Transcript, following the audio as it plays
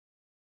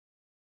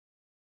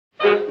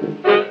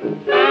From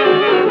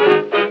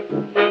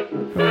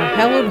the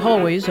hallowed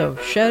hallways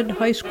of Shed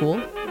High School,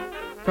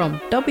 from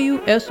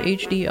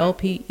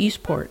WSHDLP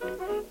Eastport,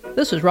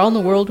 this is Round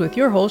the World with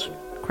your host,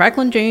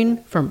 Cracklin'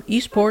 Jane from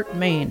Eastport,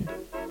 Maine.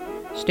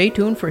 Stay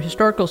tuned for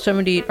historical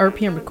 78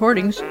 RPM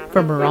recordings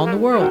from around the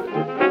world.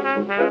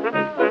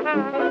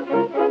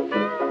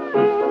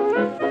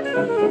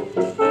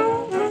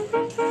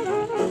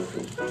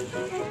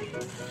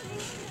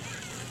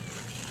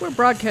 We're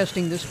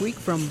broadcasting this week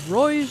from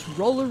Roy's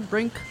Roller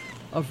Rink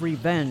of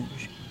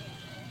Revenge,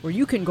 where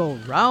you can go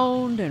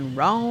round and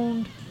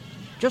round,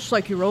 just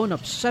like your own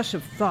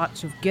obsessive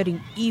thoughts of getting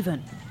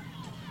even.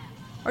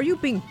 Are you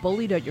being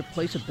bullied at your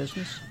place of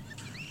business?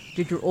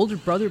 Did your older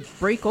brother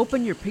break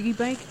open your piggy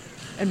bank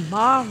and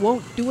Ma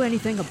won't do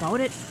anything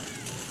about it?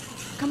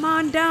 Come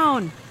on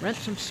down, rent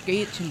some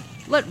skates, and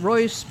let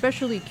Roy's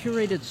specially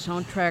curated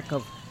soundtrack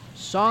of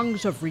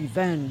Songs of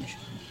Revenge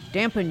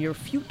dampen your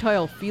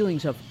futile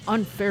feelings of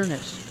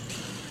unfairness.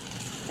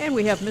 And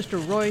we have Mr.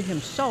 Roy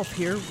himself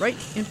here right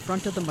in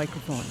front of the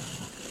microphone.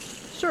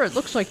 Sir, it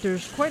looks like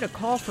there's quite a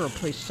call for a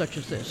place such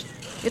as this.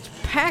 It's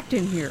packed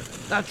in here.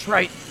 That's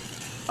right.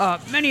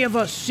 Many of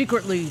us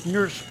secretly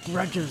nurse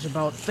grudges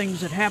about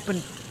things that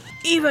happened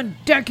even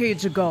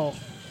decades ago.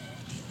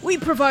 We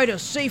provide a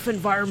safe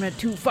environment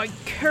to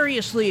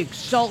vicariously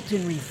exult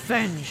in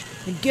revenge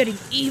and getting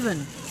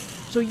even,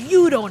 so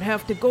you don't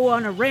have to go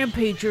on a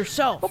rampage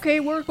yourself. Okay,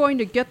 we're going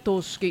to get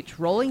those skates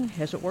rolling,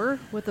 as it were,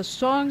 with a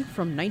song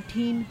from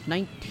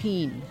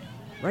 1919,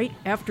 right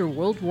after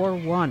World War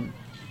I.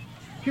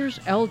 Here's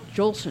Al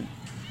Jolson.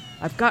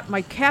 I've got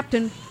my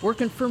captain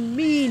working for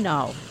me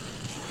now.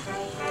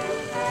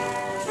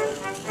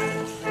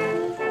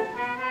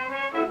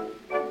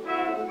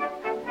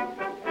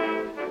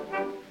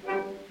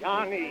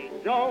 Johnny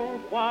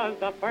Jones was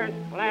a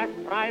first-class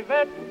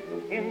private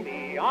in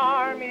the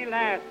Army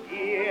last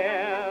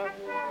year.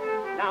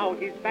 Now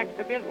he's back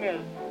to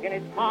business in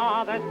his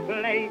father's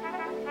place.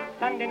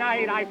 Sunday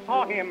night I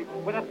saw him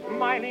with a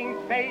smiling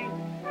face.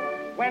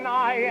 When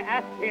I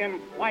asked him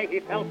why he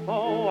felt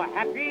so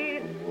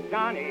happy,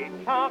 Johnny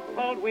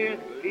chuckled with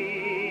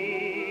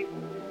glee.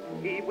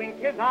 He winked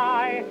his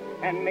eye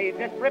and made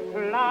this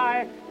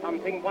reply,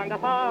 something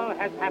wonderful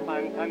has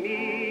happened to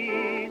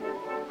me.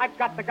 I've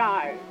got the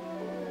guy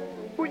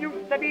who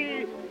used to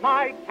be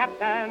my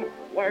captain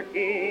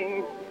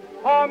working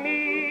for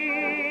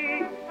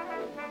me.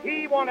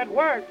 He wanted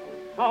work,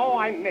 so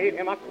I made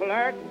him a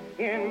clerk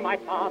in my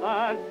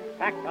father's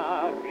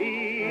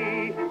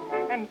factory.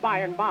 And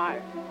by,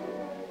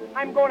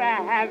 I'm going to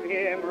have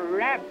him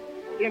wrapped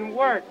in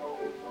work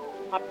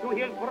up to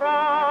his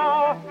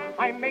brow.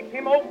 I make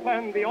him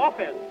open the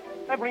office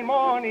every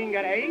morning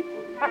at 8.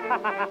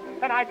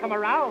 And I come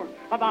around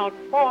about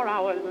 4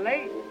 hours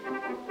late.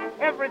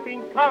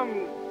 Everything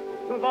comes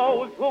to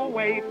those who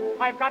wait.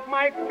 I've got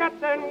my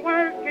captain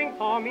working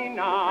for me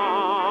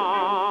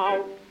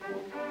now.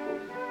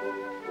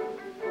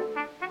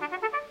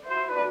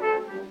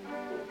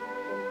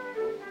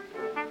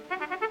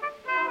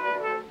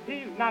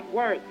 He's not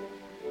worth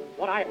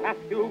what I have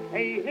to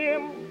pay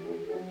him,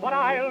 but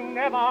I'll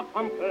never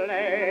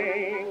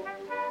complain.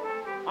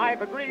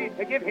 I've agreed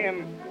to give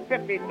him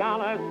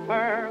 $50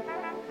 per.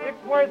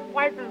 It's worth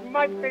twice as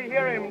much to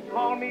hear him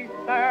call me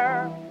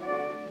sir.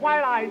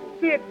 While I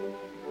sit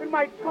in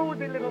my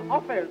cozy little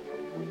office,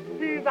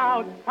 he's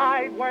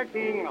outside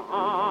working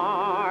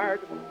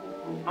hard.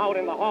 Out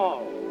in the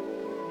hall,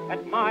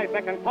 at my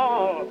beck and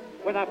call,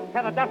 with a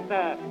feather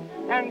duster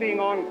standing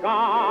on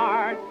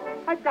guard.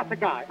 I've got the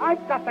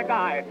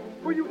guy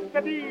who used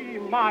to be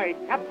my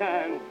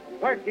captain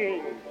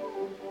working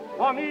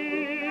for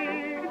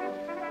me.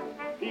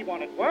 He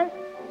wanted work,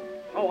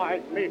 so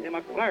I made him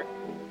a clerk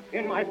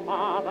in my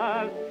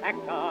father's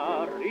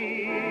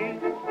factory.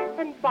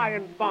 And by,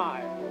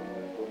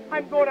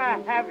 I'm going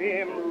to have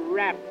him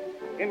wrapped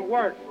in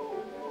work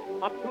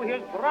up to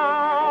his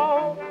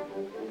brow.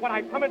 When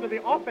I come into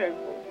the office,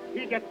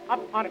 he gets up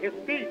on his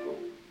feet,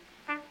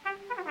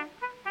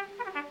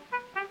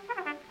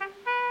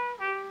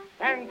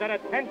 stands at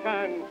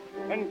attention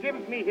and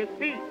gives me his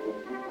seat.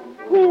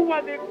 Who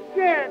was it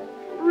said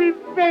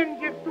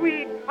revenge is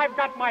sweet? I've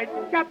got my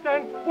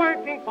captain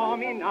working for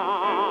me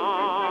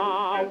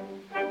now.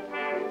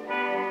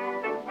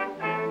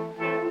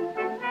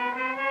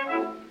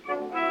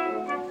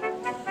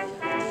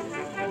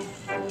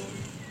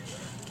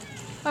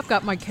 I've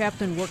got my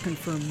captain working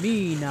for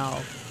me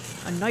now.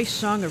 A nice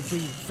song of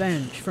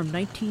revenge from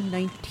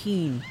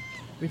 1919,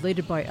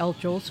 related by Al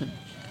Jolson.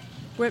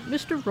 We're at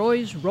Mr.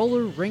 Roy's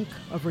Roller Rink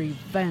of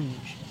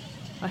Revenge,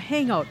 a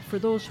hangout for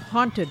those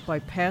haunted by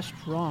past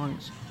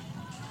wrongs.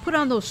 Put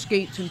on those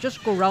skates and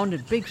just go round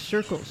in big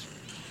circles.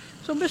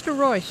 So, Mr.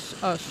 Roy,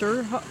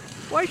 sir,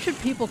 why should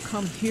people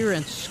come here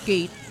and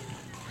skate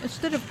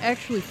instead of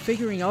actually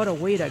figuring out a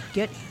way to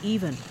get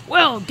even?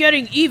 Well,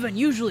 getting even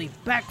usually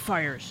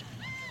backfires.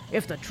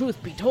 If the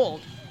truth be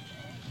told,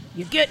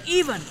 you get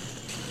even,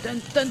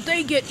 then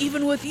they get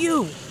even with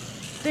you.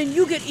 Then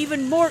you get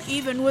even more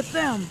even with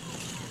them.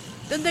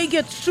 then they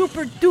get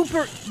super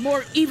duper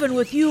more even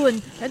with you,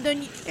 and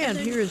then... And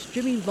here is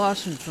Jimmy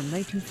Lawson from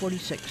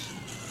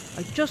 1946.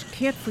 I just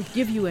can't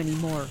forgive you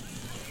anymore.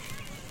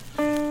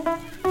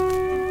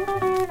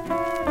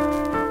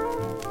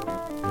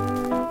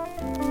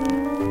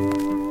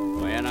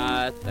 When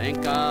I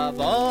think of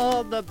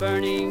all the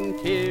burning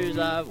tears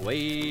I've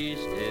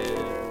wasted,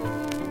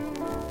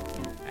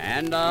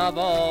 and of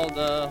all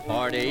the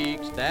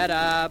heartaches that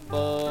I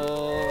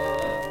bore,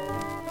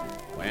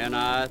 when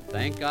I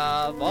think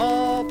of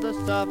all the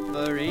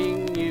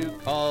suffering you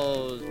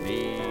caused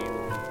me,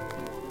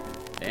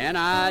 then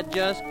I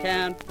just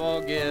can't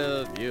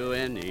forgive you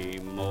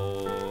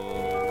anymore.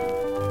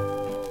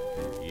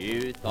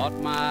 You thought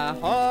my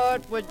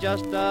heart was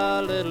just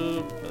a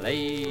little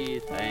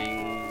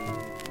plaything,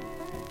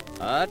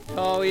 a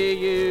toy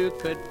you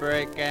could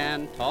break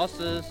and toss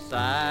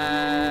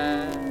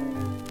aside.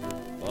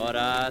 But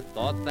I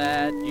thought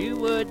that you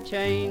would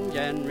change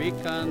and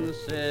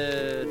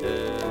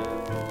reconsider,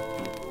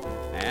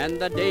 and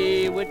the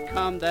day would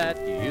come that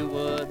you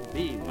would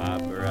be my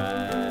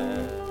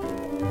bride.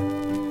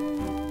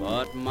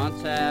 But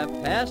months have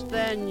passed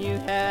and you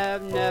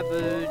have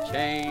never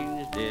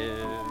changed,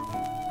 dear.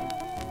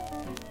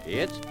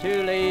 It's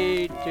too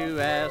late to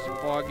ask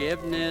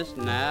forgiveness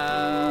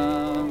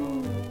now.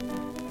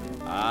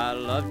 I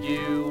loved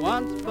you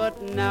once,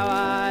 but now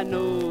I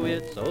know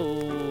it's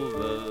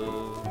over,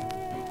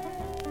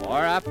 for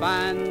I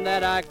find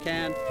that I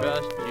can't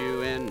trust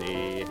you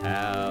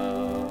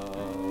anyhow.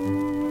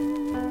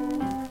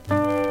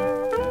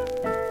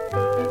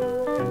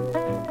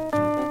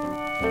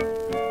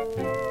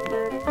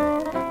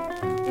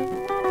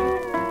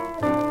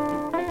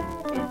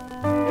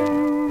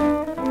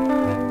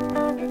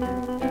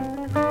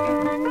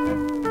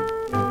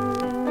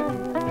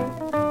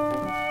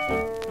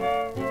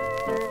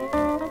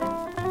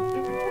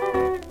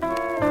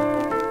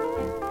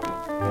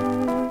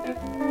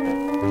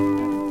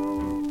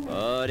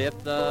 But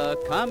if the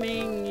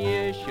coming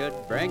year should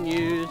bring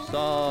you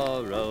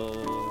sorrow,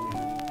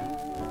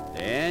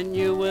 then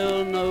you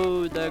will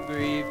know the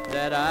grief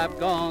that I've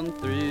gone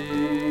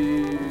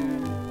through.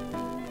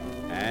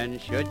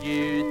 And should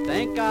you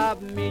think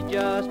of me,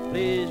 just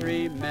please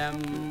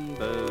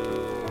remember,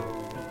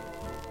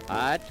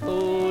 I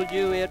told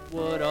you it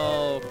would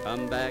all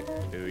come back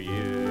to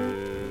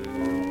you.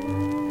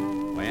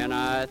 When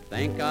I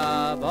think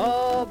of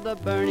all the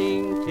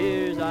burning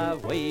tears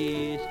I've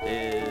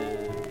wasted,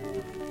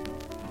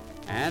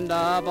 and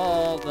of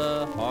all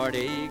the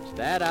heartaches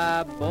that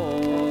I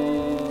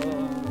bore,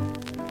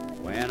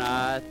 when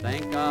I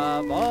think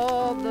of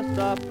all the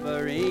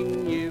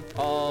suffering you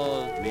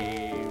caused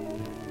me,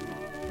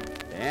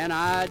 then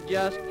I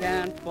just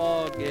can't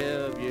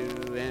forgive you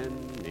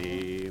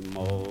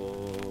anymore.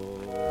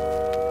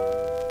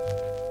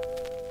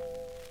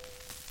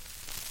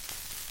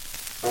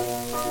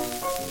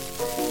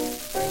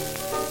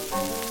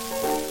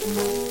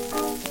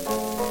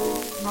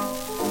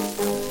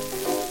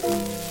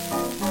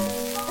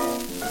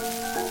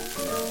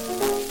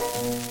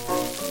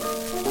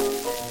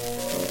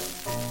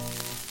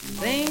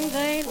 Things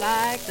ain't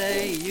like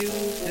they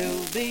used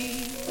to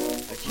be.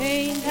 A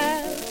change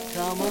has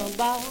come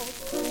about.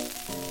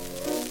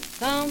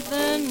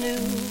 Something new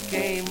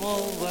came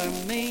over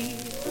me.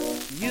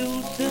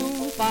 You'll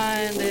soon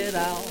find it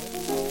out.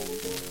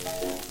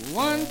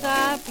 Once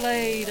I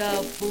played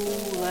a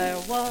fool,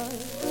 there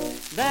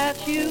was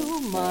that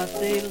you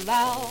must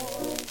allow.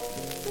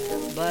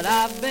 But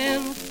I've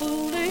been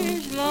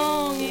foolish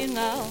long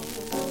enough.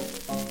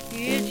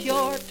 It's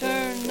your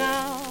turn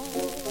now.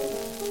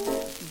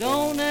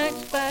 Don't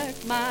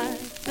expect my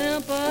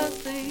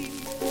sympathy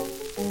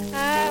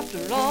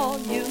after all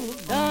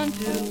you've done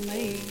to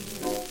me.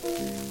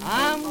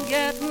 I'm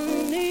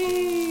getting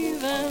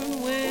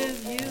even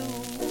with you.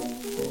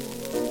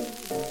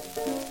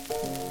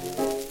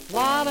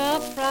 What a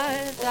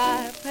price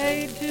I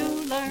paid to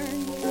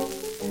learn,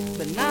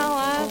 but now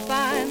I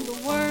find the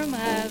worm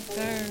has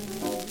turned.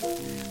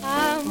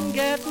 I'm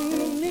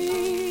getting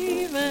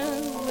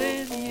even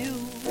with you.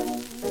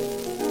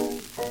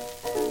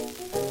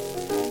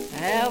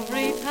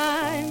 Every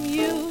time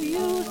you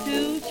used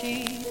to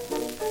cheat,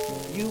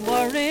 you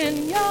were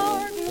in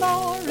your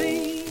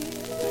glory.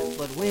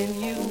 But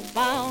when you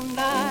found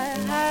I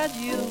had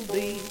you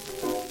beat,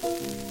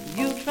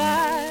 you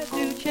tried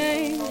to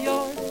change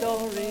your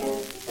story.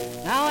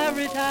 Now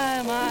every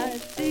time I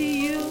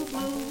see you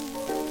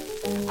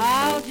blue,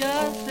 I'll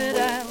just sit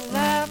and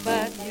laugh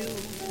at you.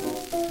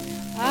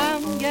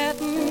 I'm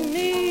getting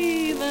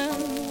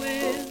even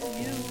with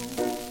you.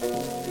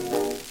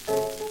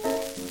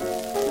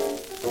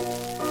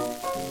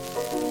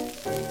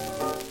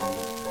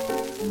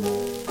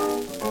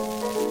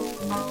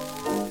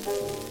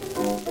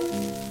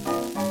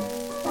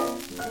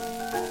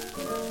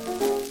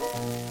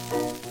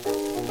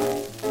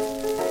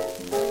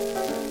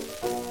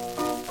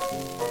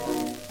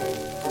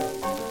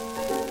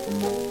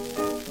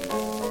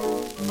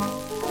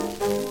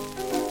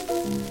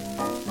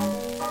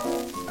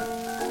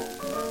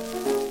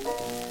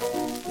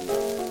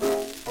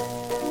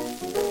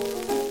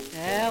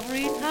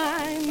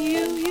 time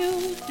you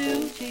used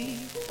to cheat,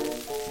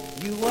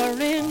 you were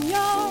in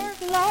your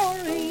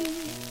glory.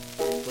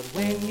 But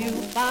when you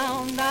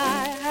found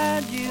I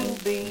had you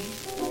beat,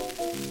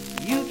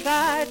 you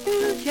tried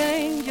to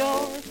change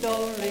your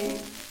story.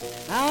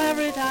 Now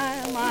every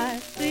time I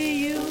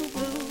see you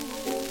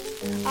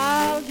blue,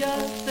 I'll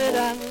just sit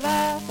and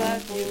laugh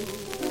at you.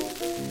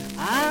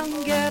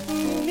 I'm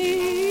getting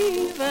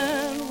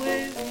even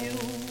with you.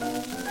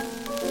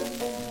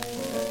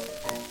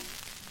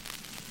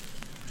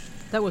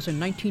 That was a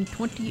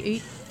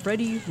 1928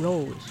 Freddie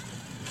Rose.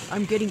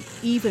 I'm getting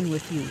even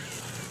with you.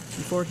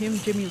 Before him,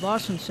 Jimmy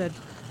Lawson said,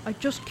 I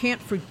just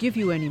can't forgive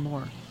you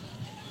anymore.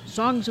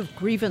 Songs of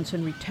grievance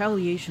and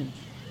retaliation,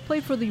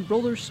 played for the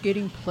roller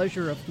skating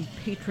pleasure of the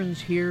patrons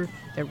here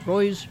at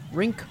Roy's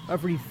Rink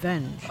of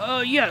Revenge.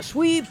 Yes,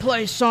 we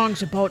play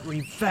songs about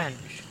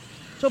revenge,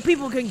 so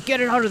people can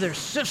get it out of their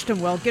system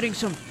while getting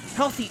some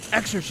healthy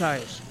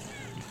exercise.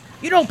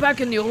 You know,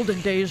 back in the olden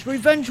days,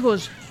 revenge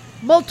was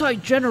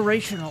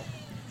multi-generational.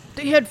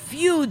 They had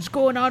feuds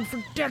going on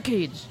for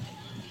decades.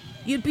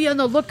 You'd be on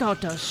the lookout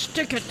to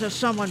stick it to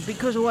someone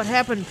because of what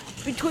happened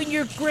between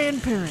your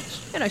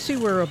grandparents. And I see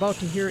we're about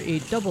to hear a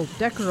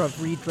double-decker of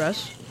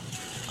redress.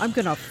 I'm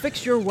Gonna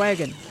Fix Your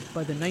Wagon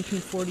by the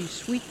 1940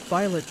 Sweet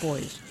Violet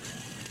Boys.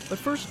 But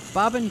first,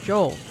 Bob and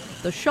Joe,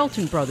 the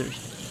Shelton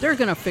Brothers. They're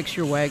Gonna Fix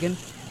Your Wagon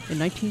in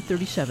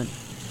 1937.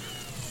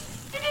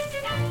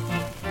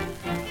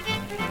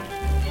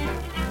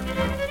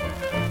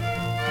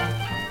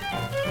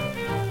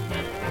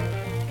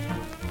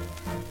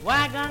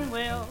 Wagon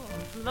wheel,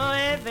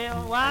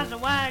 Louisville was a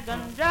wagon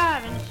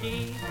driving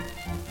sheep.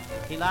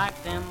 He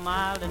liked them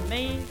mild and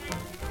meek,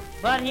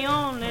 but he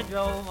only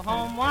drove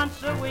home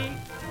once a week.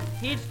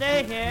 He'd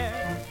stay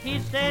here,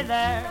 he'd stay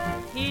there,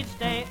 he'd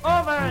stay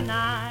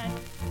overnight,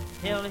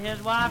 till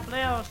his wife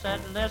Lil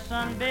said,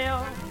 listen,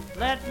 Bill,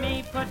 let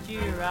me put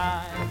you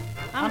right.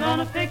 I'm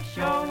gonna fix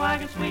your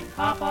wagon, sweet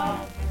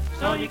papa,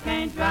 so you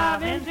can't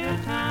drive into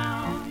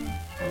town.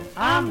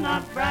 I'm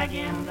not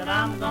bragging that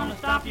I'm gonna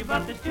stop you,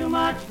 but there's too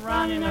much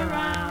running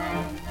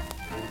around.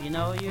 You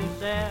know you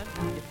said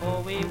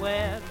before we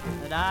wed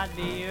that I'd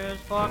be yours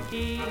for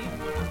keep.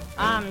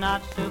 I'm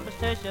not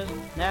superstitious,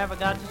 never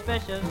got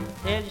suspicious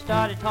till you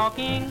started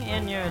talking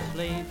in your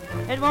sleep.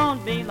 It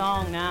won't be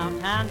long now,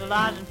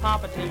 tantalizing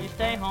Papa till you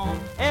stay home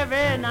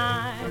every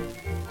night.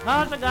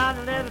 'Cause I got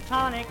a little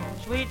tonic,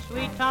 sweet,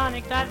 sweet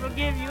tonic that will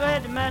give you a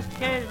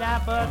domesticated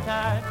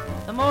appetite.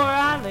 The more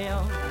I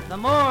live, the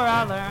more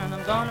I learn.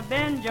 I'm gonna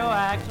bend your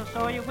axle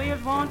so your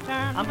wheels won't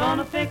turn. I'm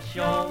gonna fix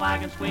your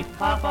wagon, sweet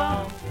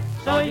papa,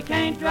 so you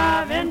can't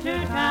drive into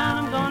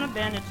town. I'm gonna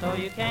bend it so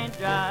you can't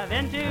drive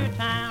into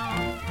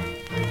town.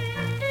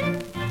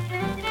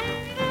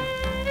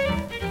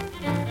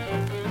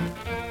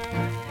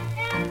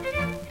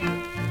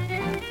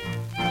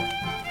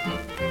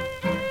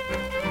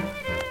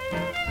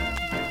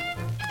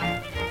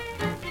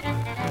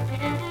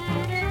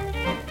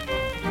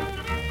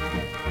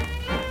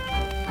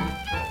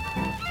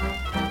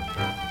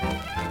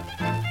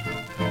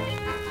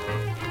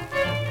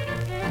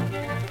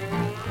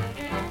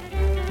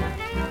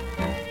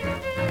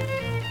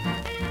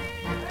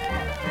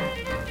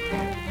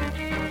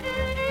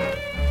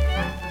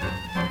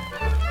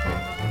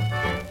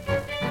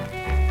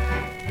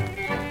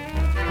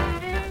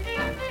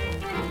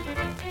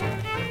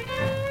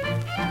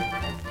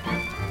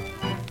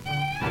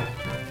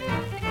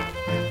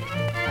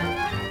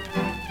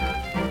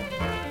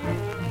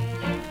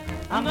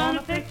 I'm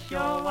gonna fix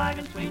your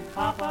wagon, sweet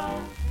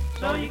papa,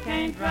 so you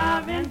can't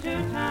drive into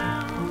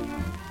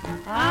town.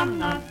 I'm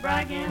not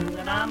bragging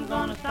that I'm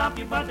gonna stop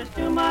you, but there's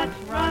too much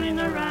running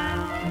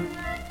around.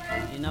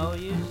 You know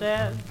you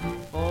said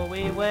before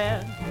we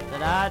wed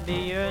that I'd be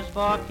yours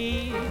for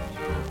keeps.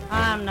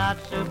 I'm not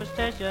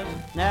superstitious,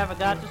 never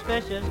got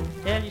suspicious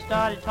till you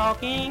started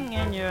talking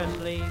in your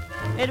sleep.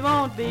 It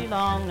won't be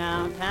long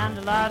now,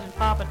 tantalizing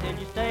Papa till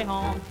you stay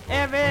home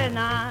every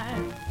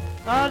night.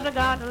 'Cause I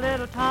got a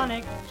little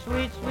tonic,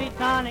 sweet, sweet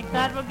tonic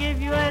that will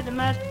give you a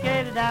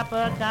domesticated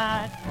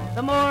appetite.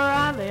 The more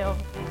I live,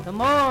 the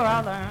more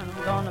I learn.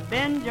 I'm gonna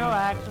bend your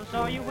axle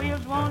so your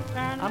wheels won't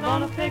turn. I'm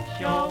gonna fix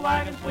your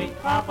wagon, sweet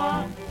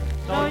papa,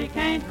 so you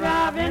can't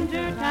drive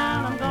into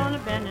town. I'm gonna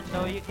bend it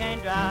so you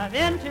can't drive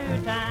into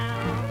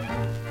town.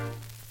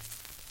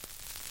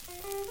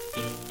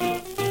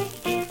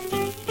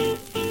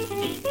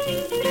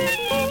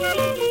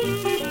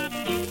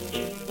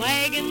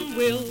 Wagon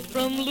Will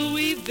from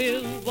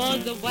Louisville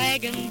was a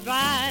wagon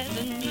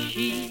driving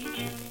sheep.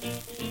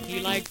 He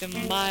liked them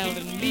mild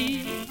and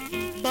meek,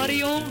 but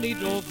he only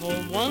drove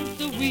home once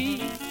a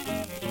week.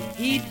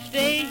 He'd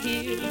stay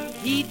here,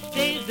 he'd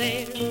stay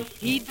there,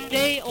 he'd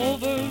stay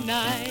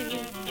overnight,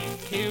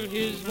 till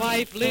his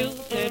wife Lil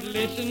said,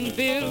 listen,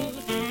 Bill,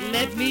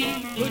 let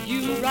me put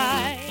you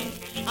right.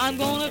 I'm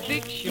gonna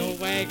fix your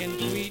wagon,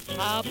 sweet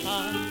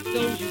papa,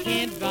 so you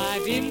can't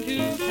drive into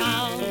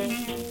town.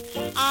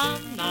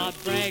 I'm not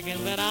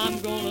bragging that I'm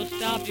gonna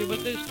stop you,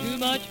 but there's too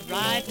much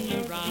riding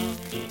around.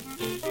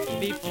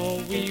 Before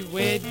we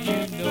wed,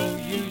 you know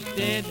you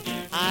said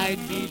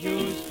I'd be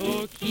yours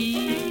for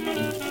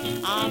keeps.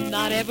 I'm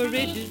not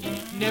avaricious,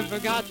 never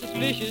got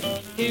suspicious,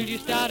 till you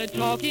started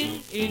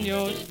talking in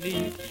your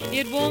sleep.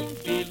 It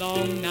won't be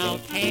long now,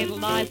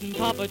 tantalizing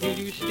Papa, till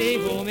you stay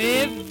home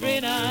every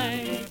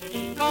night.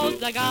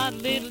 'Cause I got a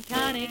little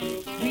tonic,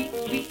 sweet,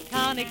 sweet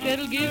tonic,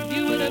 that'll give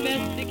you a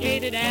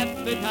domesticated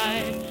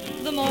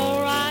appetite. The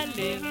more I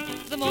live,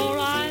 the more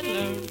I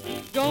learn.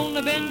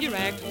 Gonna bend your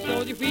axle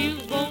so your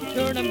wheels won't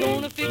turn. I'm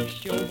gonna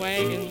fix your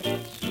wagon,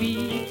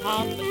 sweet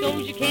Papa, so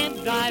you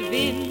can't drive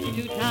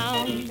into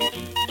town.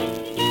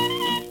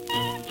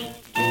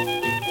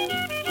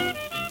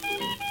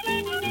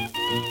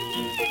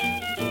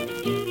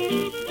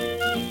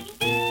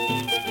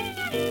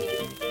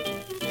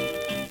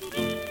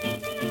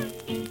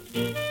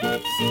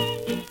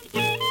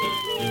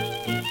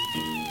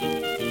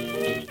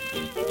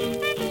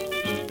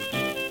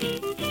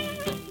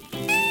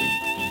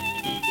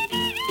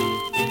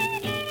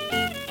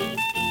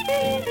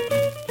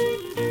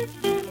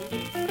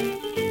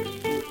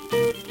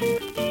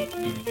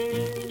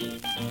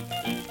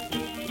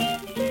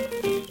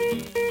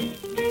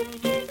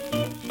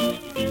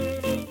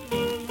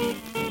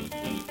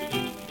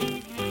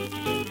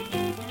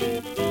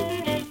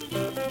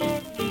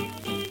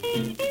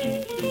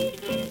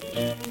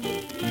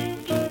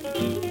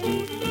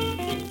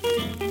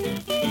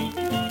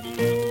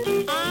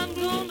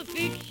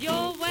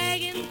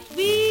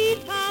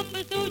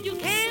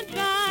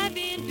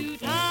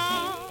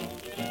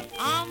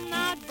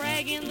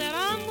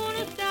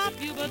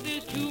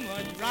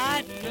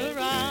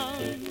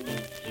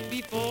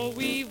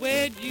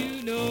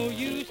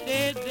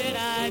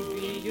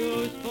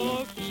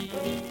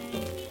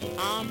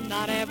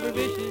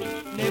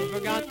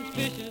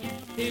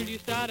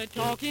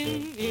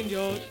 Talking in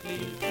your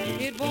sleep.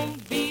 It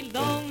won't be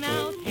long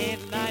now,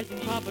 tantalizing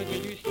Papa,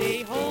 till you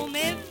stay home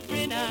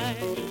every night.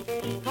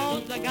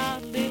 'Cause I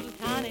got a little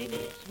tonic,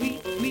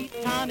 sweet,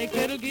 sweet tonic,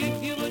 that'll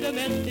give you a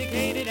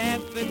domesticated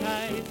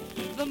appetite.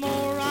 The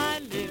more I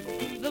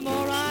live, the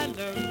more I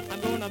learn.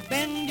 I'm gonna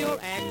bend your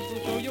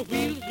axle so your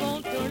wheels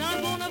won't turn.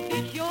 I'm gonna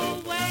fix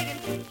your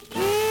wagon,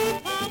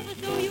 sweet Papa,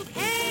 so you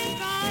can't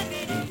drive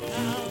it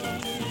down.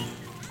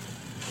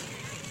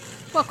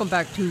 Welcome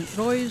back to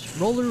Roy's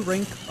Roller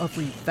Rink of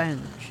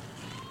Revenge,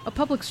 a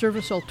public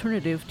service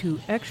alternative to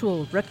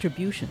actual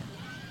retribution.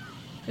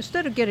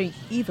 Instead of getting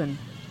even,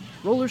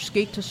 roller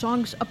skate to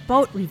songs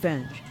about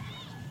revenge.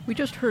 We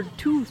just heard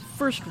two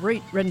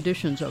first-rate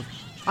renditions of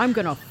I'm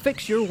Gonna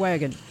Fix Your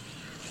Wagon.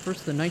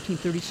 First the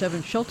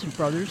 1937 Shelton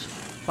Brothers,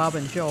 Bob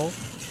and Joe,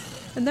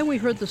 and then we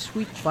heard the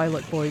Sweet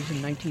Violet Boys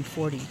in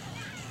 1940.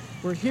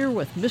 We're here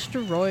with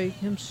Mr. Roy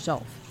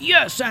himself.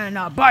 Yes, and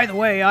by the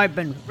way, I've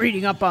been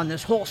reading up on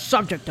this whole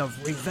subject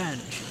of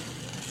revenge.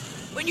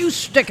 When you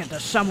stick it to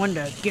someone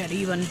to get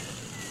even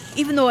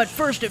though at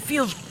first it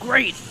feels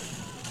great,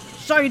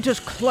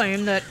 scientists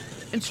claim that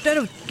instead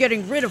of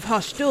getting rid of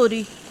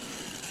hostility,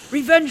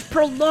 revenge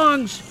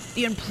prolongs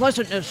the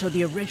unpleasantness of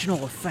the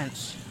original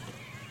offense.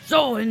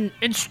 So,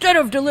 instead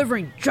of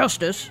delivering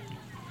justice,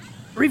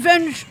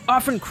 revenge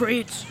often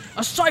creates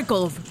a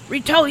cycle of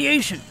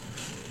retaliation.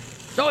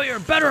 So you're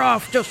better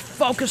off just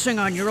focusing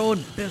on your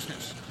own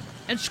business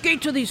and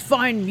skate to these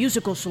fine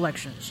musical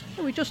selections.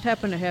 And we just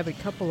happen to have a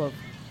couple of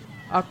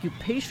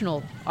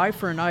occupational eye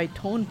for an eye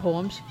tone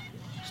poems,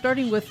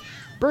 starting with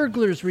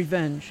Burglar's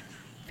Revenge,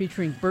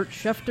 featuring Bert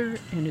Schefter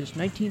and his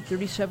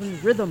 1937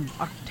 Rhythm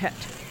Octet.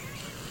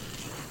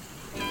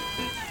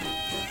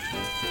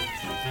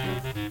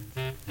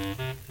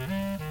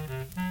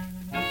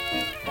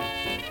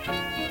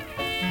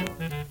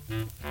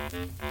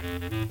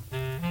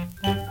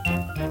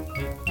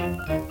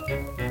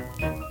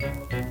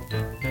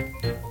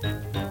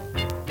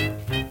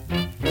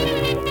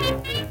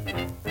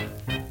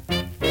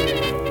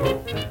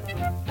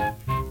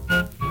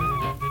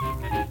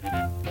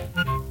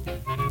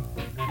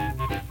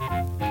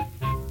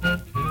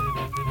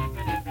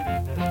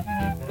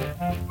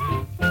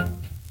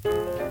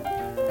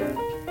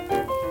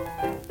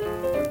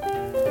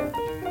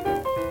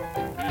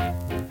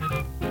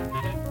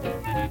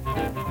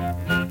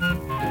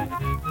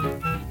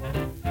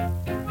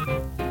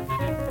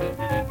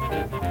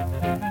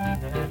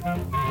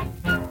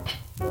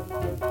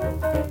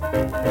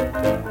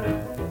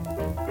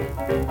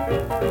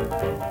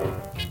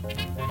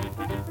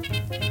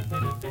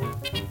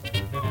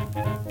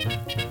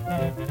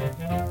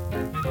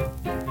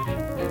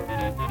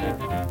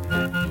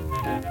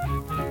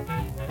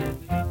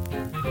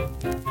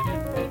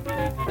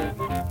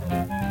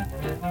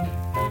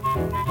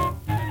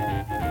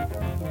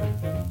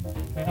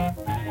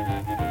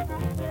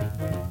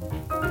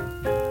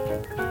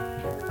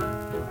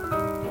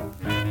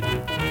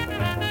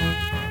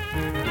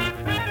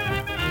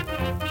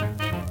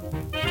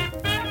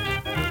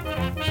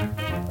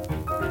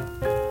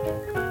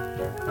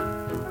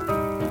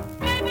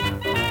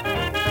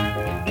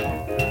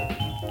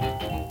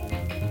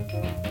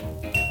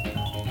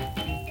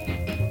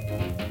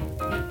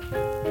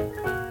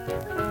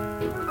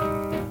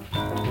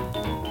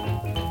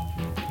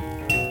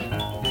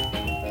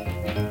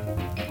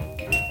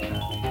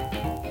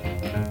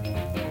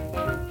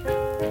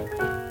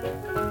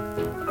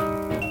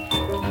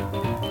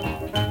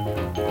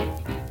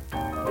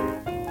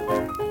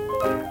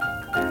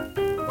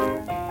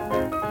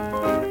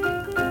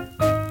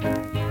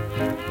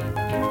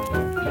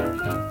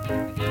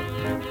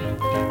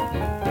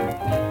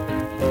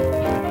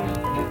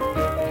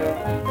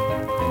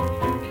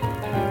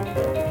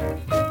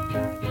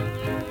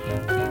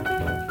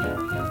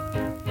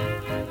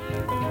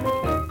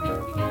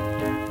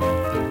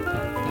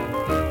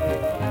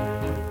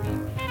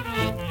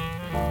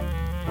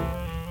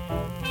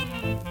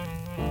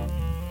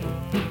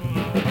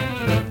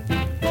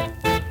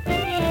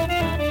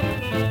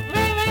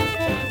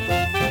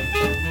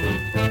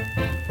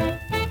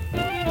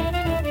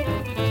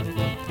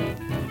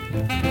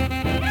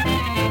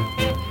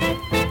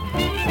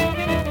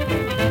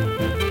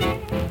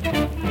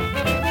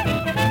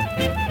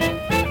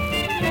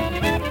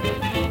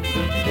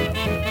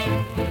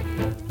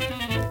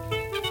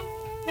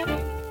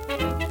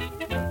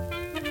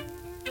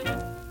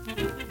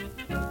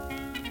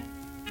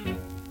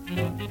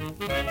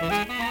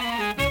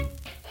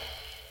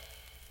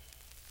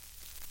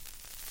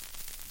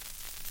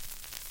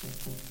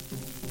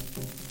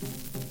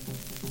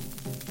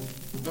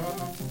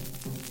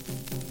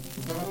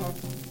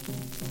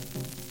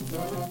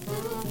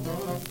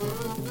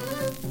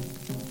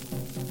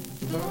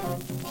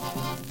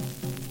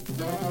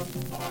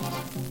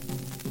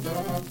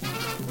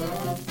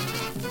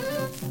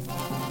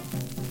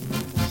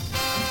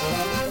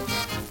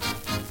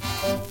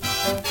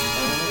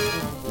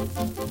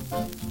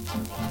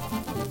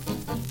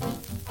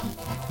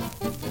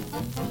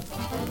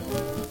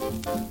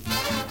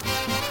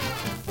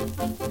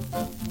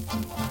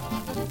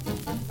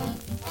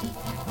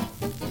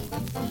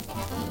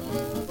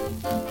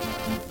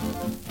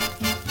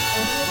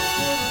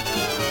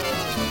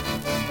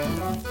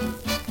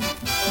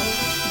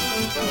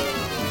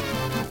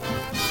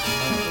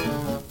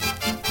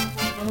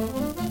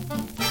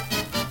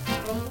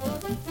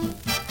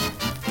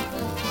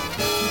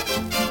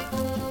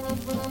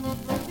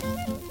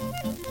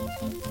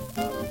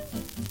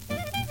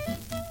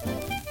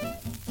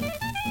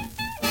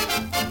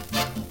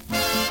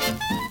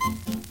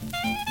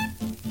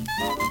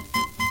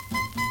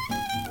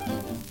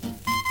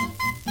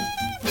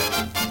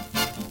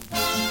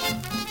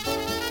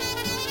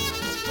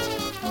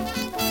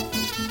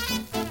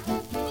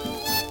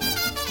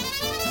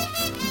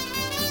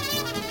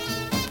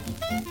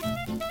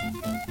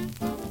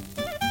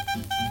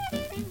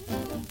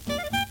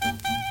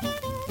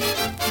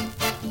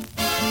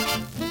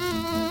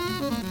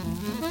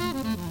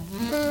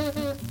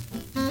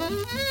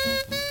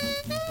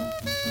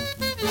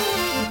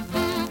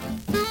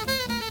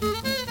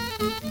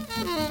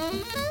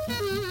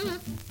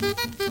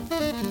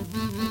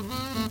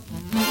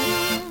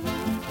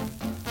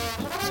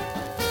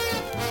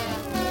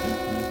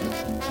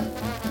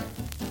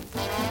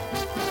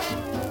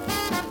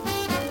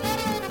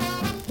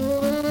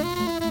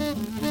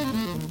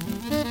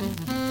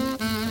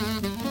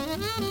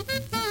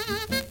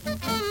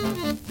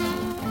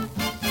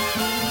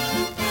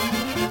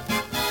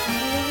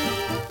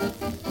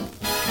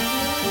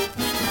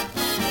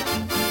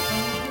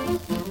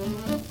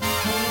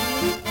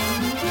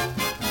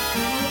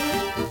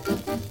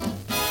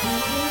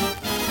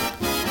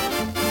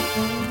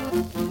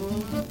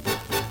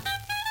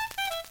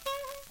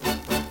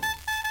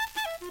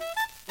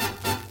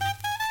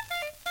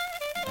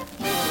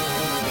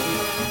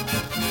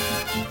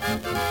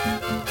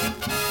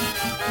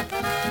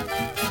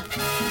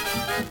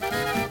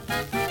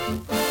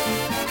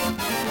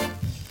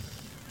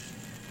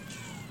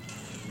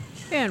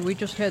 And we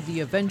just had the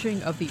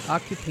Avenging of the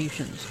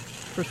Occupations.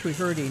 First we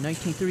heard a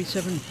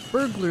 1937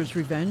 Burglar's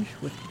Revenge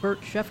with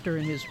Bert Schefter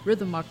and his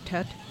Rhythm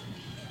Octet.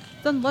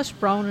 Then Les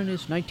Brown and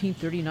his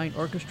 1939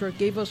 orchestra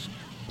gave us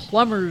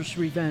Plumber's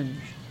Revenge.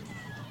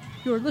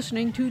 You're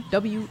listening to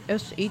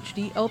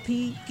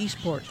WSHD-LP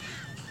Eastport.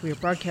 We are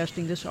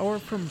broadcasting this hour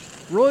from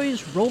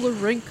Roy's Roller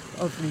Rink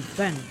of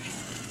Revenge.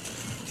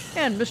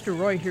 And Mr.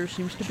 Roy here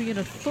seems to be an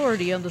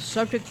authority on the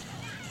subject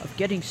of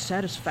getting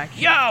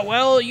satisfaction. Yeah,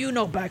 well, you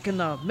know, back in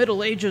the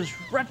Middle Ages,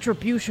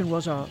 retribution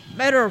was a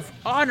matter of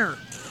honor.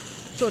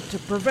 So to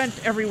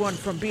prevent everyone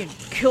from being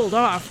killed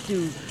off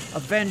to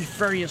avenge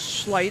various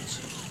slights,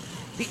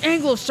 the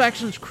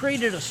Anglo-Saxons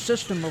created a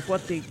system of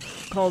what they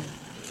called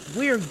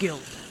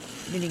weirgild,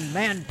 meaning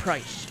man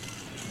price,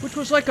 which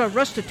was like a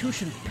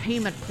restitution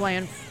payment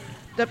plan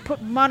that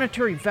put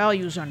monetary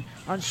values on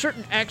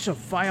certain acts of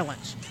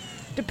violence,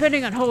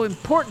 depending on how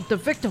important the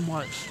victim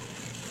was.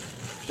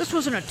 This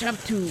was an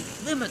attempt to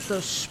limit the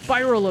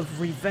spiral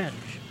of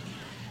revenge.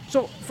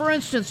 So, for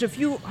instance, if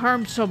you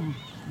harmed some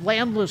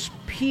landless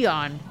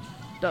peon,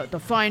 the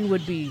fine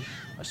would be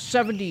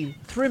 70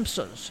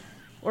 thrimsas,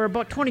 or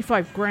about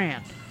 25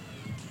 grand.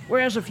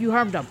 Whereas if you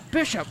harmed a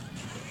bishop,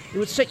 it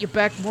would set you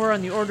back more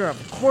on the order of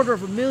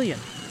 $250,000.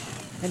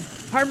 And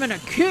harming a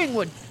king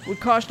would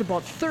cost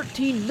about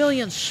 13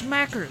 million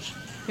smackers.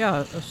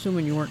 Yeah,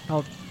 assuming you weren't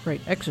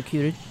outright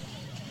executed.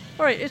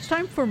 Alright, it's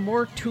time for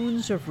more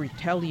tunes of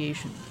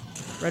retaliation.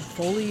 Red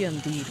Foley and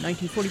the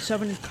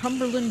 1947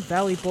 Cumberland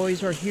Valley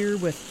Boys are here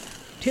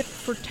with Tit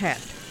for Tat.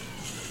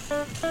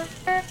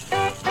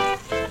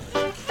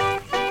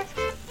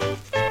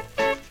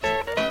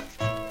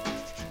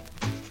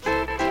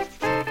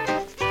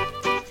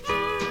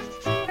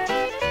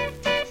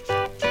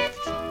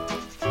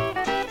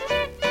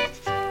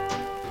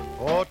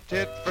 Oh,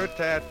 tit for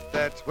tat,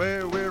 that's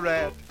where we're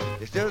at.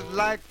 It's just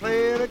like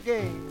playing a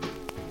game.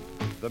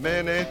 The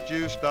minute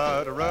you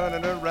start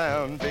running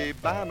around,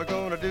 babe, I'm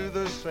gonna do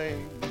the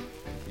same.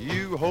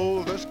 You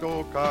hold the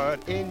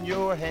scorecard in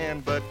your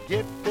hand, but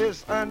get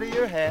this under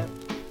your hat.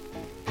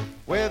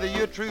 Whether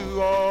you're true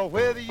or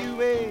whether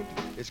you ain't,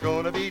 it's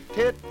gonna be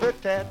tit for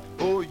tat.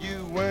 Oh,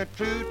 you weren't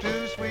true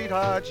to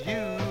sweethearts you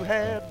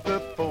had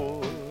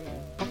before.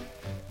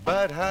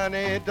 But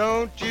honey,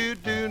 don't you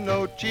do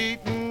no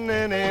cheating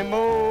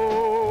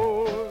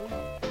anymore.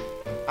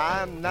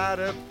 I'm not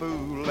a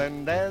fool,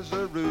 and as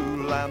a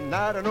rule, I'm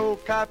not an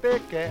old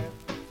copycat.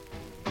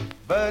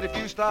 But if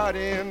you start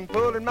in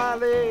pulling my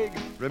leg,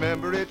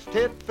 remember it's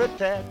tit for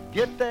tat.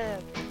 Get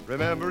that?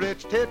 Remember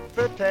it's tit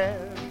for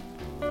tat.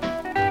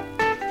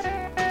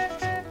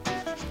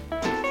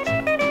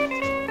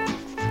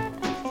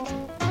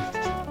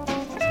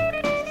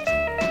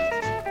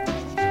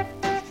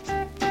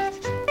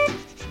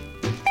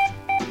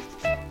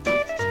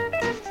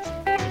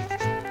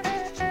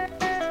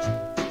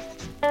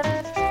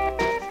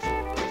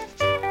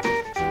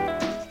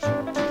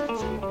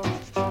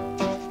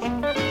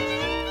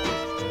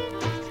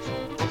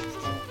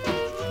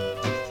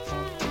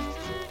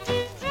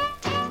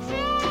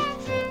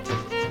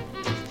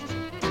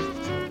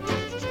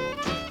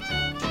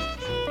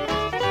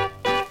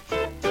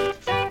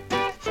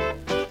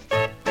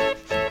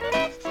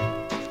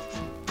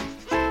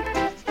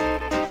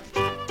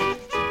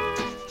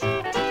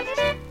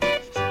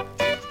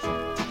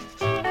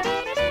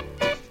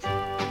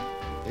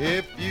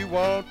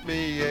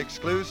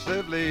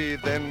 me,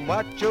 then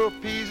watch your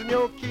P's and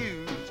your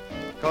Q's.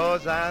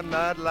 'Cause I'm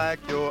not like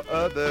your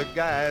other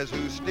guys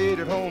who stayed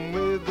at home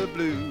with the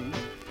blues.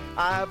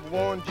 I've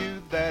warned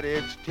you that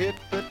it's tit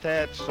for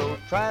tat, so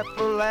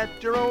trifle at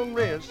your own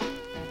risk.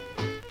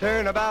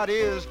 Turnabout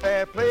is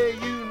fair play,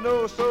 you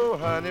know, so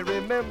honey,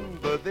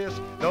 remember this.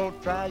 Don't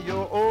try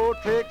your old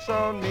tricks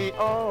on me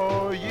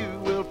or you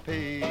will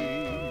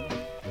pay.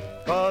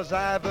 'Cause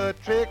I've a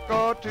trick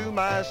or two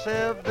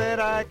myself that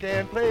I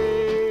can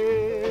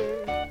play.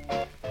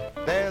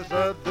 There's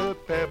other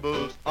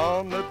pebbles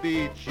on the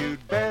beach,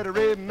 you'd better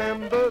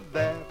remember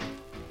that.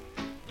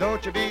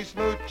 Don't you be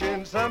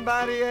smooching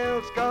somebody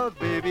else, 'cause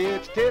baby,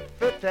 it's tit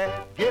for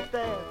tat. Get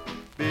that?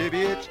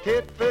 Baby, it's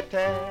tit for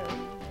tat.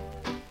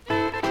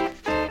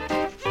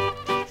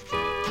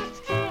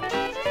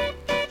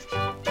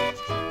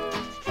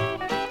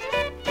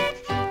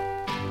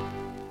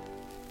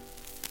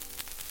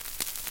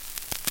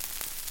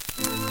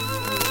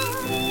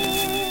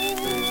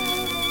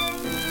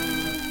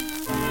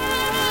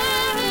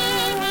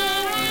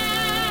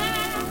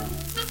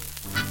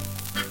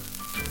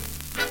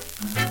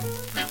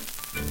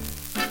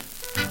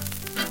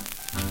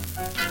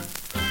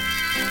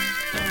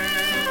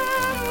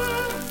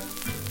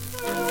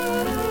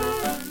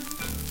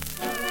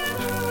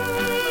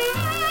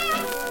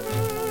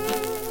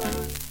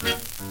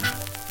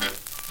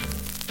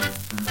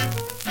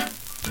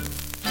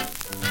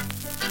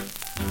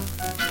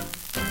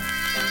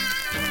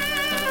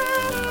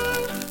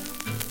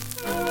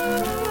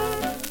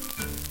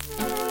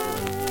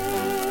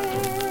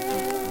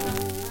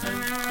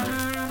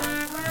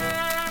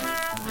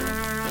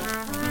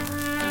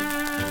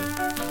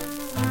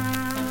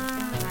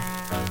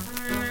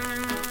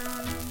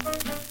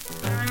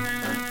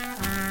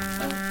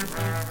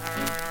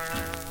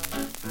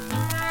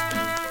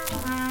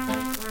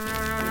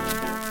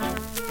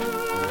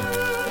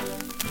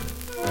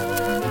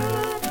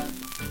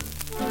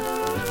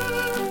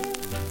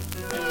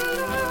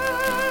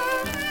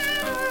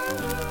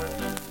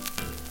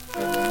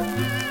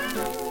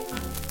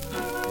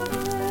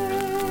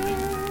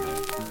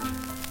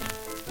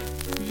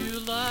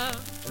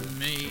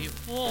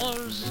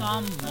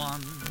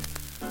 Someone,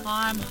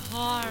 I'm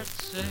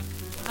heartsick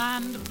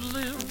and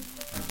blue.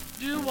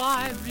 Do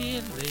I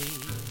really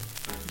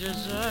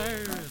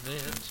deserve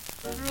it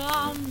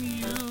from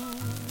you?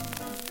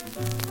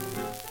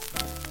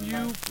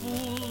 You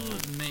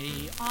fooled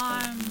me,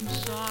 I'm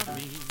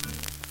sorry.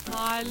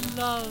 I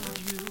loved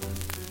you,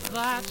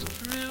 that's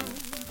true.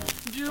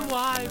 Do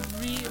I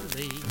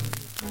really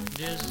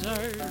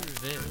deserve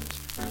it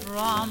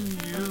from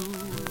you?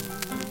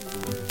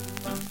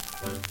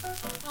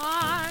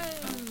 I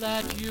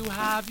let you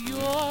have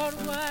your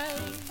way,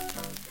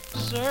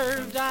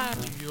 served at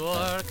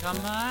your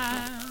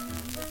command.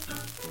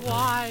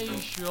 Why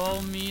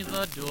show me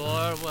the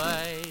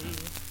doorway?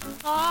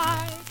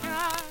 I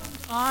can't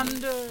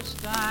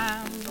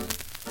understand.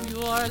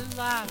 You're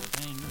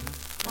laughing,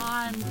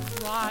 I'm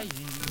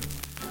crying,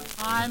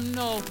 I'm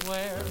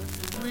nowhere,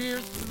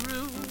 we're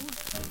through.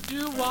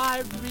 Do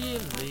I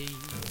really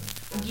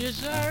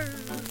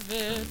deserve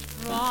it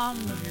from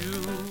you?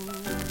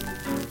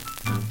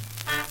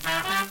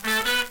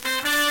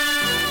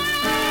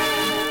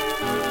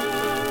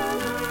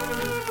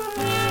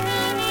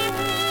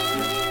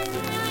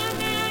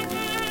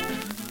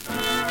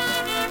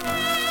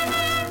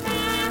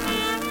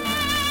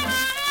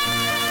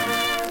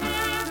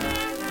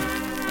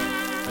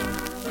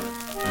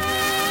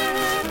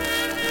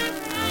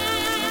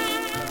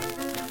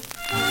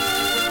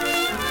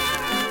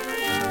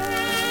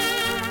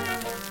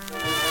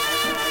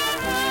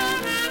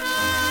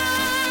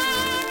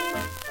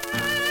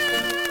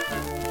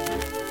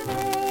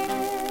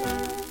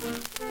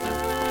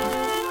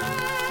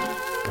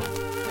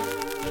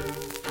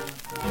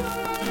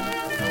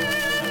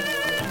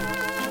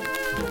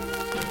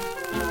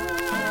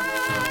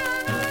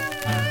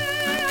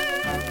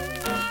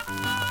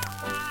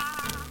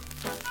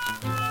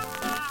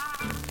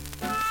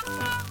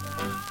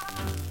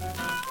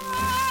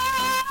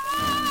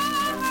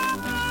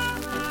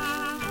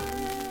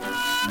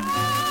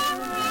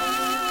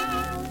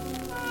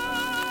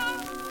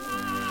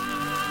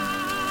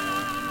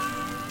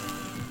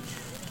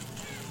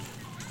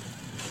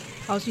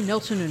 Ozzie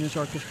Nelson and his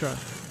orchestra.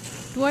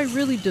 Do I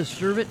really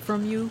deserve it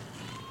from you?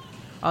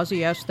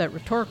 Ozzie asked that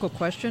rhetorical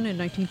question in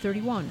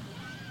 1931,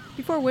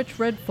 before which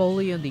Red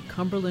Foley and the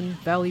Cumberland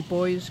Valley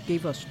Boys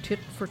gave us Tit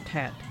for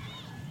Tat.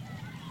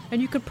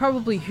 And you could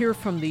probably hear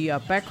from the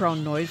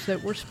background noise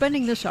that we're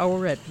spending this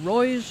hour at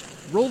Roy's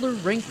Roller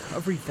Rink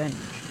of Revenge.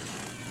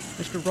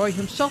 Mr. Roy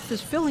himself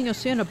is filling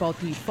us in about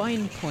the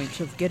fine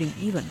points of getting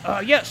even.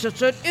 Yes,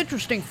 it's an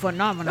interesting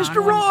phenomenon.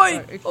 Mr.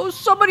 Roy!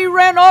 Somebody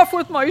ran off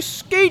with my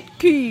skate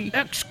key!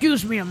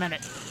 Excuse me a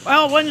minute.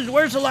 Well,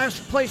 where's the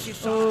last place you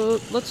saw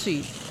it? Let's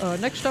see.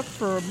 Next up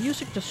for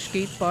music to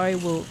skate by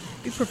will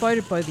be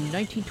provided by the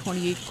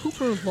 1928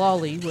 Cooper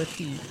Lawley with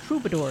the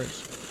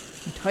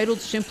Troubadours,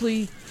 entitled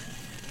simply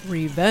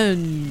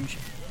Revenge.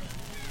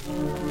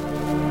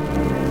 Revenge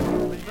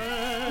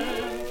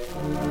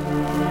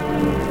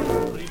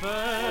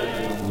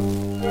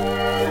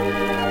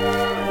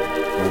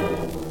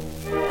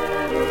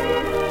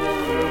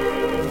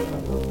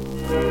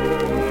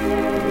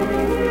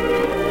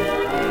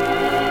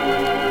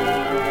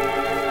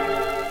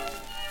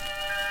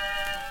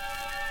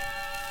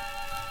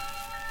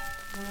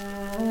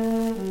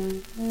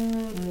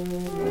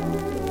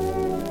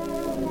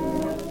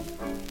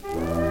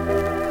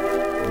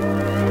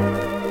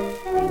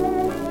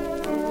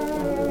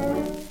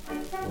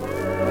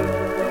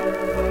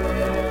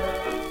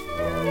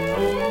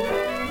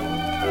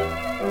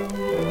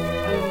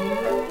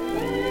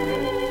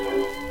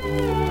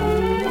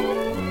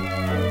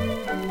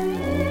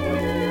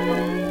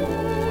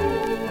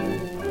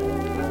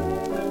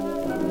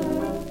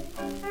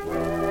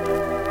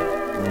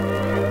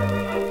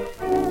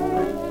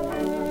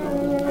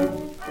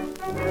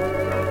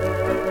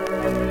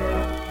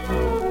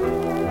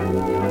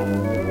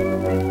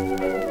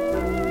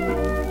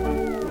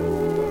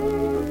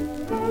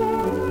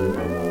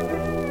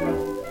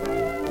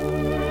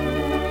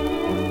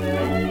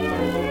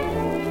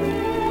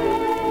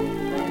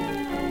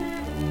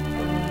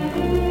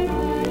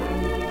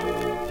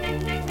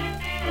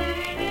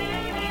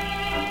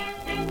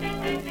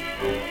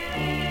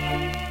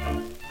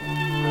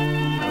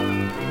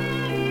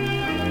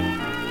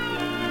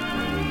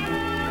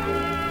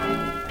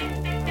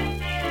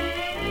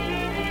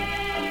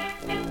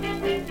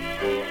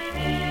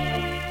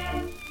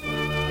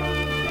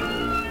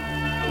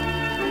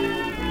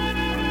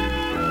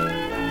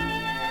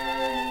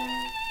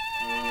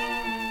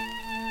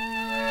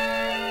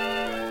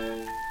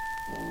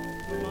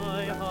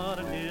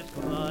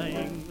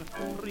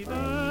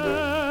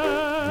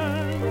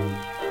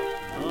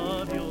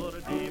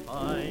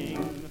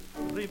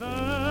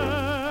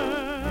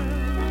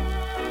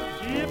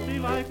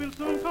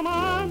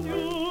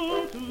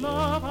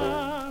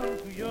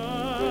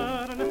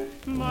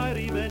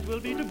will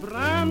be to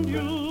brand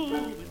you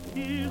with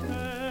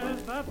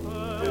kisses that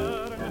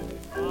burn.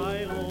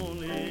 I'll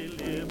only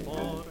live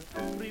for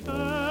revenge.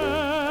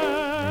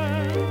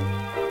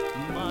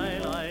 My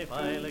life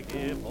I'll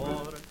give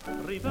for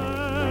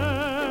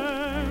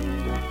revenge.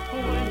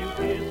 When you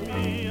kiss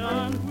me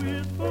and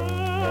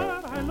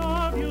whisper, I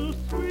love you,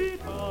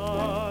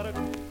 sweetheart,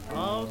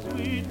 how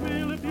sweet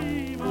will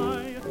be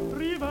my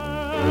revenge.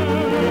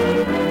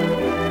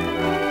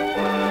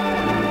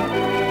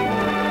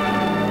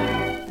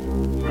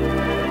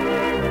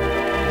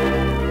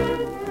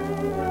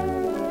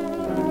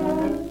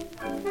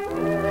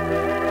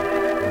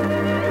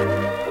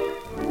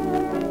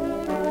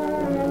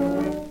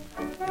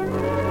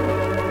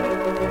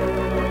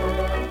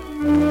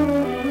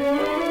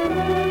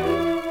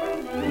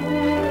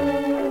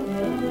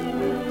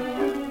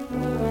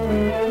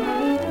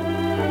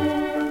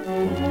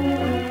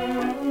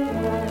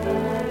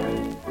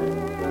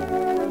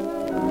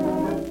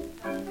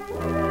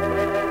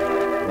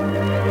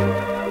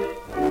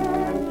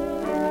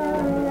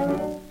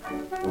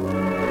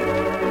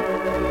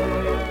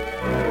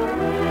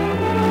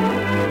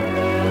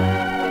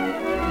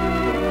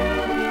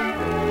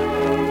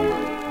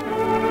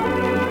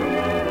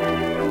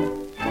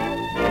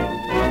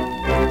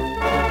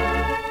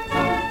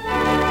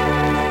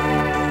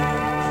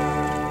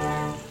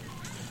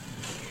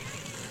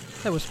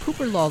 That was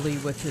Cooper Lawley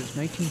with his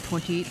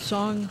 1928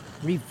 song,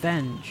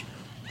 Revenge.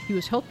 He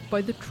was helped by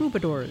the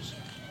Troubadours.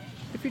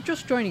 If you're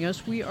just joining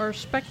us, we are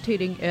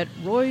spectating at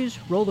Roy's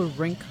Roller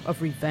Rink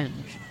of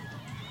Revenge.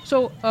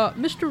 So,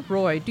 Mr.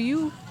 Roy, do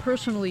you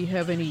personally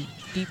have any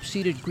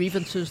deep-seated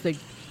grievances that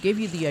gave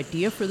you the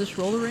idea for this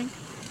roller rink?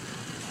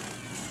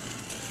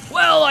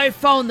 Well, I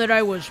found that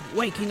I was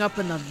waking up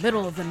in the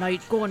middle of the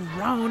night going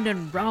round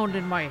and round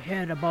in my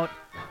head about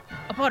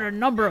a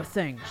number of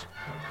things.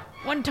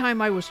 One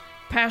time I was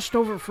passed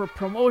over for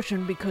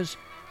promotion because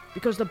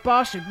the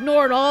boss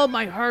ignored all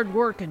my hard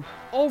work and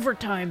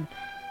overtime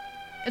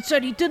and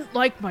said he didn't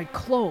like my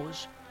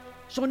clothes,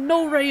 so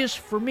no raise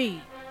for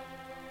me.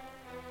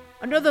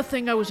 Another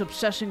thing I was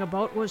obsessing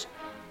about was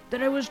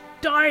that I was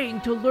dying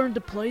to learn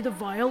to play the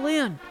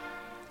violin,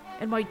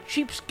 and my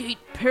cheapskate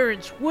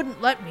parents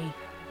wouldn't let me.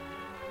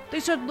 They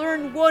said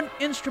learn one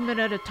instrument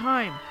at a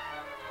time,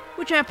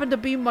 which happened to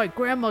be my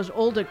grandma's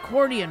old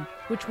accordion,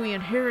 which we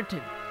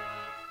inherited.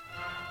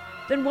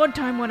 Then one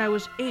time when I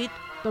was 8,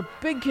 the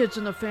big kids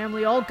in the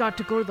family all got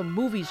to go to the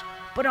movies,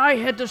 but I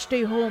had to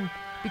stay home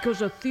because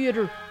the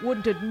theater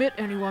wouldn't admit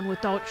anyone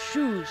without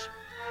shoes.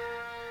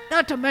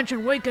 Not to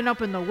mention waking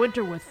up in the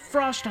winter with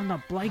frost on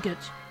the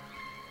blankets.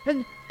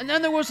 And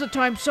then there was the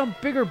time some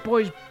bigger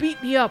boys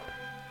beat me up,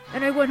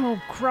 and I went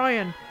home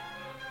crying.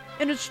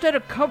 And instead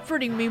of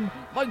comforting me,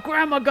 my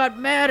grandma got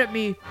mad at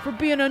me for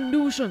being a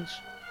nuisance.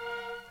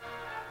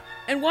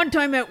 And one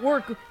time at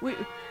work, we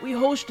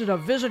hosted a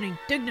visiting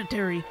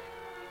dignitary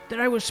that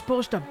I was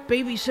supposed to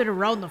babysit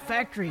around the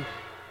factory.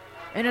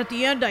 And at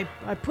the end, I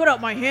put out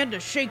my hand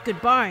to shake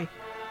goodbye,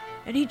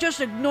 and he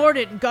just ignored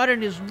it and got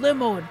in his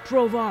limo and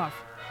drove off.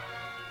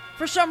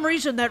 For some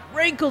reason, that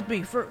rankled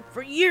me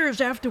for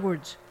years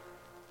afterwards.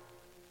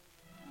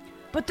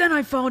 But then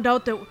I found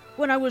out that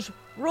when I was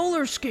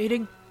roller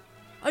skating,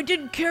 I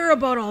didn't care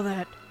about all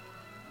that.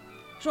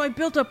 So I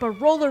built up a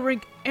roller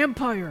rink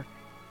empire,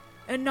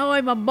 and now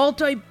I'm a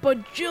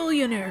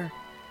multi-bajillionaire.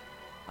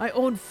 I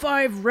own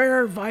 5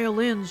 rare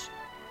violins.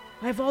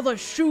 I have all the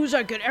shoes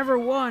I could ever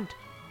want,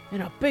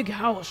 and a big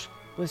house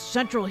with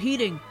central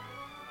heating.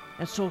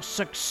 And so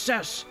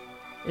success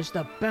is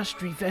the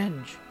best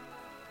revenge.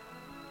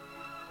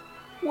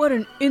 What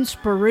an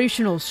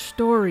inspirational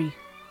story.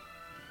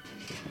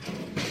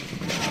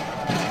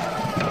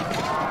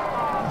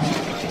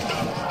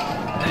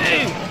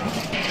 Hey!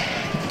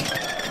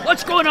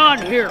 What's going on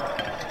here?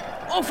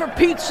 Oh, for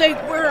Pete's sake,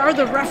 where are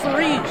the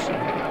referees?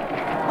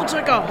 Looks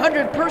like a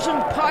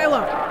 100-person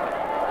pileup.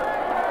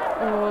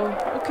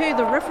 Okay,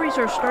 the referees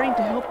are starting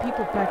to help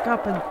people back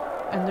up,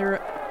 and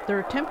they're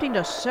attempting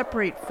to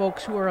separate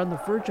folks who are on the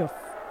verge of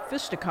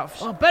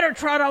fisticuffs. Well, better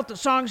trot out the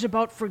songs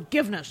about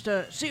forgiveness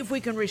to see if we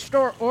can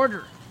restore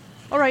order.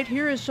 All right,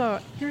 here's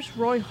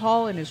Roy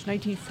Hall and his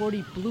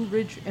 1940 Blue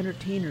Ridge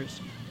Entertainers.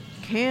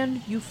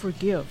 Can You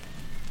Forgive?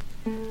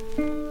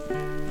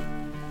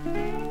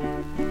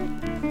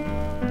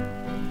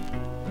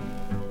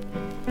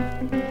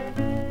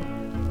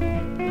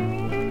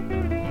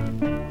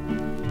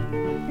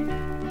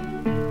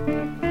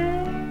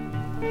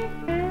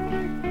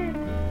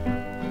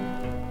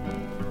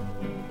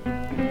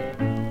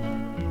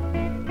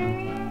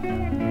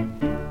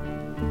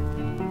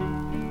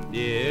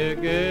 Dear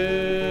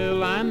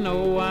girl, I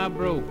know I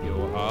broke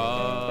your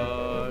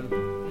heart.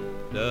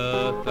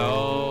 The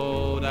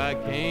thought I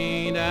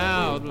can't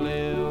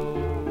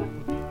outlive.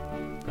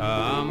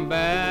 Come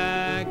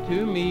back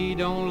to me,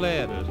 don't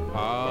let us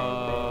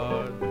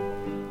part.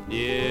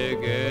 Dear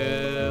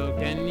girl,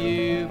 can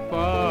you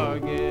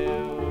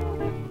forgive?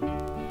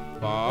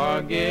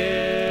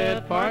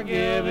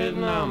 Forgive is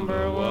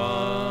number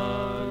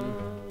one.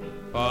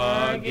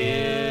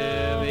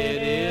 Forgive,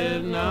 it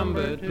is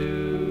number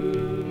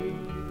two.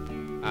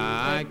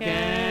 I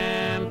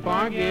can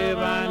forgive,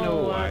 I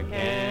know I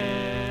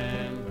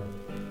can.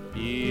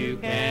 You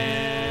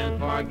can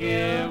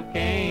forgive,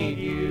 can't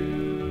you?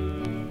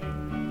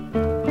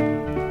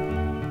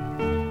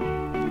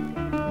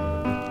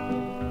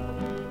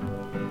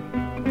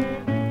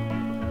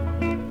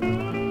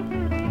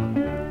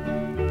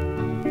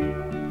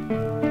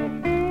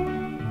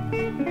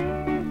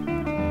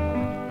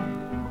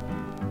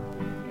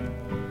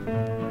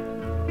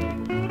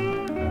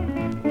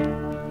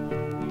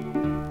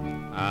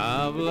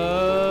 I've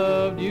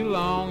loved you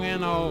long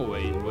and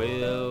always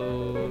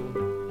will.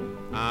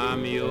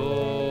 I'm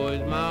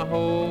yours my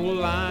whole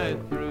life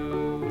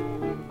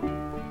through.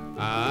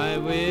 I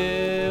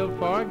will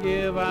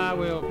forgive, I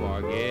will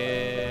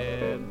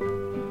forget.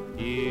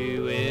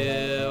 You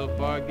will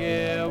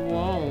forgive,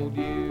 won't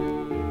you?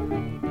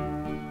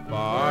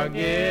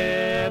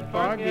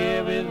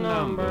 Forgive is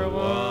number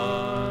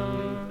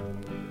one.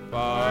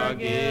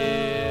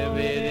 Forgive,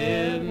 it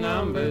is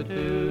number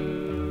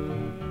two.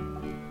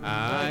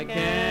 I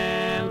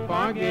can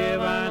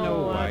forgive, I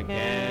know I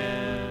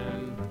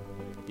can.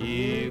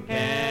 You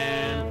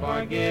can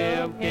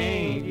forgive,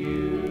 can't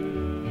you?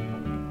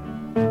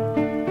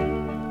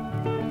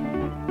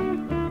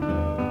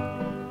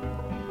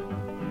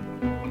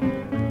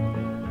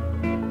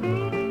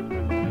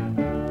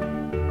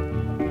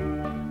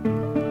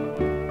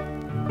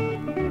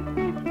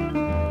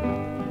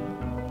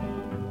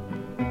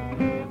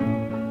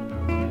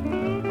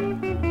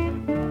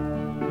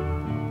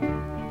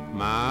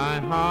 My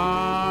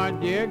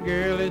heart, dear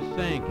girl, is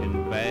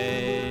sinking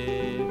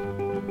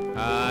fast.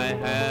 I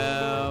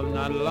have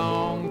not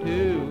long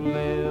to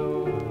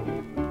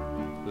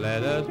live.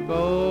 Let us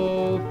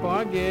both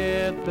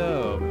forget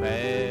the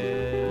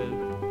past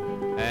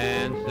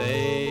and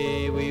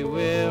say we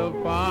will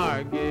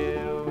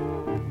forgive.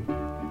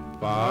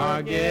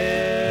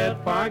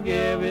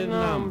 Forgive is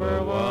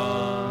number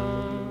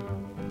one.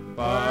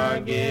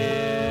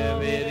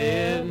 Forgive, it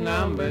is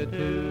number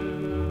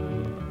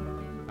two.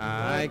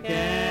 I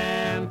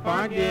can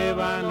forgive,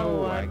 I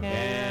know I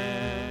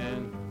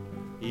can.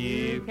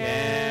 You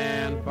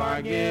can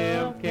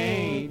forgive,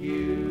 can't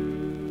you?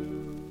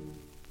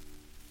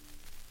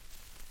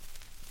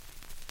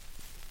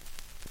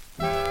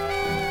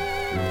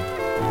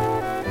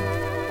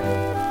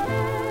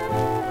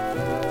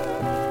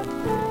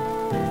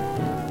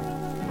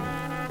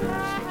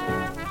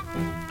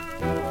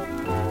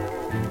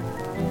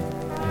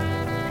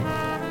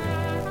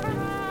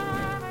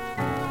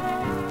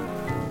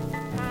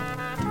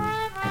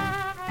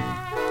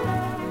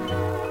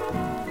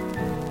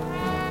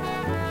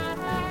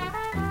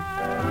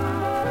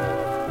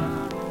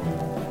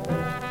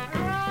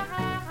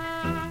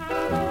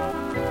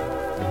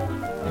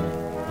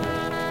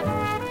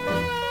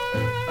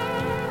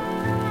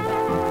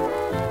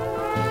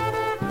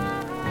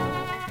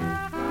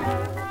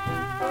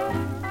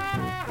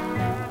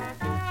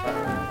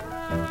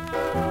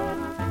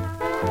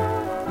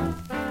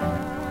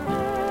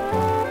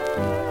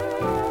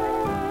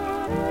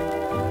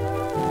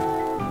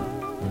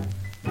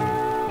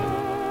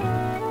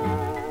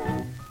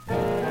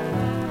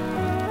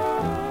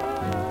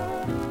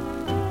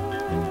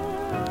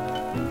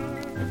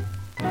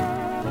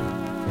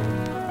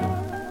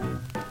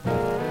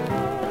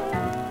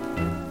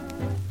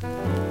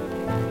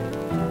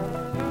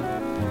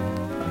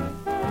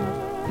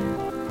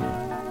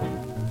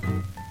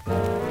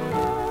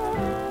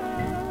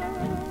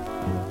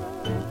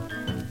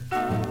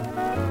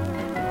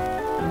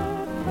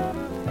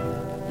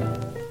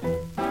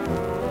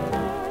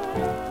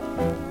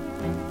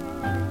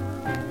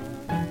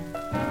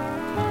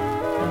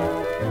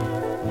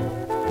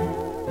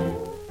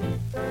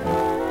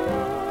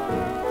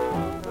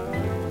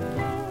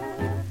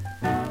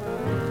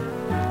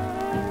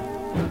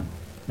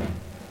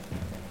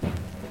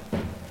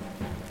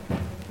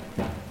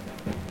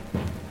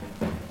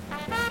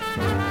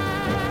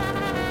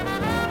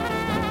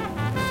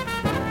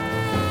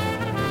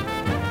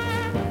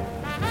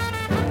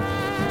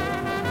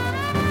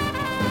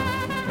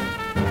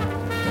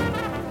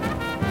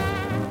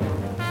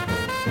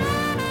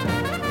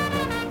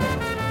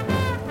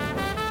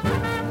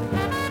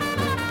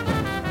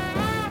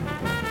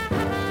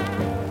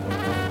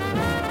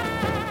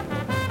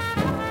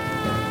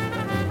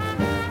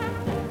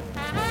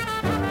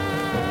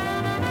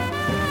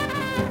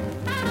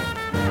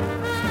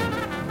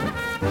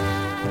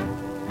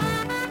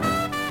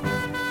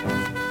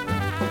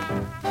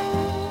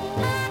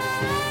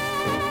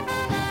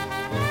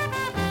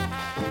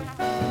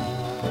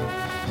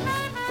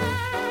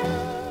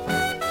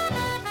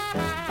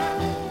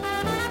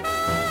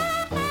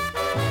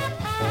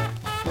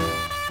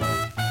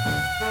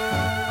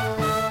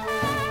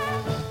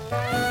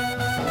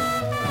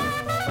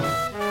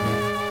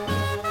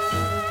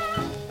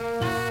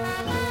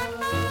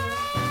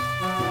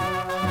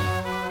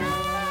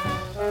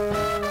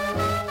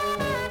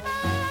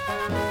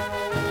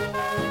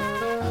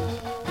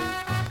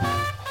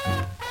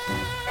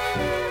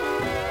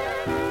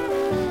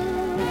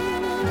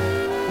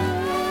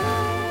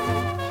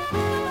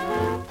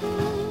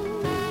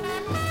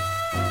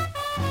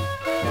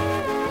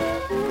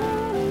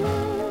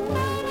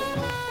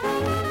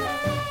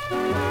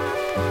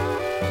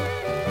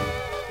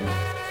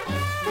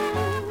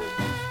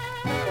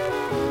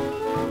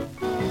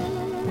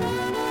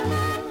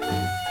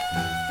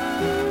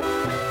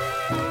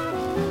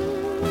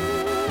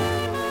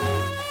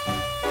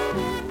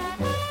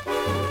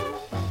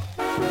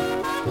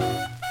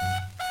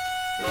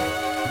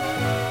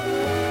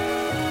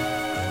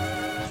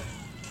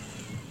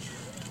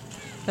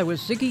 That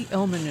was Ziggy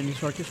Elman and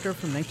his orchestra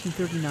from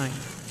 1939.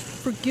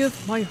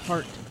 Forgive My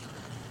Heart.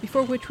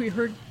 Before which we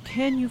heard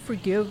Can You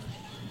Forgive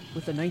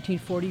with the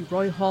 1940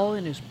 Roy Hall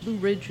and his Blue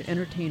Ridge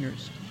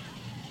Entertainers.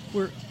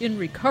 We're in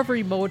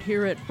recovery mode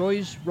here at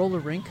Roy's Roller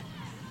Rink.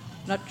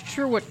 Not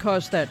sure what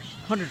caused that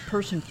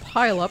 100-person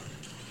pileup,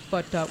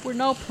 but we're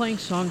now playing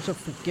songs of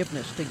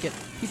forgiveness to get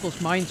people's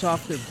minds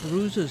off their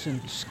bruises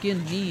and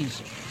skinned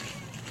knees.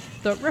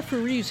 The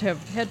referees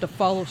have had to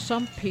follow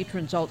some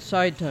patrons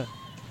outside to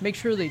make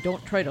sure they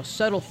don't try to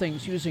settle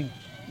things using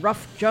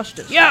rough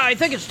justice. Yeah, I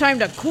think it's time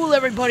to cool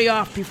everybody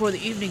off before the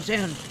evening's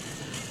end.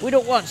 We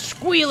don't want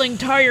squealing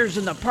tires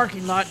in the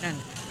parking lot and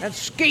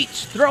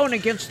skates thrown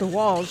against the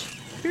walls.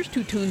 Here's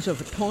two tunes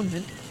of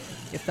Atonement,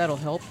 if that'll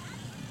help.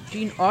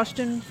 Gene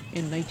Austin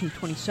in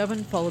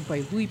 1927, followed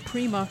by Louis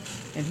Prima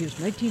and his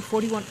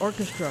 1941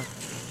 orchestra.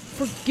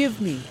 Forgive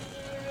Me.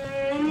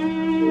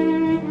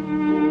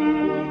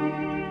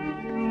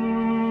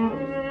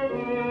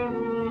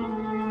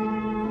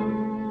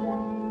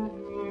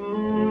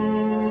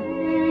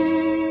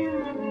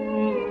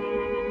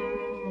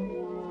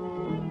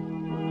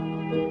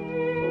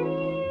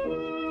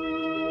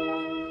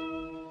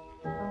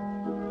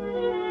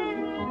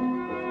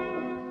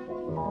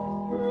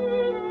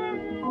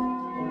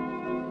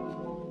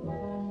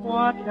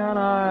 What can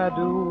I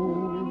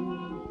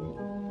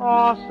do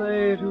or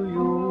say to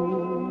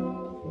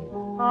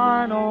you?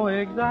 I know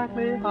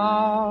exactly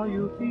how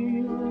you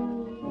feel.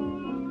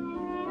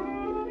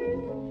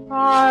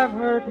 I've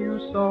hurt you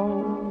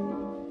so.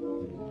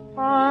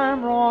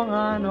 I'm wrong,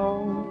 I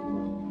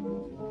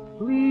know.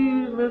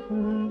 Please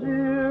listen,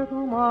 dear,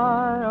 to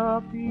my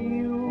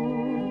appeal.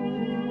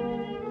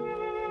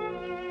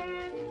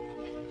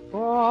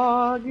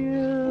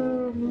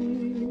 Forgive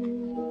me,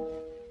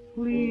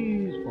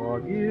 please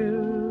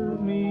forgive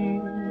me.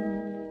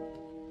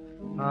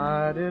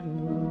 I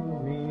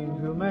didn't mean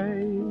to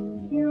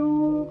make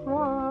you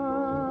cry.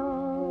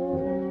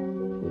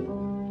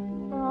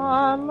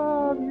 I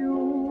love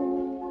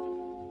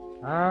you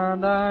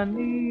and I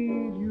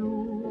need you.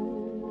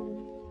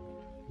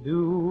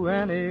 Do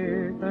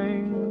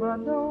anything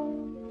but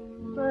don't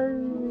say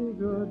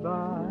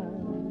goodbye.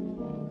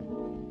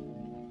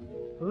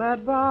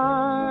 Let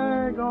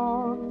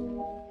bygones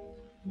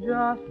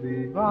just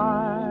be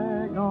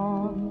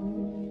bygones.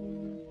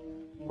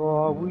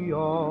 For we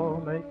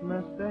all make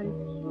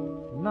mistakes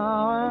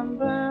now and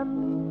then.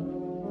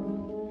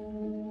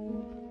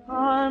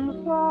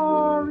 I'm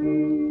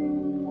sorry,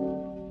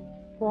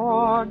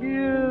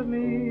 forgive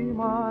me,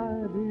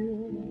 my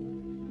dear,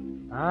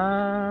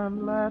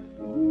 and let's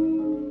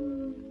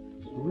be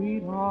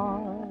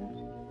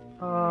sweethearts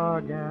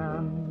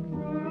again.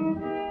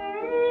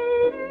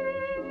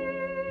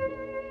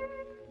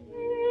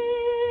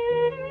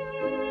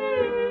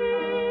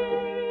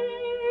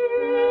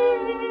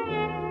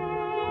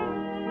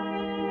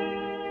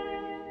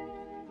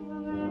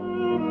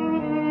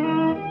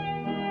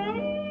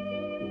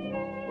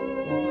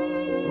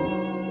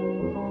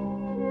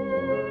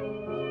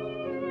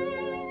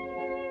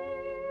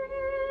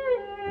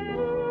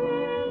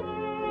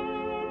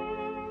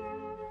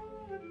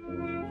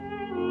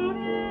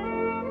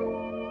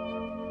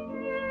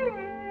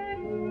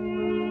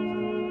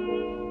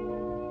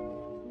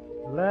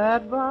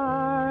 Let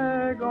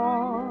bygones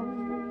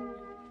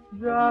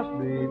just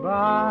be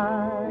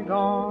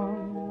bygones,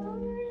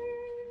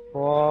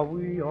 for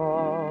we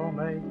all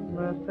make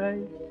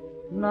mistakes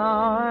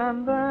now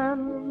and then.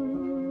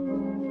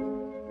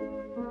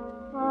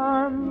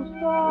 I'm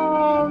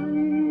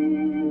sorry,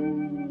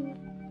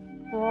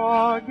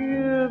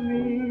 forgive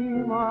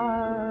me,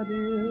 my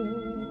dear,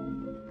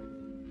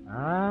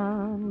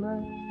 and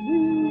let's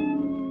be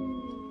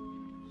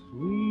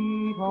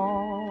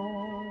sweethearts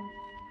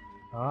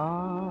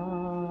again.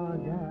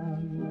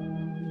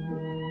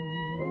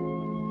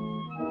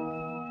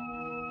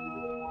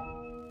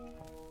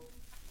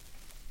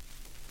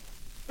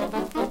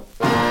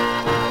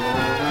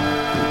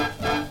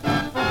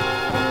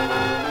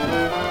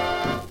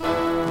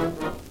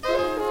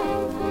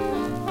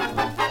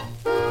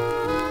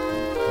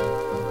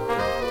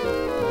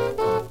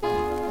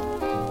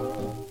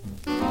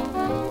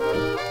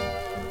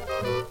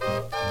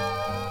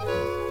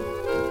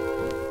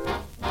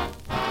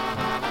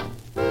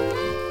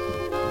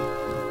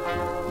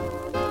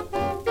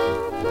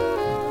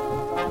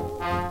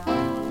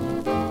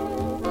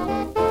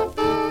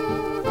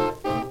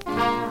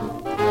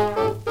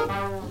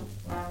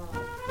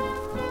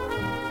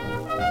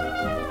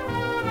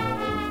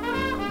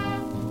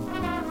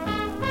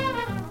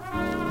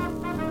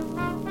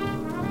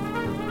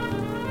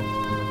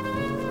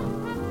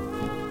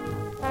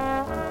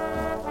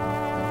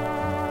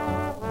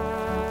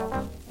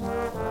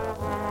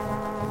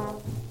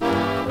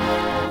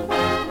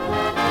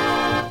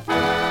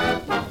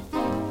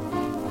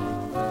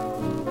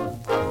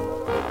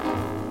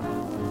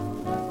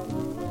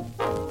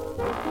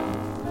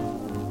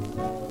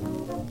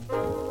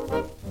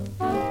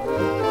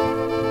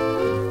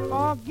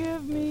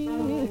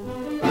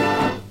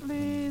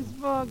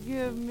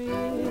 Forgive me,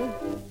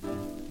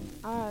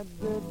 I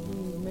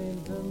didn't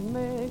mean to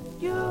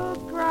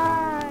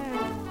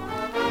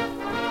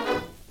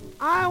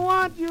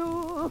want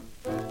you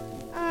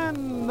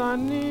and I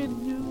need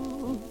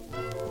you.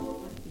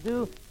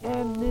 Do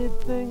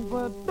anything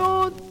but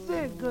don't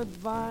say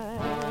goodbye.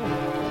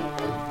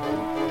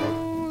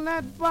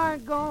 Let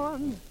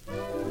bygones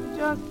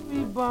just be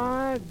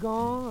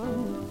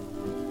bygones.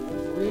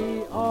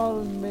 We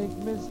all make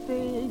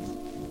mistakes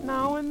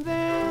now and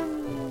then.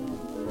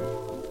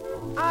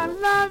 I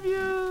love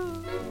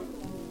you.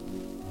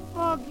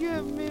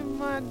 Forgive me,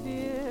 my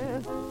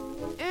dear,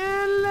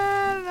 and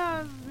let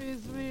us be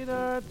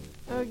sweethearts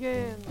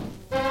again.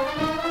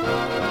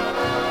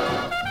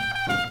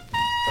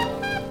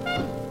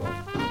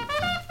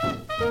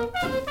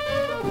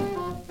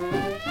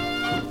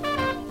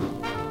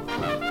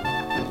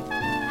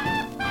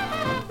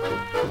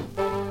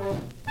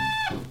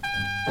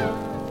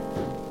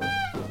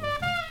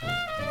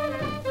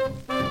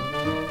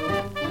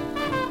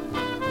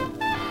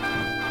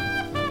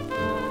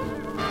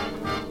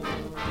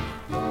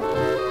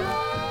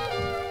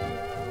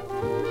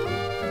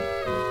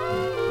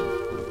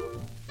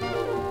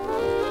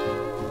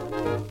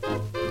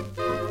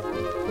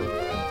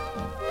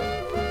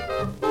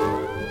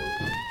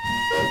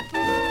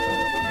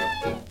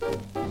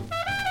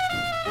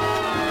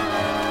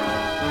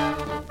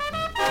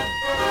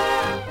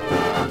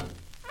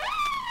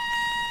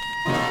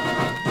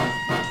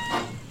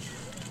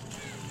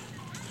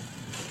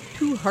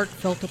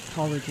 Heartfelt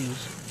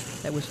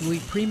Apologies. That was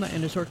Louis Prima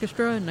and his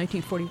orchestra in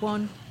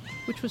 1941,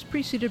 which was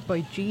preceded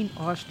by Gene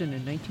Austin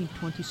in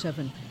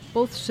 1927,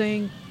 both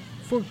saying,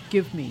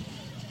 "Forgive Me."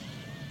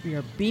 We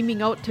are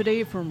beaming out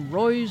today from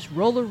Roy's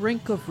roller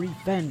rink of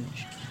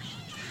revenge.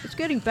 It's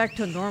getting back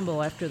to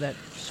normal after that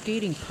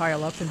skating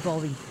pile-up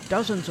involving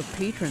dozens of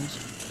patrons.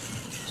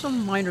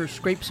 Some minor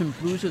scrapes and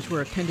bruises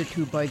were attended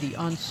to by the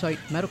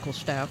on-site medical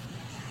staff.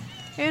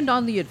 And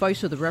on the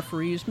advice of the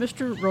referees,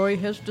 Mr. Roy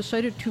has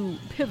decided to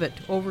pivot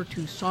over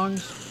to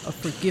songs of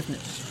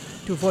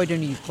forgiveness to avoid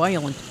any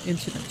violent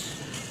incidents.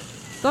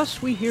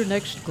 Thus, we hear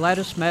next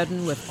Gladys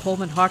Madden with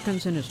Coleman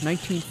Hawkins and his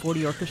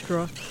 1940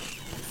 orchestra,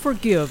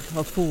 "Forgive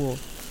a Fool."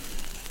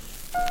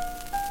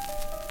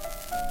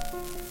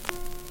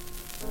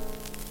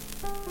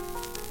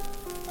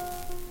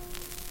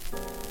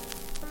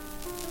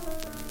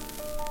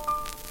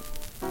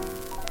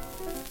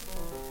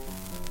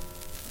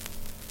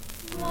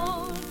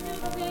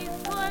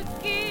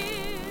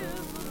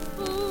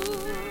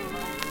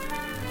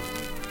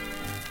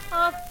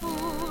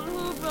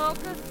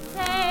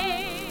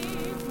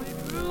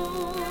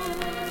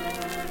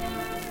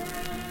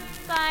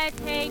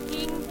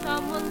 Taking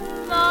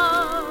someone's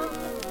love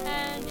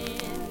and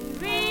in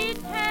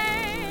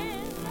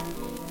return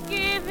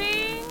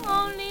giving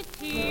only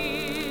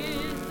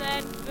tears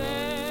that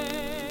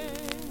burn.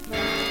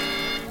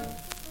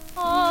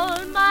 All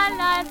my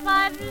life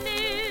I've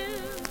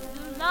lived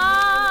a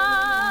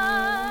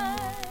lie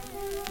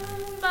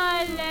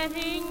by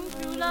letting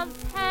true love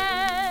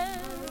pass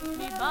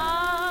me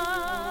by.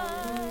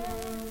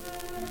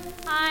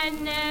 I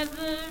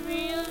never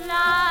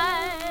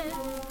realized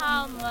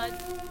how much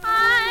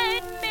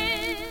I'd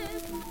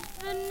miss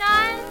the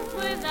nights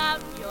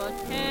without your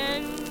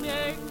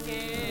tender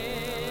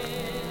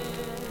kiss.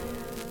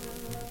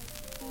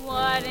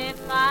 What if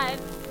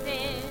I've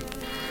sinned?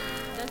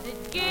 Does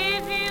it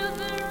give you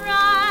the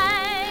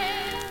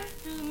right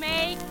to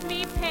make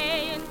me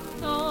pay in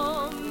so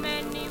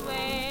many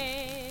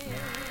ways?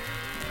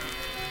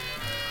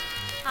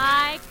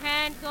 I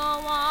can't go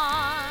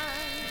on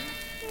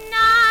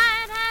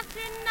night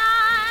after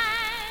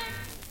night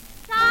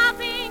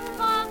sobbing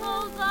for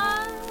those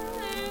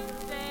other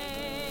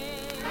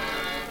days.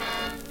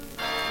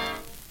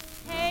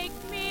 Take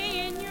me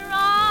in your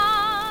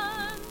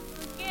arms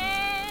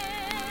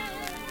again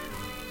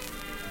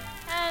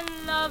and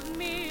love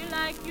me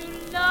like you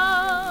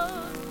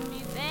loved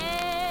me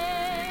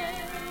then.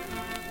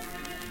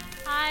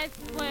 I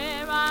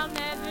swear I'll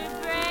never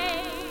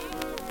break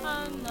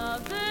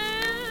another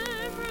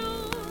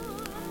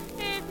rule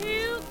if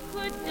you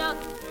could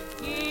just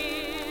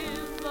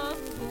forgive a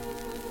fool.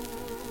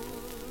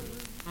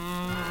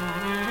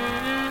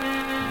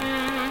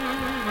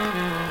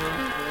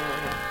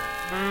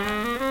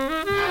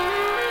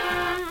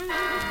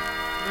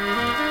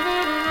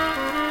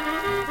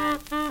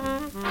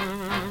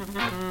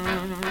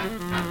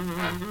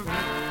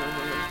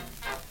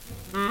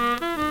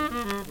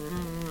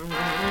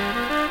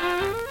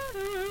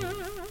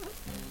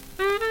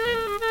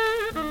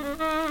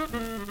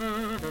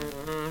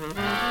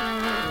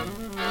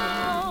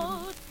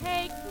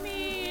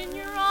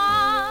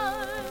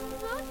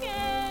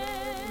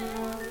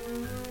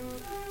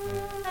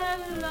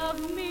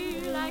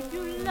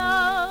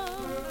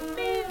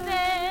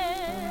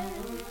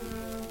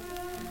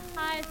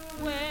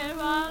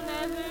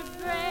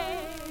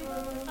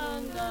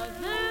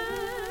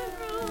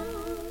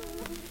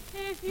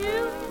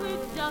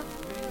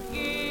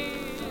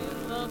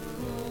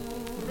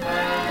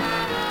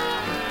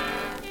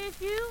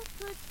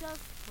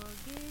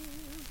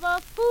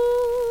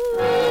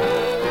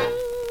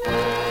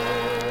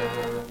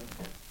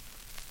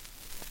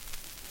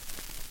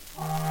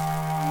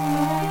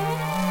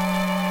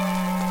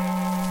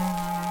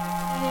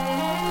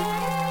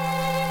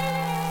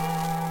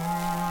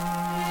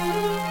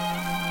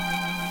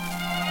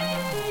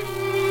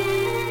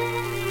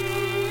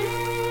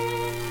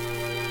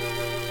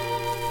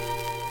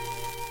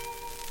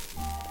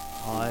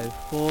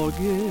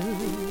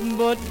 forgive,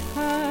 but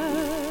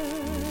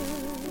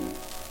can't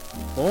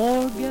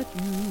forget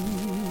you.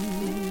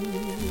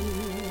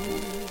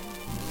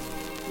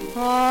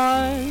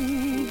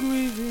 I'm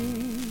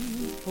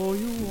grieving for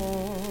you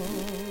all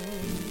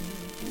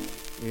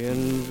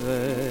in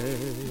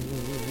vain.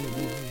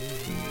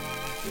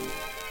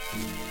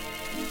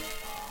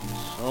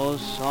 So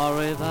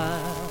sorry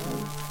that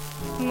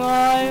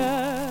I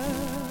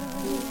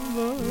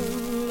ever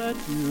let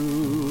you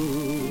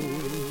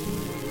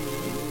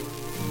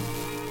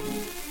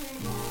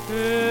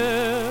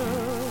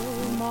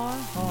fill my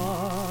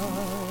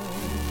heart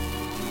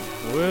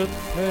with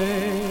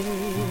pain.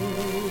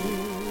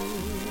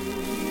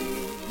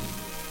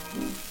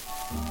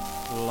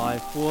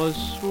 Life was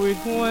sweet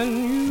when you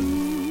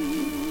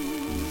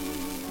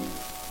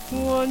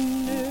were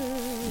near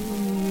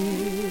me,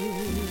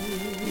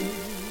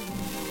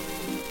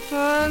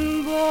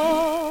 and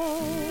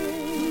though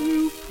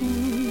you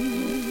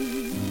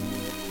proved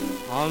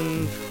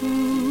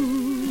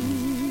untrue,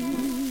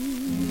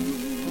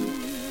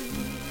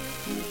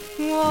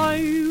 why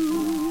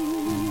you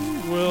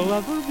will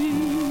ever be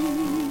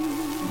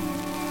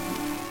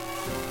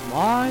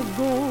my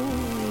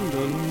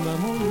golden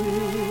memory.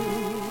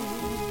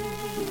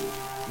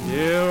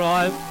 Dear,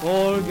 I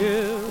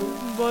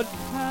forgive, but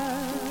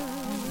can't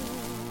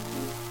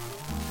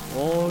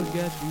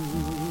forget you.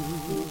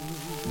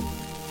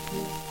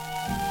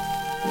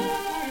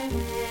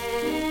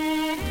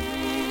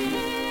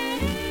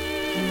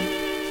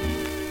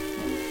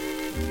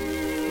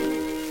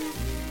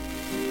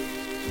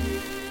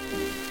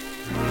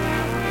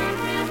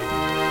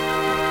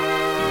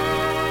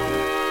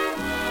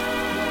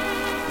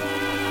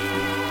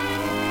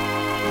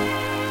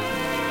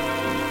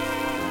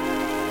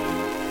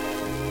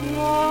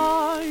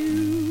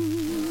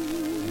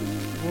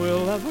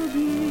 Ever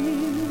be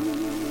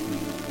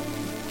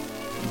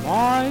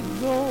my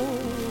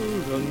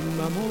golden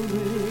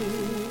memory.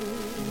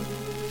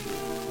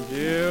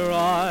 Dear,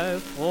 I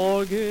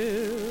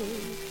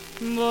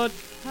forgive, but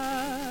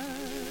can't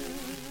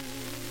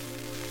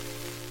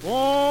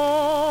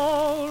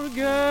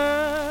forget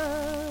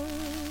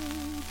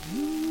you.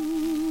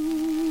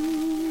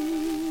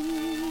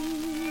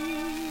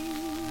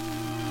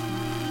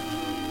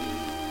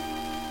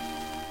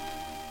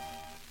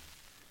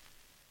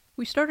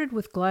 We started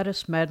with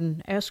Gladys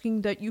Madden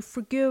asking that you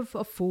forgive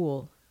a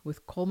fool,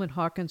 with Coleman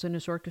Hawkins and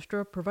his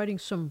orchestra providing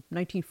some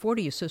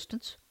 1940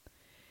 assistance.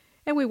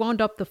 And we wound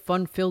up the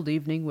fun-filled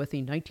evening with the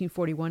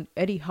 1941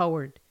 Eddie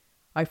Howard,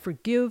 I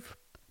Forgive,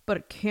 But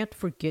I Can't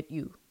Forget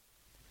You.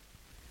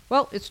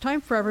 Well, it's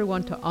time for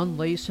everyone to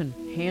unlace and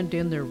hand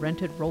in their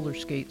rented roller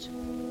skates.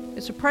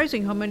 It's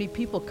surprising how many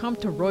people come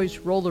to Roy's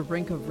roller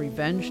rink of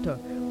revenge to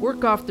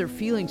work off their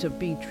feelings of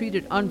being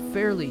treated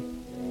unfairly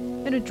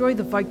and enjoy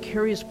the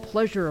vicarious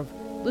pleasure of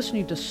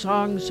listening to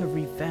songs of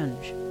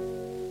revenge.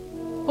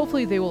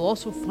 Hopefully they will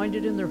also find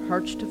it in their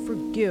hearts to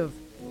forgive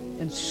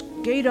and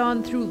skate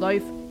on through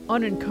life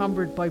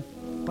unencumbered by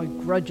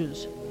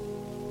grudges.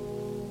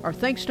 Our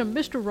thanks to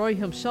Mr. Roy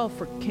himself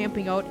for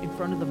camping out in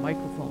front of the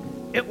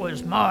microphone. It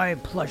was my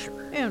pleasure.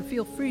 And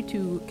feel free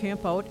to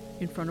camp out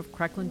in front of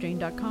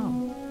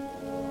CracklinJane.com.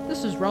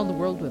 This is Round the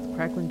World with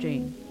Cracklin'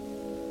 Jane.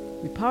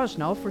 We pause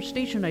now for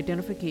station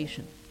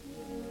identification.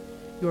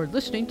 You're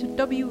listening to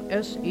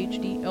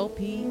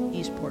WSHD-LP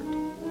Eastport.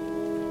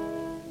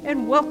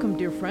 And welcome,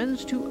 dear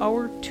friends, to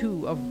Hour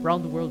 2 of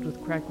Round the World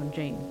with Cracklin'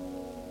 Jane.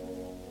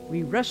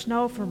 We rest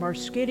now from our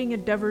skating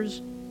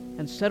endeavors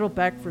and settle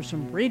back for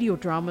some radio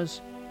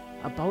dramas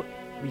about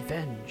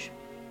revenge.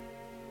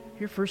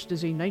 Here first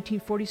is a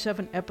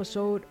 1947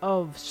 episode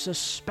of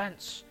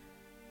Suspense,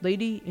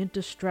 Lady in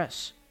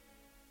Distress.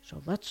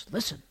 So let's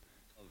listen.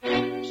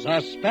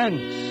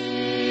 Suspense.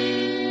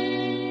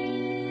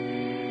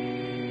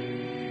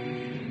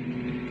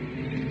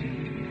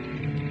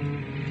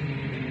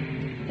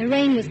 The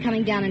rain was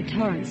coming down in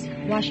torrents,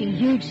 washing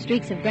huge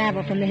streaks of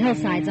gravel from the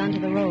hillsides onto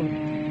the road.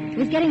 It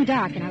was getting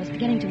dark, and I was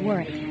beginning to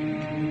worry.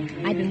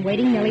 I'd been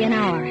waiting nearly an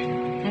hour,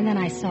 and then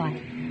I saw it.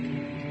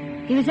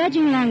 He was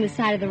edging along the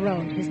side of the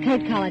road, his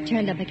coat collar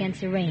turned up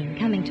against the rain,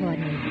 coming toward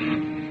me.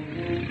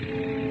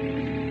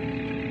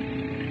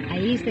 I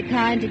eased the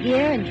car into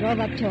gear and drove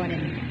up toward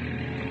him.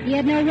 He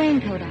had no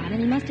raincoat on,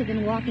 and he must have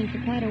been walking for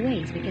quite a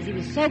ways, because he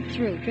was soaked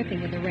through, dripping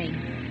with the rain.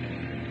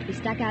 He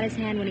stuck out his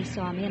hand when he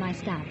saw me, and I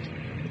stopped.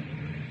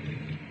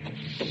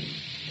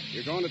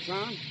 You going to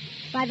town?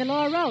 By the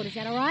lower road, is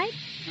that all right?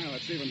 Well,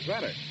 that's even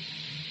better.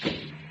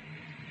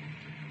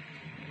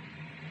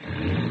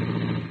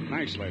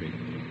 Thanks, lady.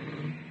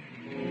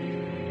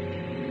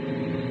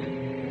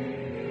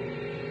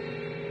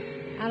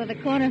 Out of the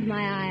corner of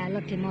my eye, I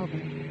looked him over.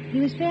 He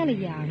was fairly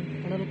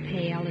young, a little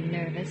pale and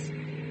nervous.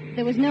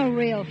 There was no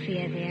real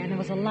fear there, and there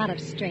was a lot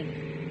of strength.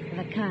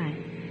 The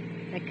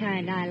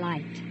kind I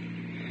liked.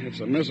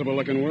 It's a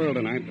miserable-looking world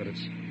tonight, but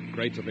it's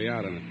great to be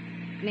out in it.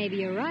 Maybe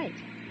you're right.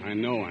 I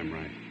know I'm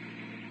right.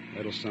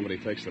 Wait till somebody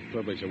takes the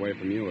privilege away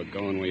from you of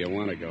going where you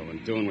want to go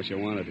and doing what you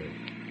want to do.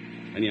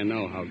 And you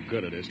know how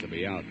good it is to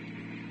be out.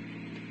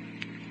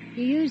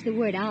 You used the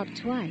word out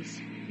twice.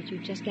 Did you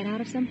just get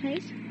out of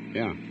someplace?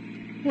 Yeah,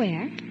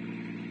 Where?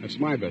 that's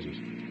my business.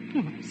 Oh,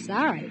 I'm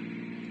sorry.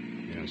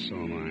 Yeah, so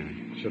am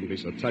I. I shouldn't be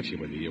so touchy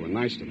with you. You were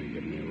nice to me,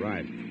 giving me a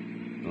ride.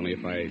 Only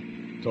if I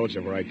told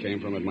you where I came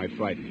from, it might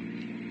frighten you.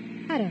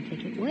 I don't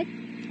think it would.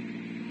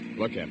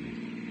 Look at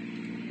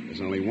me.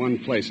 There's only one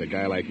place a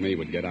guy like me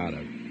would get out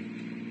of.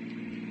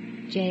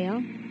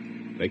 Jail?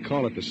 They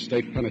call it the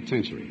state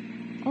penitentiary.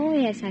 Oh,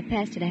 yes, I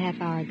passed it a half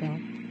hour ago.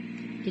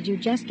 Did you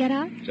just get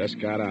out? Just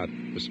got out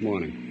this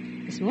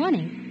morning. This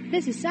morning?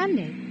 This is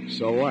Sunday.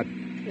 So what?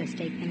 The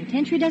state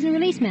penitentiary doesn't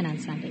release men on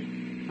Sunday.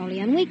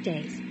 Only on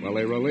weekdays. Well,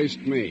 they released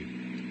me.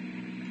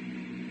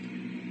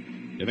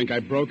 You think I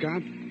broke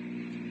out?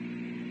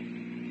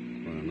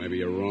 Well, maybe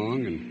you're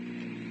wrong,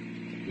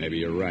 and maybe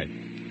you're right.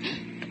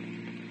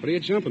 What are you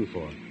jumping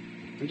for?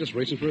 I'm just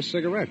reaching for a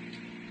cigarette.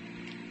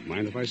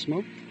 Mind if I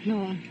smoke?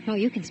 No,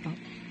 you can smoke.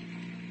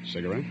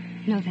 Cigarette?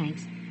 No,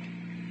 thanks.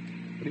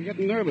 What are you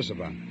getting nervous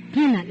about?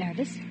 I'm not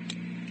nervous.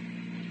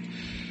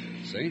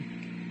 See?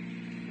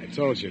 I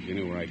told you if you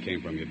knew where I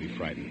came from, you'd be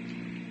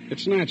frightened.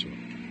 It's natural.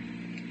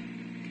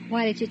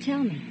 Why did you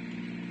tell me?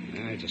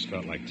 I just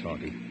felt like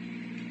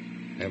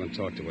talking. I haven't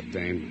talked to a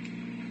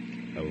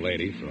dame, a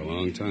lady, for a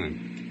long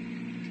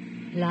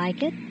time.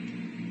 Like it?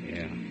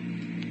 Yeah.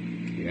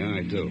 Yeah,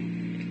 I do.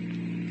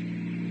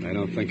 I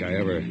don't think I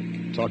ever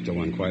talked to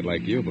one quite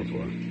like you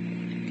before.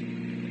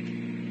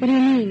 What do you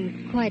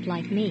mean, quite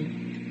like me?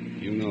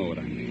 You know what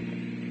I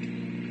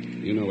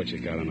mean. You know what you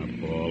got on a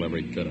ball,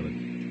 every bit of it.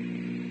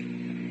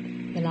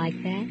 You like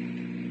that?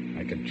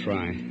 I could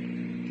try.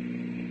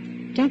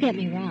 Don't get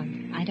me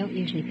wrong. I don't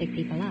usually pick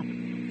people up.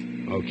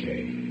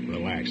 Okay,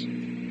 relax.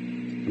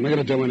 I'm not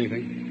going to do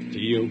anything to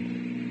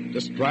you.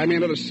 Just drive me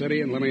into the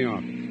city and let me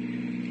off.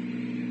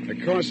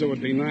 Of course, it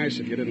would be nice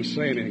if you didn't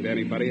say anything to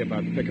anybody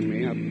about picking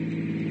me up.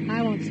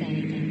 I won't say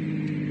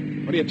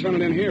anything. What are you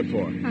turning in here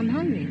for? I'm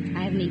hungry.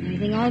 I haven't eaten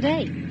anything all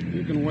day.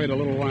 You can wait a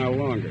little while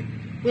longer.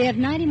 We have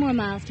 90 more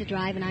miles to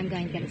drive, and I'm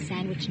going to get a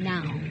sandwich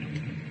now.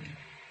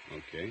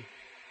 Okay.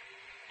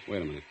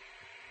 Wait a minute.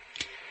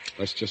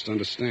 Let's just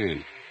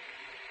understand.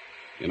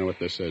 You know what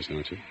this is,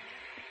 don't you?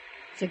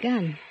 It's a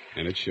gun.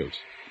 And it shoots.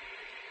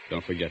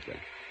 Don't forget that.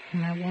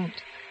 I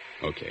won't.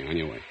 Okay, on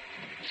your way.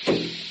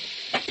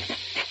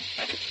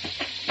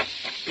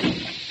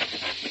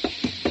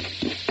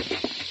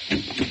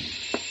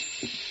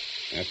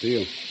 After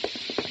you.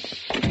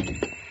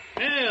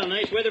 Well,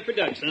 nice weather for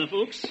ducks, huh,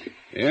 folks?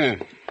 Yeah.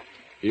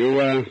 You,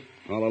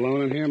 all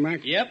alone in here,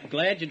 Mac? Yep,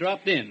 glad you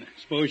dropped in.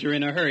 Suppose you're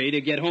in a hurry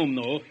to get home,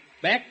 though.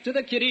 Back to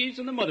the kiddies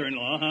and the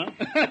mother-in-law,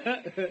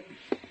 huh?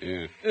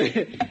 Yeah.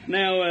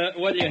 Now,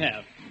 what do you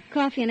have?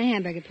 Coffee and a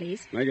hamburger,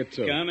 please. Make it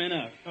two. Coming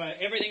up.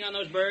 Everything on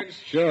those burgers?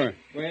 Sure.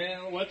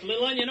 Well, what's a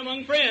little onion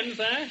among friends,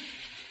 huh?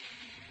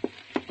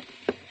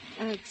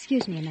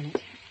 Excuse me a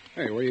minute.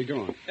 Hey, where are you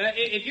going?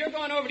 If you're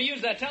going over to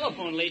use that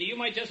telephone, lady, you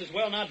might just as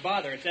well not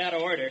bother. It's out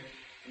of order.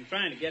 I'm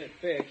trying to get it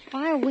fixed. Oh,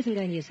 I wasn't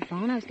going to use the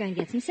phone. I was going to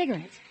get some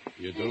cigarettes.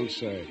 You don't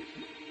say.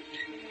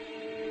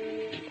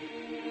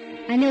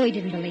 I knew he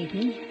didn't believe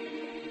me.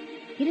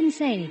 He didn't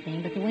say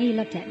anything, but the way he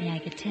looked at me, I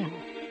could tell.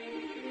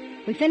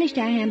 We finished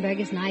our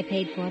hamburgers, and I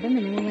paid for them,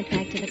 and then we went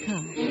back to the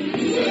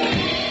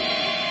car.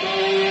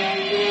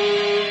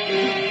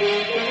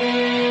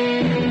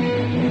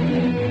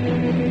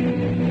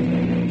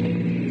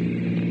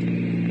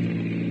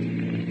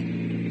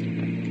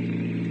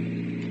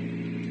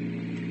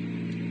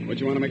 What'd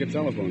you want to make a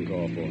telephone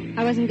call for?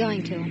 I wasn't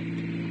going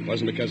to.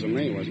 Wasn't because of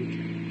me, was it?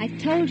 I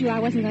told you I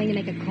wasn't going to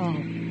make a call.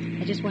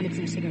 I just wanted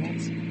some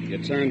cigarettes. You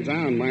turned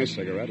down my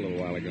cigarette a little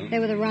while ago. They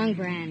were the wrong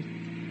brand.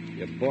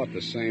 You bought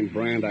the same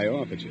brand I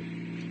offered you.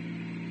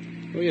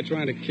 Who are you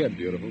trying to kid,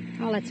 beautiful?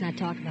 Oh, let's not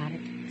talk about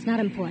it. It's not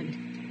important.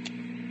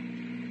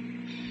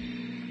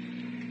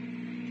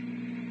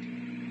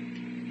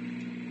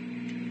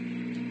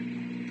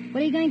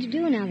 What are you going to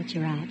do now that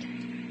you're out?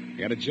 I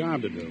got a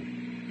job to do.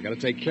 I got to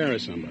take care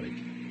of somebody.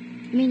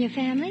 You mean your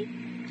family?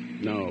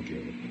 No,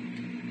 beautiful.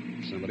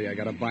 Somebody I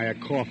got to buy a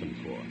coffin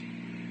for.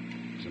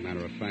 As a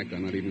matter of fact,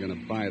 I'm not even going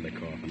to buy the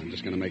coffin. I'm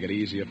just going to make it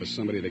easier for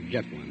somebody to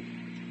get one.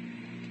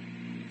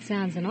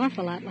 Sounds an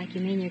awful lot like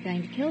you mean you're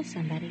going to kill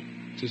somebody.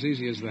 It's as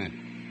easy as that.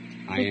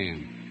 I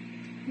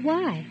am.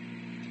 Why?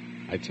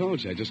 I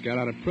told you I just got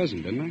out of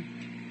prison, didn't I?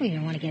 Well, you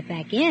don't want to get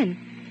back in.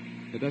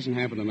 It doesn't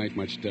happen to make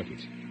much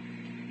difference.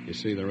 You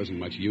see, there isn't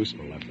much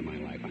useful left in my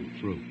life. I'm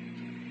through.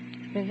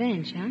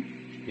 Revenge, huh?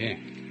 Yeah.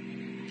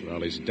 With all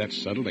these debts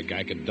settled, a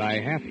guy could die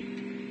happy.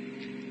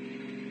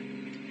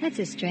 That's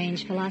a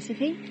strange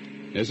philosophy.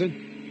 Is it?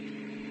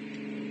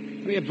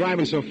 What are you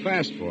driving so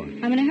fast for?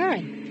 I'm in a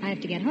hurry. I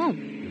have to get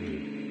home.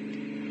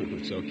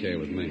 It's okay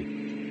with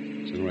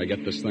me. The sooner I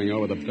get this thing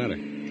over, the better.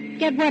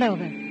 Get what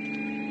over?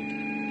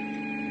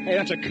 Hey,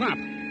 that's a cop.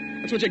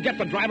 That's what you get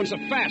for driving so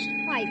fast.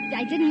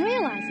 I didn't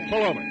realize it.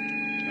 Pull over.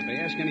 If they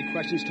ask any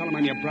questions, tell them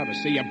I'm your brother.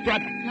 See, your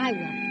brother. I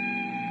will.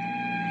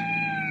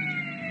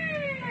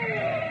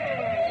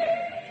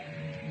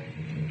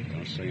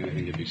 Don't say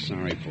anything you'd be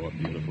sorry for,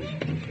 beautiful.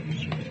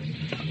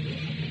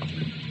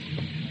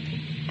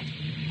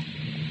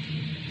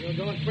 You're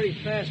going pretty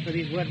fast for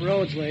these wet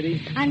roads,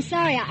 lady. I'm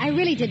sorry. I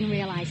really didn't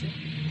realize it.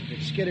 If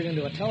you'd skidded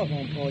into a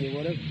telephone pole, you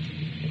would have.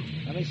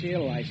 Let me see your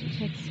license.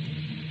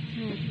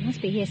 It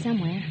must be here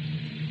somewhere.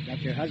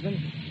 That your husband?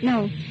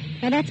 No,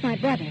 that's my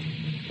brother.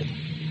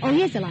 Oh,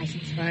 here's the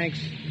license. Thanks.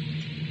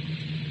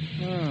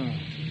 Oh.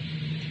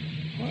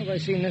 Where have I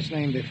seen this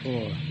name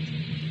before?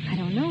 I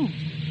don't know.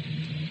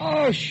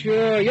 Oh,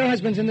 sure. Your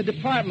husband's in the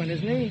department,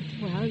 isn't he?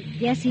 Well,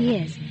 yes, he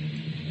is.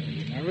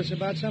 You nervous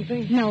about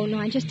something? No,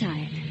 I'm just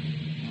tired.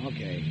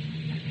 Okay.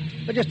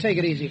 But just take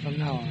it easy from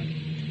now on.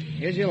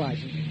 Here's your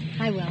license.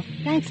 I will.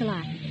 Thanks a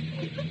lot.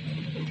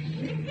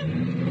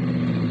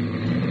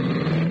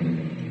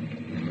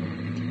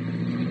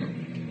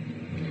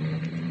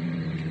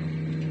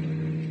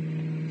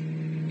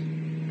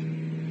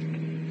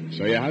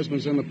 So your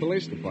husband's in the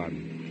police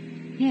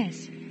department?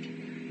 Yes.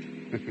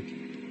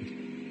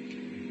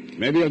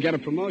 Maybe you'll get a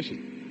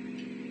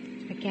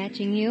promotion. For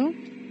catching you?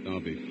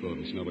 Don't be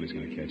foolish. Nobody's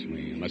going to catch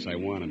me unless I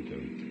want him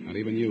to. Not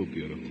even you,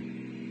 beautiful.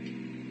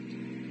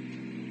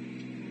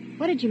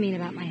 What did you mean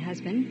about my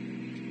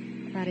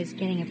husband? About his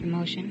getting a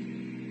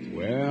promotion?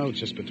 Well,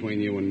 just between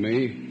you and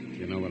me,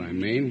 you know what I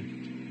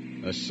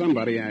mean.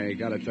 Somebody I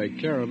got to take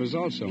care of is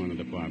also in the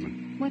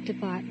department. What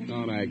department?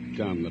 Don't act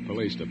dumb. The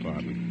police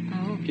department.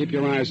 Oh. Keep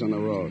your eyes on the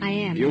road. I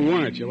am. You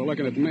weren't. You were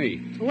looking at me.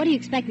 Well, what do you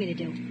expect me to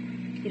do?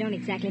 You don't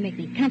exactly make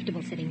me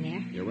comfortable sitting there.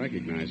 You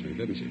recognized me,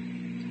 didn't you?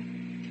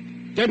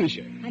 Didn't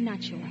you? I'm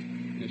not sure.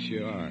 Yes,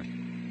 you are.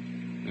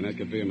 And that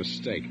could be a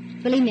mistake.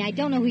 Believe me, I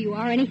don't know who you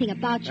are or anything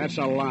about you. That's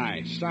a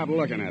lie. Stop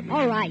looking at me.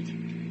 All right.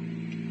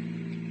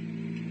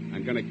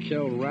 I'm going to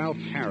kill Ralph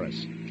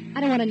Harris. I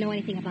don't want to know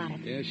anything about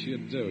it. Yes, you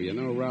do. You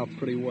know Ralph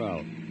pretty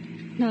well.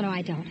 No,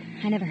 I don't.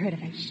 I never heard of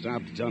him.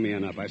 Stop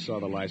dummying up. I saw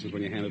the license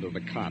when you handed it to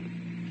the cop.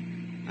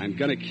 I'm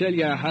going to kill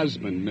your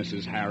husband,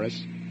 Mrs.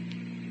 Harris.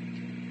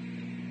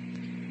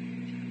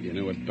 You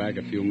knew it back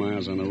a few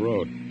miles on the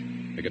road.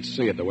 I could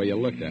see it the way you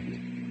looked at me.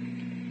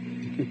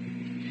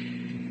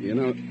 You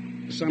know,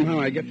 somehow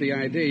I get the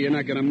idea you're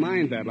not going to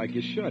mind that like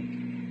you should.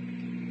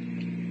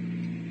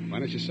 Why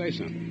don't you say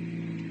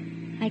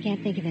something? I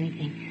can't think of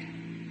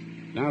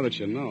anything. Now that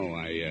you know,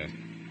 I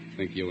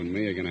think you and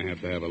me are going to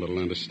have a little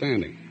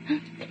understanding.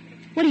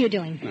 What are you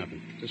doing?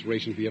 Nothing. Just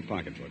reaching for your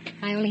pocketbook.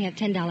 I only have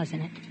 $10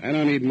 in it. I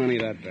don't need money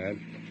that bad.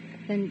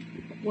 Then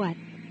what?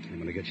 I'm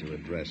going to get your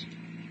address.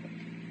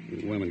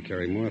 Women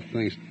carry more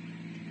things.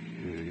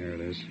 Here it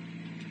is.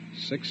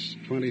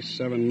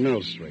 627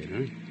 Mill Street,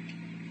 huh?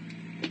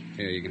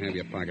 Here, you can have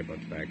your pocketbook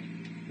back.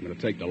 I'm going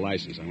to take the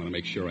license. I want to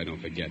make sure I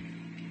don't forget.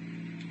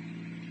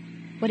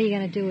 What are you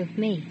going to do with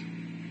me?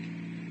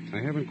 I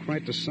haven't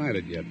quite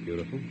decided yet,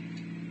 beautiful.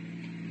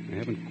 I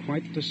haven't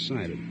quite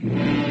decided.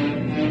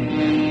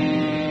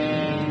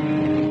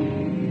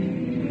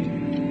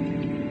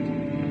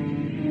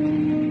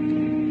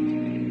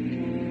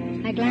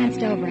 I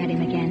glanced over at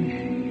him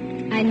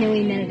again. I knew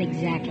he meant it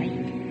exactly.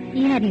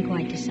 He hadn't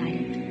quite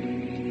decided.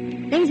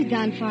 Things had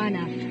gone far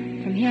enough.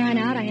 From here on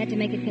out, I had to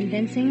make it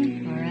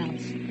convincing or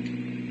else.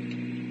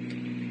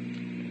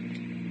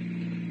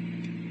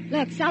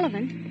 Look,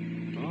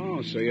 Sullivan.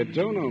 Oh, so you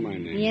do know my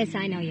name. Yes,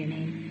 I know your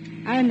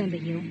name. I remember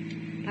you.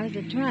 I was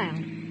at trial.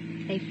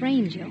 They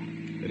framed you.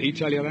 Did he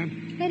tell you that?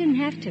 They didn't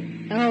have to.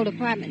 The whole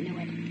department knew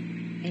it.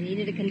 They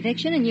needed a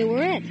conviction, and you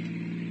were it.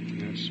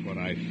 That's what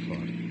I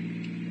thought.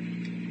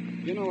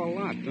 You know a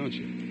lot, don't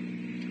you?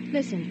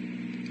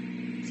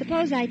 Listen,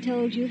 suppose I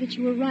told you that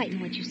you were right in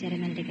what you said a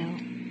minute ago.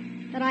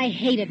 That I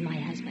hated my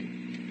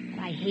husband.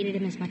 That I hated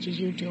him as much as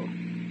you do.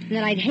 And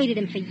that I'd hated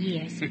him for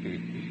years.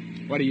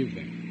 What do you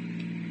think?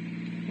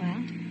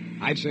 Well?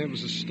 I'd say it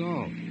was a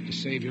stall to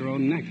save your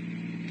own neck.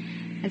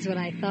 That's what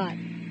I thought.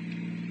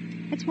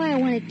 That's why I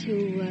wanted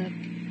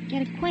to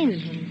get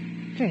acquainted a little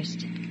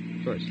first.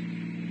 First?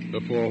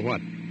 Before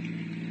what?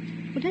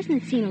 Well, doesn't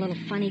it seem a little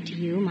funny to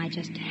you, my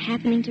just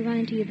happening to run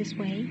into you this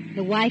way?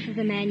 The wife of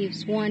the man you've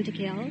sworn to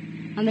kill,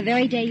 on the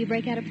very day you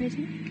break out of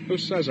prison? Who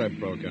says I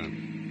broke out?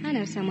 I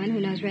know someone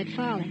who knows Red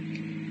Farley.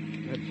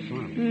 Red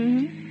Farley?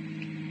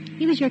 Mm-hmm.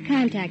 He was your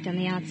contact on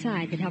the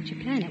outside that helped you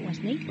plan it,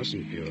 wasn't he?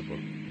 Listen, beautiful.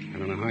 I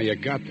don't know how you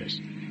got this.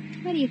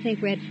 Where do you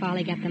think Red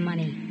Farley got the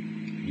money?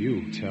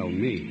 You tell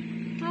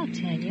me. I'll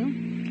tell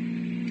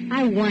you.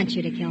 I want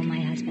you to kill my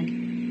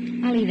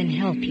husband. I'll even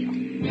help you.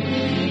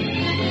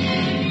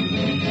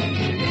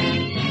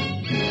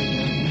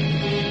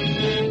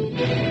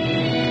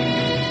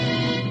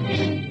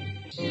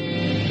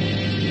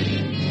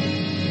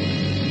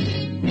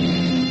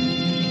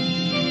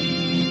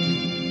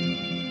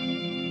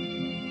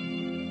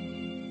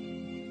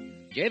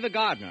 Java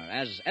Gardner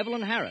as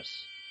Evelyn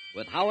Harris,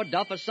 with Howard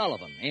Duff as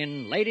Sullivan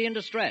in Lady in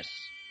Distress,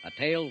 a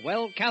tale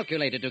well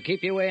calculated to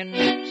keep you in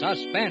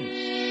suspense.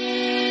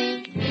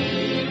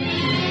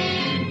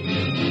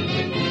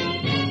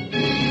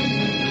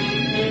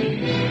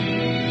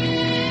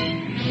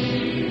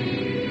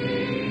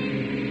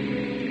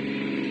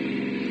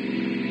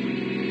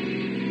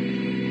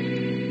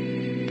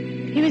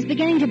 He was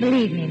beginning to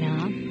believe me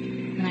now.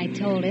 When I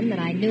told him that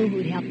I knew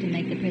who'd helped him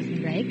make the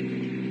prison break.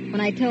 When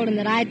I told him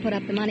that I'd put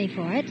up the money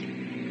for it.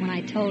 When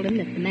I told him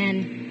that the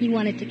man he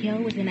wanted to kill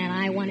was the man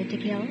I wanted to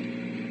kill.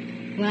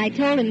 When I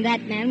told him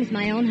that man was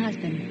my own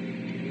husband.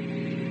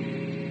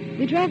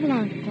 We drove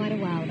along for quite a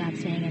while without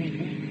saying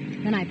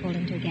anything. Then I pulled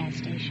into a gas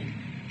station.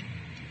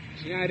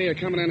 What's the idea of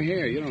coming in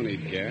here? You don't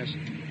need gas.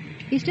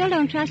 You still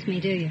don't trust me,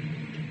 do you?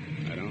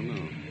 I don't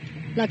know.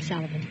 Look,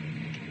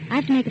 Sullivan, I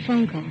have to make a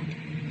phone call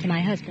to my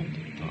husband.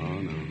 Oh,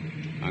 no.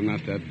 I'm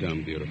not that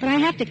dumb, beautiful. But I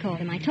have to call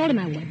him. I told him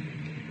I would.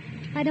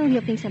 If I don't,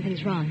 he'll think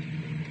something's wrong.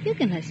 You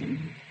can listen.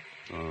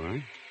 All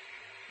right.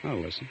 I'll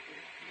listen.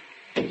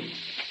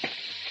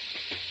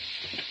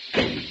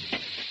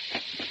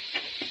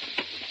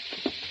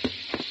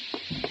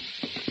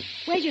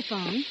 Where's your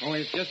phone? Oh,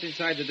 it's just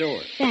inside the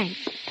door. Thanks.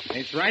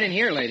 It's right in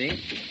here,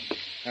 lady.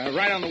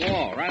 Right on the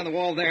wall. Right on the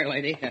wall there,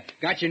 lady.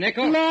 Got your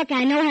nickel? Look,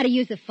 I know how to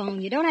use the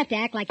phone. You don't have to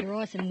act like you're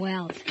Orson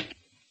Welles.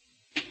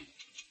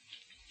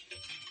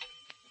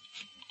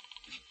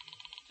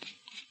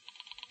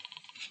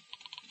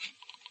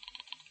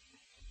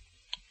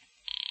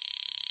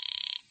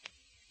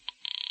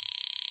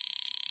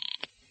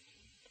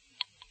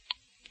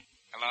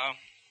 Hello?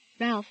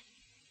 Ralph,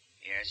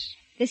 Yes?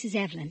 this is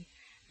Evelyn.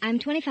 I'm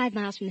 25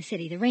 miles from the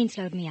city. The rain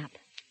slowed me up.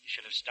 You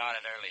should have started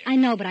earlier. I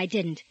know, but I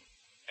didn't.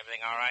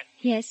 Everything all right?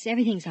 Yes,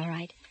 everything's all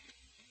right.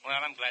 Well,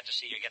 I'm glad to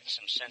see you're getting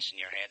some sense in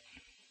your head.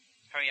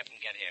 Hurry up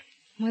and get here.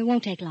 Well, it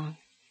won't take long.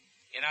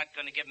 You're not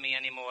going to give me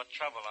any more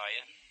trouble, are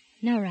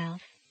you? No,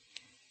 Ralph.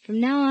 From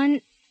now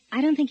on,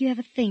 I don't think you have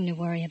a thing to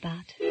worry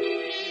about.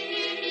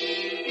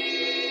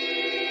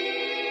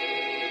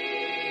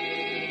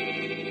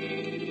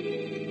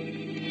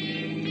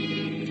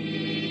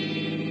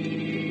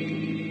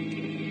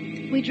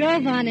 We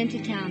drove on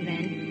into town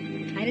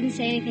then. I didn't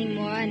say anything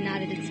more, and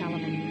neither did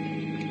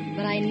Sullivan.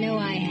 But I knew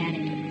I had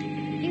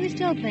him. He was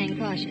still playing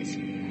cautious,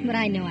 but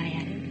I knew I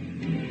had him.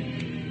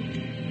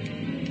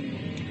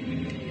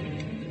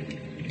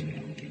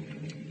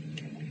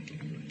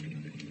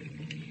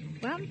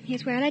 Well,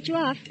 here's where I let you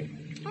off.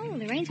 Oh,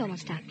 the rain's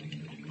almost stopped.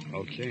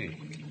 Okay.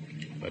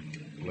 But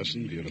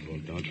listen, beautiful,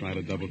 don't try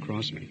to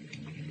double-cross me.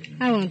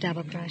 I won't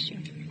double-cross you.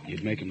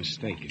 You'd make a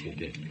mistake if you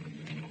did.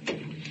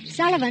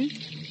 Sullivan,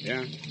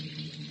 Yeah?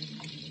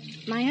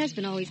 my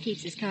husband always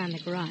keeps his car in the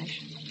garage.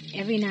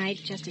 Every night,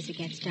 just as it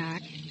gets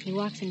dark, he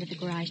walks into the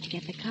garage to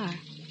get the car.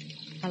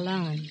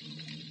 Alone.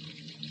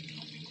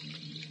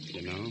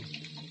 You know,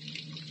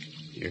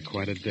 you're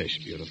quite a dish,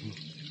 beautiful.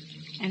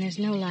 And there's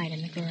no light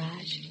in the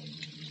garage.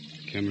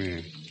 Come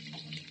here.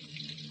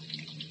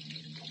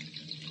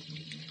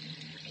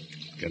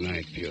 Good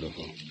night,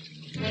 beautiful.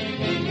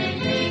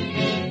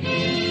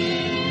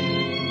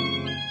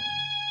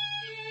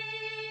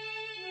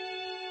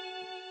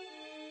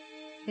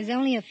 There's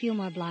only a few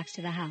more blocks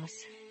to the house.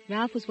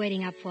 Ralph was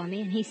waiting up for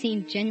me, and he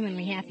seemed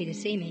genuinely happy to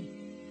see me.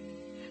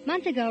 A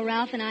month ago,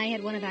 Ralph and I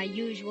had one of our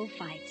usual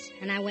fights,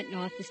 and I went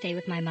north to stay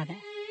with my mother.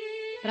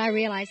 But I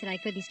realized that I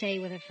couldn't stay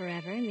with her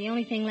forever, and the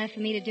only thing left for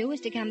me to do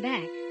was to come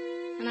back.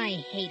 And I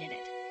hated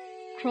it.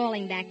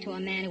 Crawling back to a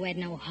man who had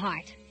no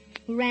heart,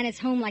 who ran his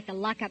home like the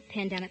lock-up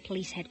pen down at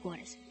police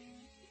headquarters.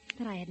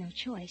 But I had no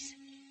choice.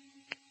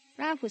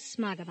 Ralph was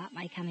smug about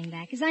my coming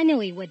back, as I knew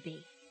he would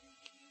be.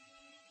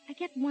 I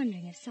kept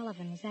wondering if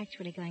Sullivan was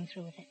actually going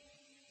through with it.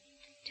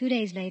 2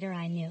 days later,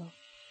 I knew.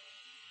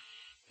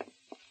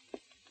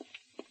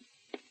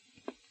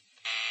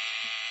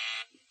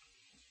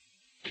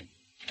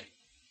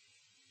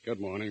 Good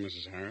morning,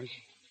 Mrs. Harris.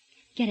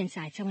 Get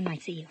inside. Someone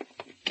might see you.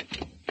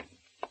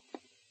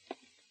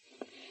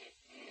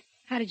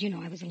 How did you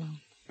know I was alone?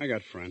 I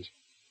got friends.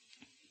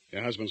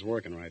 Your husband's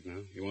working right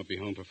now. He won't be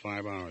home for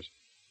 5 hours.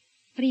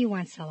 What do you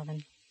want,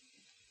 Sullivan?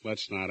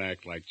 Let's not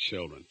act like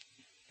children.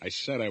 I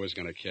said I was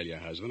going to kill your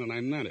husband, and I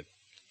meant it.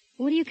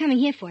 What are you coming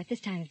here for at this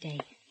time of day?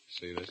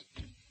 See this?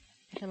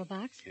 That little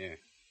box? Yeah.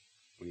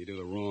 When you do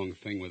the wrong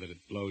thing with it, it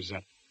blows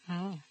up.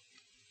 Oh.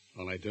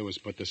 All I do is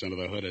put this under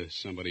the hood of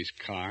somebody's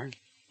car,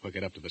 hook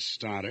it up to the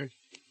starter,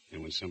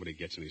 and when somebody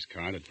gets in his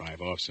car to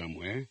drive off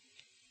somewhere,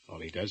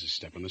 all he does is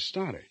step on the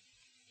starter.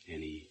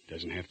 And he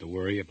doesn't have to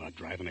worry about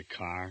driving a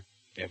car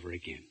ever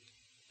again.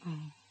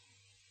 Oh.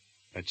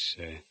 Let's,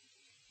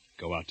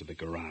 go out to the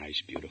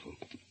garage, beautiful.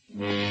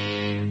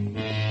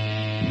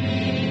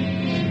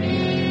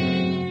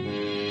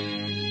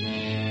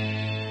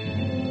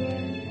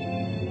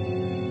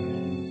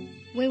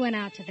 We went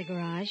out to the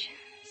garage.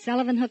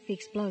 Sullivan hooked the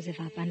explosive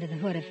up under the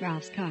hood of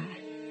Ralph's car.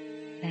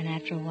 Then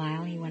after a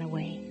while, he went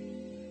away.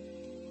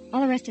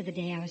 All the rest of the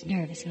day, I was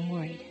nervous and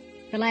worried.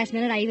 The last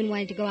minute, I even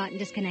wanted to go out and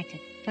disconnect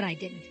it, but I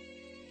didn't.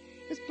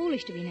 It was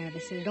foolish to be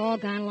nervous. It had all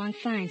gone along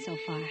fine so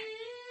far.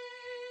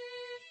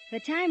 By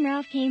the time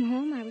Ralph came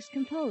home, I was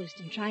composed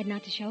and tried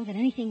not to show that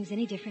anything was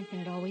any different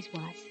than it always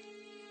was.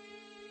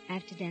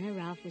 After dinner,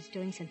 Ralph was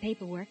doing some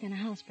paperwork on a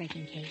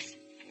housebreaking case.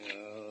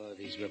 Oh,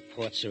 these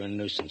reports are a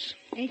nuisance.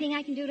 Anything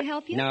I can do to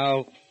help you?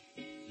 No.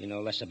 You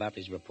know less about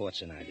these reports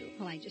than I do.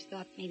 Well, I just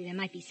thought maybe there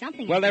might be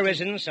something. Well, there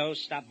isn't, so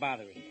stop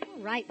bothering.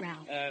 All right,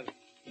 Ralph.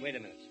 Wait a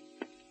minute.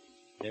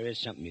 There is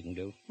something you can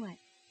do. What?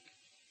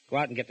 Go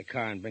out and get the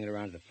car and bring it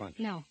around to the front.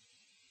 No.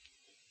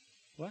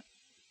 What?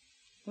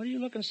 What are you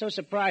looking so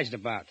surprised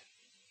about?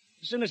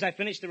 As soon as I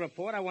finish the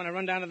report, I want to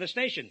run down to the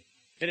station.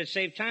 Did it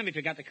save time if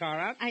you got the car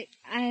out?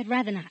 I'd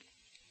rather not.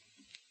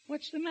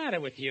 What's the matter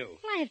with you?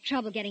 Well, I have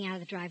trouble getting out of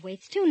the driveway.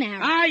 It's too narrow.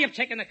 Ah, you've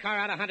taken the car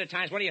out 100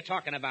 times. What are you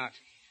talking about?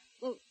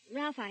 Well,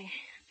 Ralph,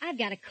 I've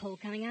got a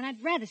cold coming on.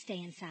 I'd rather stay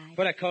inside.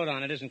 Put a coat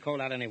on. It isn't cold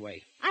out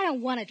anyway. I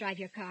don't want to drive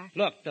your car.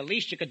 Look, the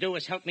least you could do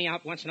is help me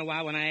out once in a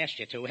while when I ask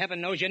you to.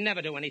 Heaven knows you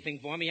never do anything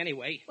for me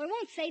anyway. Well, it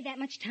won't save that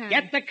much time.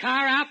 Get the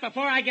car out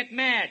before I get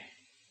mad.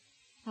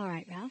 All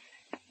right, Ralph.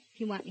 If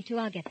you want me to,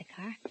 I'll get the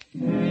car.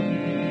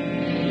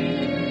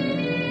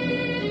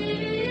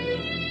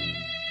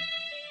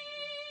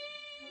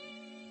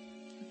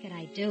 What could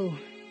I do?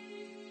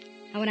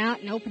 I went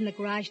out and opened the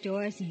garage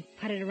doors and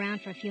putted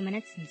around for a few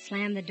minutes and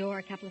slammed the door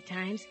a couple of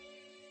times.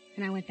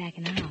 And I went back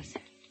in the house.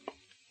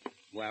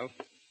 Well?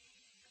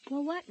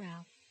 Well, what,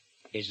 Ralph?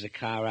 Is the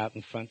car out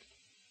in front?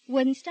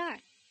 Wouldn't start.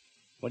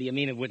 What do you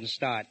mean it wouldn't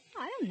start?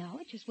 I don't know.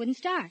 It just wouldn't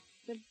start.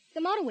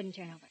 The motor wouldn't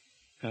turn over.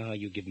 Oh,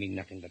 you give me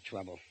nothing but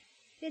trouble.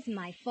 It isn't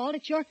my fault.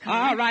 It's your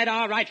car. All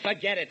right,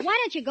 forget it. Why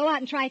don't you go out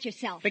and try it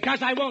yourself?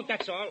 Because I won't,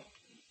 that's all.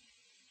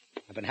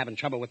 I've been having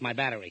trouble with my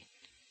battery.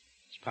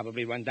 It's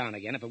probably run down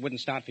again. If it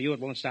wouldn't start for you,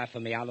 it won't start for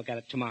me. I'll look at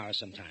it tomorrow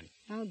sometime.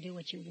 I'll do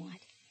what you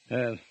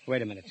want.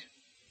 Wait a minute.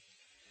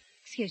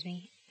 Excuse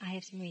me. I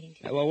have some reading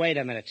to do. Well, wait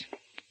a minute.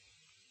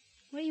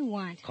 What do you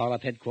want? Call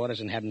up headquarters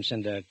and have them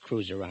send a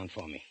cruiser around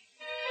for me.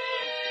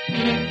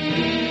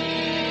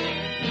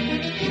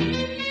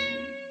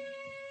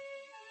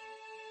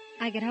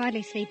 I could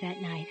hardly sleep that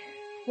night.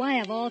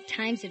 Why, of all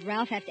times, did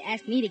Ralph have to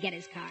ask me to get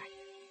his car?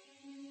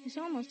 It was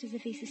almost as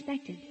if he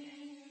suspected.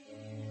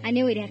 I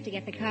knew he'd have to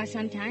get the car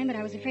sometime, but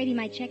I was afraid he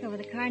might check over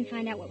the car and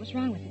find out what was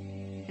wrong with it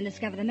and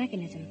discover the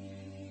mechanism.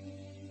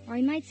 Or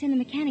he might send a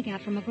mechanic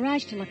out from a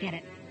garage to look at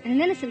it, and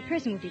an innocent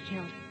person would be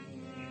killed.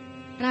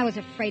 And I was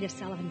afraid of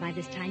Sullivan by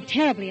this time,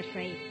 terribly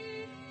afraid.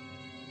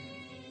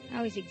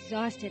 I was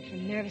exhausted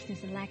from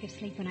nervousness and lack of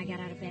sleep when I got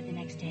out of bed the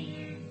next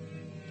day.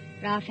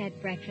 Ralph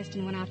had breakfast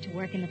and went off to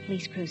work in the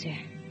police cruiser.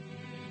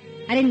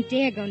 I didn't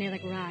dare go near the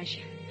garage.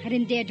 I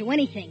didn't dare do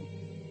anything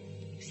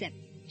except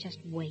just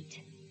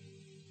wait.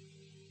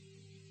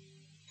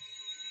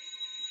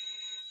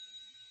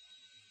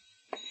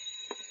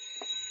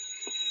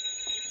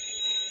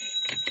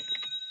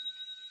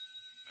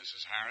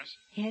 Mrs. Harris?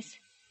 Yes?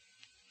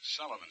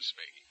 Sullivan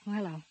speaking. Oh,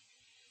 hello.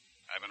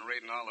 I've been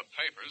reading all the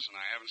papers, and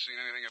I haven't seen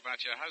anything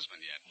about your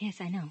husband yet.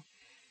 Yes, I know.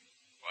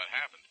 What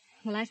happened?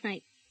 Well, last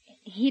night,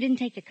 he didn't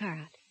take the car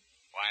out.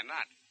 Why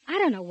not? I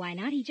don't know why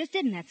not. He just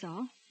didn't, that's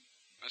all.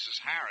 Mrs.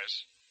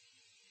 Harris,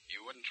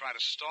 you wouldn't try to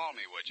stall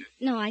me, would you?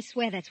 No, I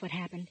swear that's what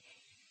happened.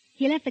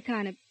 He left the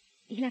car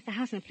he left the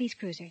house in a police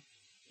cruiser.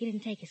 He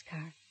didn't take his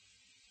car.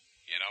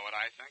 You know what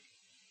I think?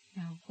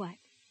 No, what?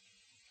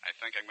 I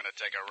think I'm going to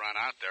take a run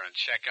out there and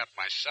check up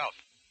myself.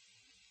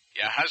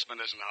 Your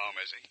husband isn't home,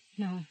 is he?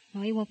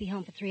 No, he won't be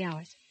home for 3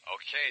 hours.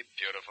 Okay,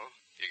 beautiful.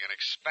 You can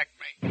expect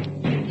me.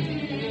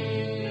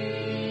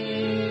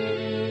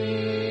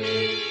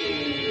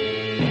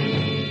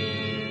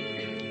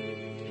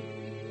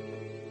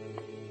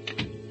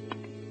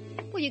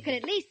 Well, you could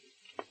at least...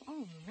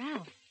 Oh,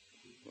 Ralph.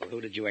 Well,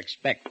 who did you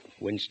expect?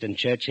 Winston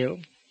Churchill?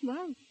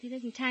 Well, it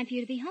isn't time for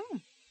you to be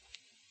home.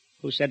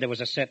 Who said there was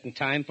a certain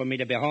time for me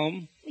to be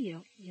home? Well,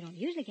 you don't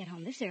usually get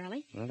home this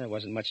early. Well, there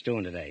wasn't much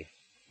doing today.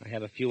 I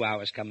have a few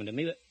hours coming to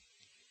me, but...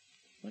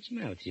 What's the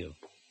matter with you?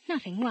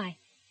 Nothing. Why?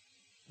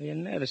 Well, you're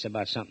nervous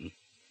about something.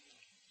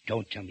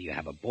 Don't tell me you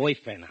have a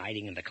boyfriend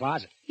hiding in the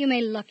closet. You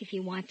may look if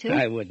you want to.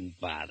 I wouldn't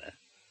bother.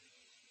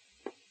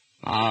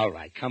 All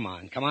right, come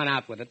on. Come on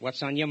out with it.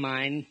 What's on your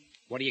mind?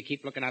 What do you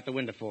keep looking out the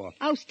window for?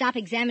 Oh, stop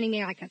examining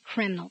me like a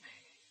criminal.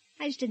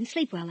 I just didn't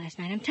sleep well last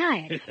night. I'm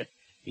tired.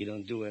 You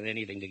don't do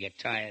anything to get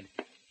tired.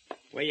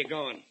 Where you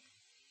going?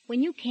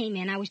 When you came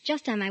in, I was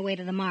just on my way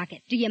to the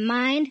market. Do you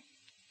mind?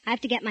 I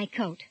have to get my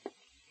coat.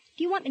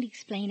 Do you want me to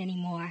explain any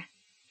more?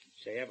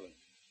 Say, Evelyn.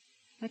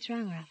 What's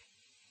wrong, Ralph?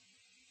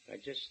 I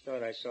just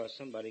thought I saw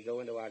somebody go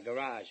into our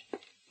garage.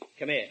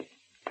 Come here.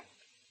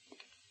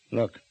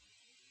 Look.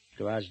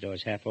 Garage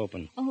door's half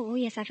open. Oh,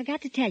 yes, I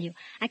forgot to tell you.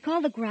 I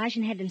called the garage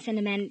and had them send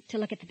a man to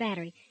look at the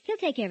battery. He'll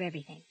take care of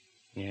everything.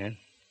 Yeah?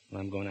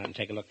 Well, I'm going out and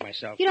take a look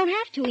myself. You don't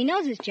have to. He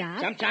knows his job.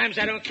 Sometimes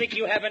I don't think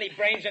you have any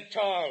brains at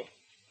all.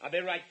 I'll be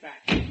right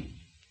back.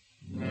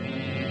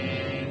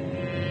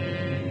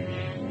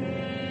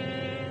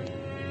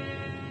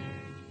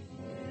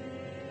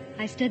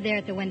 I stood there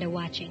at the window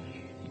watching.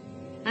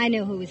 I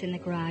knew who was in the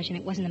garage, and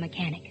it wasn't a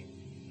mechanic.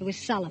 It was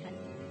Sullivan.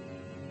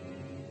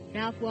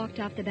 Ralph walked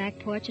off the back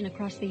porch and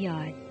across the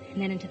yard,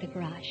 and then into the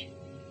garage.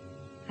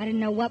 I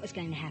didn't know what was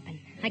going to happen.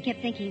 I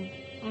kept thinking,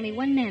 only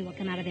one man will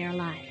come out of there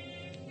alive.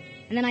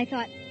 And then I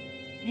thought,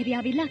 maybe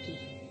I'll be lucky.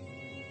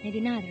 Maybe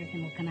neither of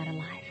them will come out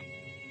alive.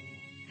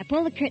 I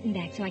pulled the curtain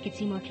back so I could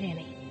see more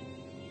clearly.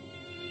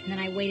 And then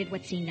I waited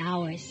what seemed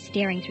hours,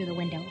 staring through the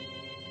window.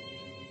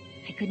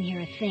 I couldn't hear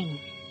a thing,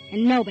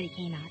 and nobody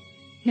came out.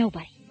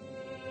 Nobody.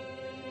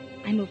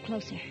 I moved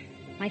closer,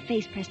 my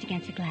face pressed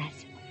against the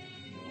glass.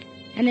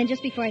 And then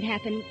just before it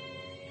happened,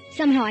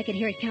 somehow I could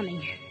hear it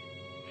coming.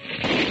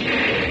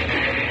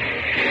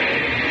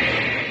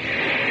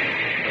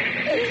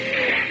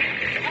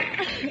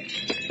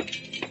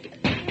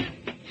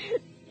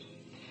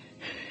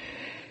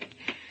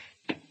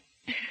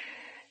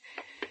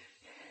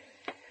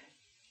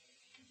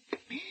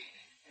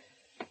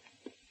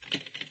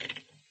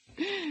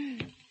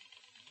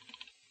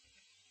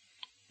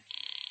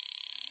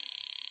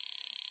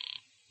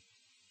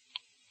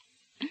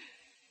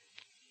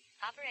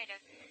 Operator,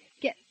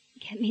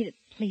 Get me to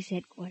police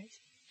headquarters.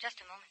 just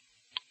a moment.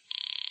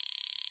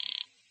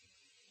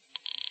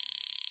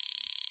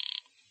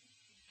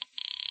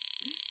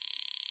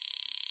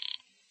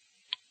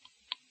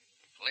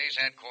 Police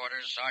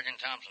headquarters, Sergeant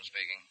Thompson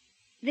speaking.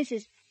 This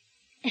is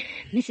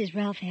Mrs.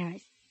 Ralph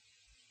Harris.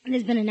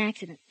 There's been an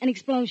accident, an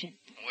explosion.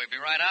 We'll be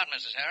right out,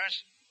 Mrs.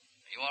 Harris.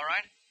 Are you all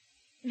right?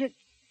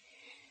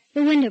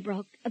 The window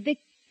broke. A big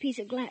piece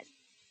of glass.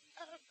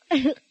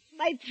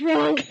 My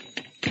throat.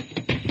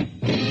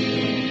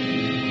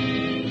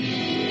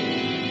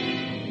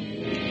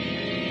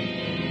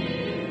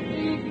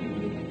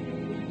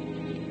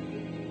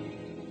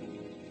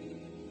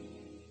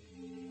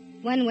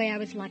 One way I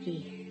was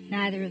lucky.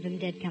 Neither of them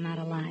did come out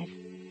alive.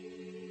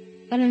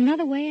 But in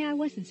another way, I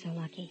wasn't so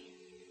lucky.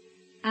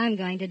 I'm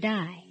going to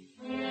die.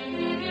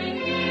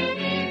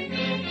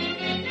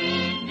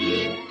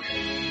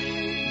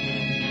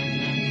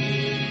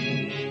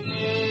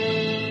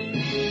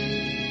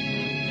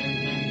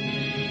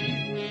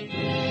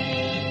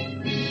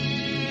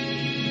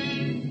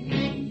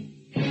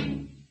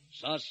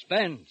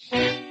 Suspense.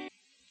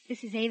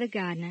 This is Ava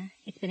Gardner.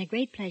 It's been a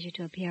great pleasure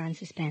to appear on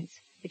Suspense,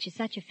 which is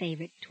such a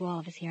favorite to all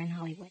of us here in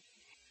Hollywood.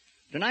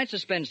 Tonight's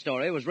suspense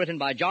story was written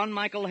by John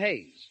Michael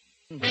Hayes.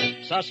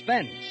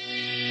 Suspense.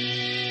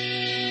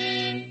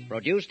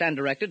 Produced and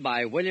directed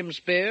by William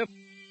Spear.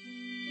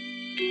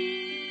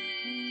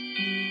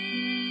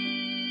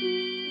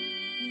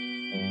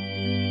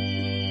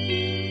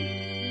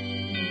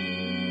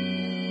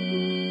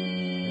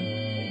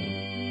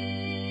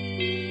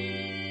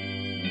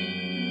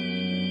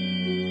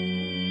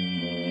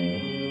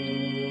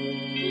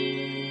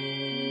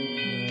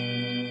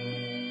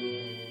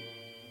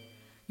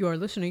 You are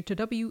listening to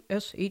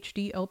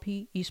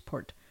WSHD-LP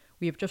Eastport.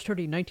 We have just heard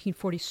a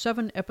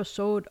 1947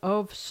 episode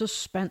of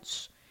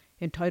Suspense,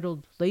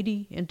 entitled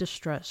Lady in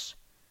Distress,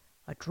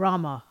 a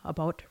drama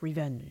about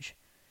revenge.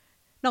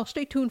 Now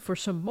stay tuned for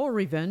some more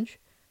revenge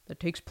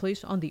that takes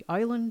place on the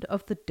Island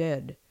of the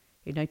Dead,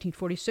 a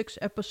 1946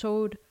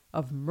 episode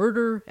of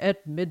Murder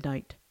at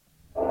Midnight.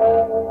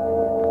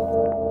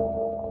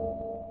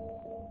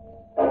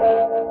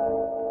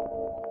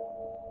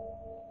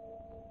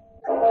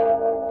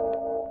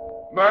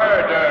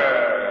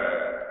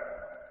 Murder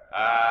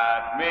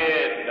at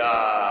midnight.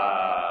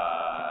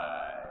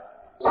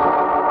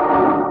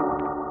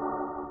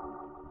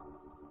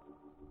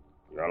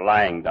 You're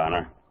lying,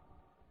 Donner.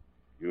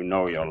 You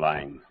know you're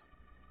lying.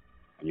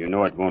 And you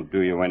know it won't do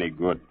you any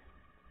good.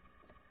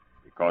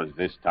 Because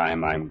this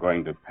time I'm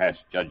going to pass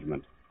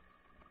judgment.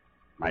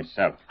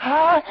 Myself.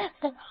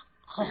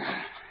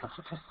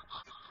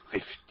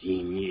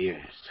 15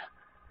 years.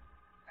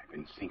 I've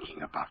been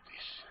thinking about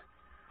this.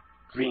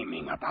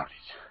 Dreaming about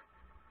it.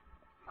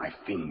 My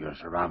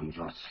fingers around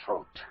your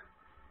throat.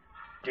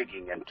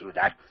 Digging into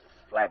that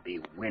flabby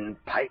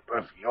windpipe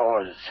of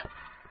yours.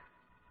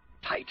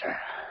 Tighter.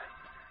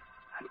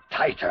 And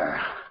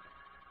tighter.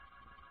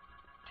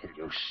 Till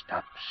you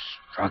stop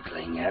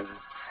struggling and...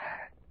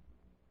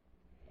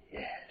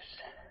 Yes.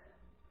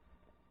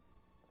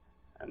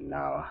 And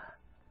now...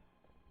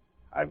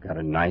 I've got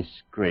a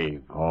nice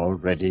grave all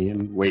ready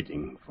and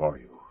waiting for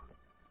you.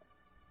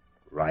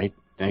 Right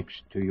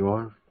next to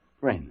your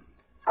friend.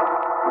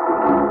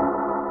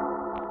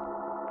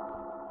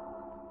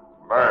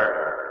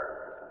 Murder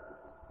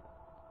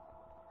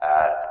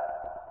at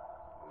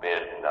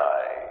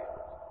midnight.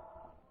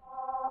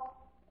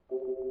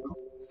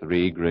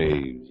 3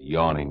 graves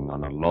yawning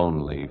on a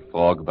lonely,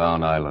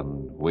 fog-bound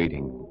island,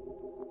 waiting.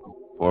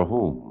 For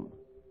whom?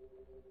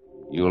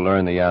 You'll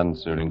learn the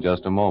answer in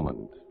just a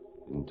moment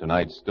in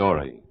tonight's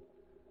story,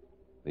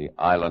 The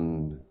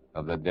Island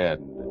of the Dead.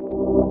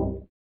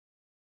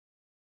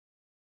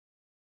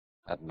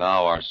 And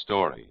now our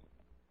story,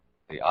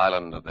 The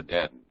Island of the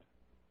Dead,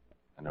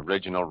 an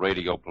original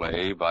radio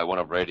play by one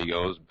of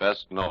radio's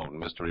best-known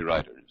mystery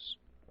writers,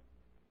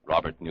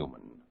 Robert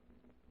Newman.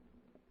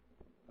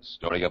 A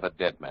story of a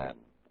dead man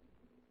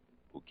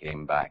who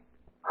came back.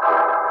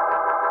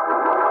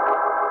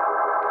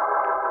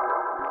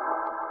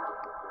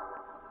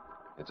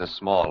 It's a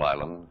small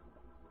island,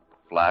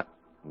 flat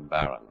and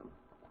barren,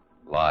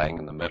 lying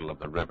in the middle of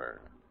the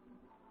river.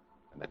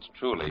 And it's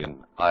truly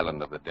an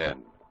island of the dead.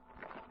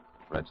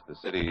 For it's the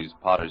city's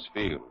Potter's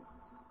Field.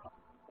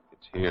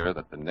 It's here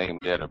that the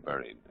named dead are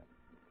buried.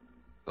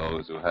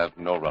 Those who have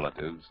no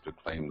relatives to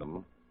claim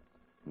them,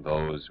 and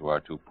those who are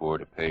too poor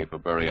to pay for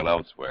burial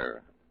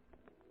elsewhere.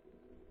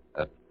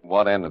 At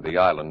one end of the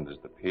island is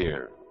the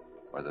pier,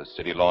 where the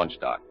city launch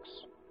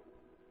docks.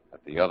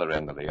 At the other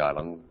end of the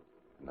island,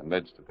 in the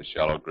midst of the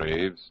shallow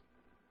graves,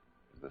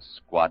 is the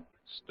squat,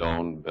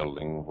 Stone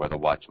building where the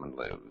watchman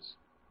lives.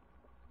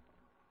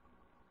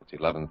 It's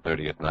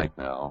 11:30 at night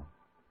now,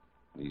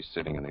 and he's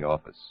sitting in the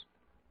office,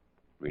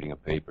 reading a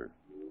paper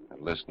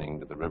and listening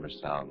to the river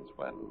sounds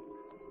when...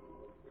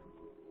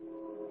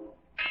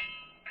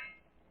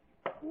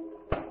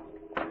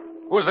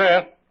 Who's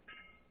there?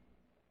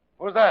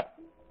 Who's that?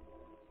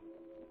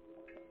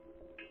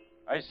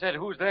 I said,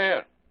 who's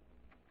there?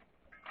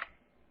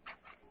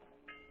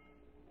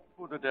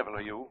 Who the devil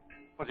are you?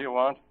 What do you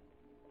want?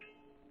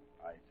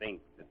 I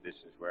think that this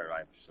is where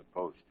I'm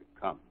supposed to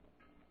come.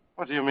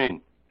 What do you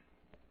mean?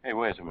 Hey,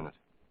 wait a minute.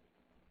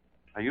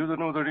 Are you the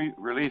new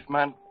relief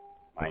man?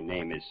 My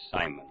name is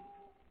Simon.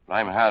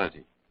 I'm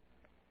Harity.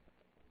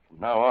 From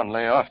now on,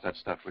 lay off that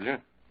stuff, will you?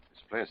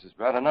 This place is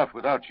bad enough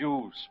without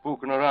you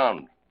spooking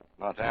around,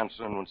 not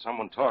answering when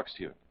someone talks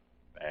to you.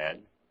 Bad?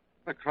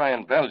 The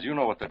crying bells, you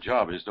know what the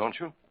job is, don't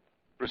you?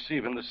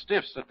 Receiving the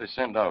stiffs that they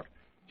send out,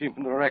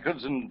 keeping the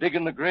records and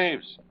digging the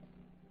graves.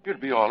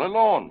 You'd be all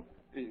alone,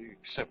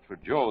 except for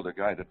Joe, the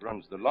guy that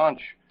runs the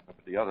launch up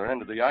at the other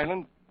end of the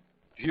island.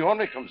 He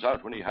only comes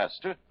out when he has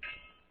to.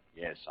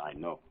 Yes, I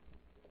know.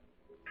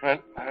 Well,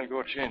 I'll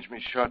go change me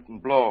shirt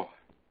and blow.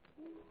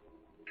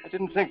 I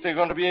didn't think they were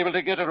going to be able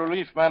to get a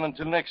relief man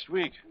until next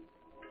week.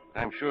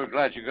 I'm sure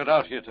glad you got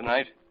out here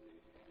tonight.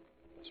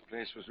 This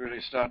place was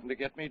really starting to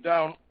get me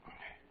down.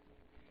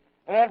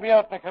 And I'll be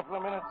out in a couple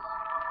of minutes.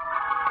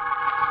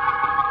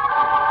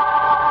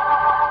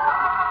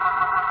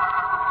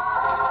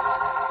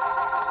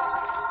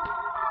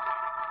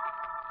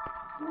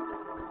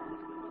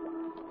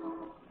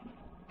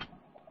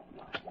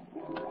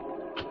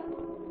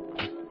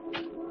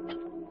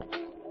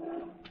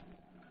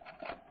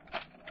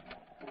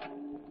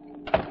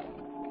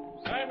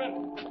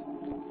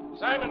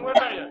 Simon, where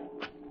are you?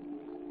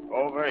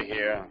 Over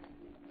here.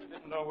 I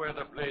didn't know where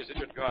the blazer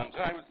had gone.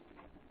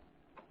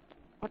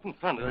 What in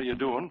thunder are you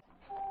doing?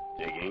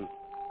 Digging.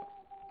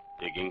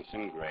 Digging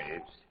some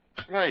graves.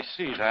 I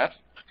see that.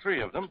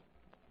 3 of them.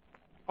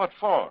 What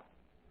for?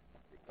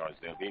 Because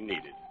they'll be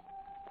needed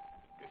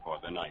before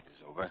the night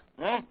is over.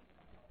 Huh?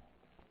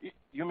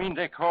 You mean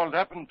they called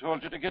up and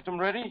told you to get them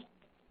ready?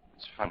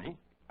 It's funny.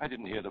 I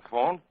didn't hear the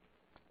phone.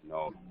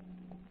 No.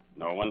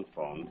 No one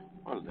phoned.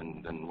 Well,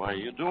 then why are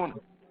you doing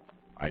it?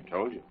 I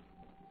told you.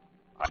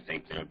 I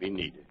think they'll be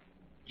needed.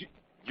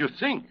 You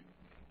think?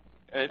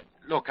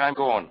 Look, I'm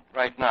going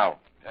right now.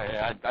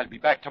 I'll be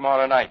back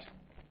tomorrow night.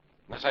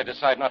 Unless I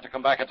decide not to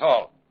come back at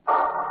all.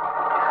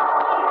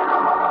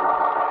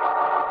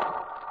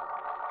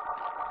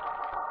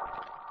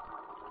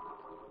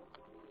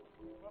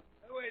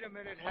 Wait a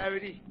minute,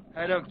 Harity.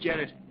 I don't get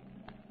it.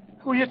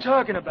 Who are you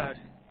talking about?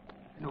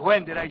 And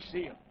when did I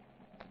see him?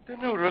 The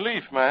new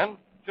relief man.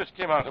 Just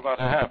came out about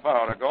a half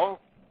hour ago.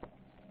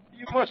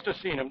 You must have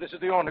seen him. This is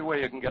the only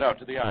way you can get out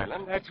to the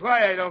island. That's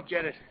why I don't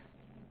get it.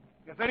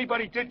 If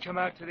anybody did come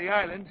out to the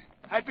island,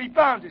 I'd be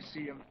bound to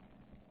see him.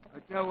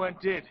 But no one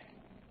did.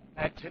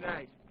 Not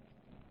tonight.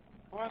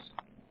 What?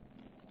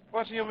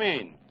 What do you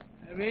mean?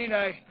 I mean,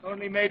 I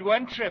only made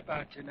one trip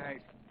out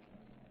tonight.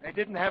 I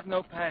didn't have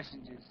no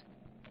passengers.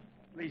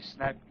 At least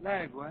not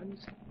live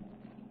ones.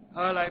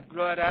 All I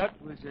brought out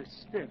was a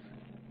stiff.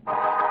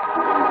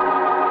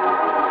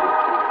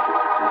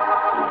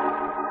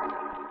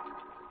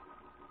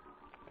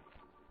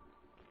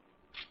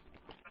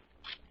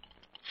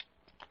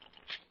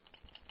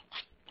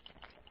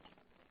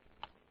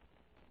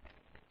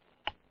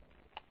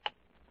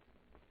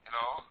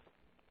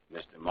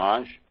 Mr.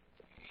 Marsh?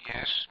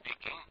 Yes,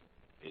 speaking.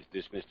 Is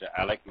this Mr.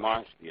 Alec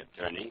Marsh, the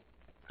attorney?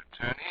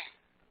 Attorney?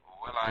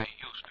 Well, I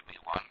used to be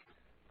one.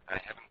 I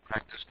haven't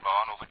practiced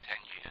law in over 10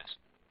 years.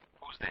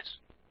 Who's this?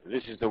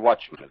 This is the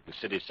watchman of the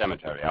city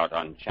cemetery out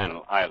on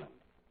Channel Island.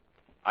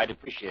 I'd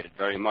appreciate it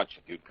very much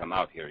if you'd come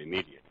out here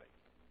immediately.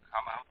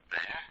 Come out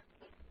there?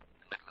 In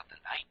the middle of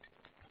the night?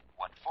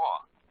 What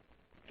for?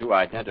 To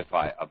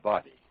identify a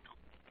body.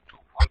 To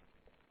what?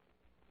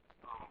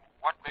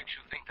 What makes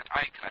you think that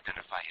I can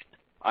identify it?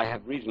 I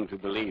have reason to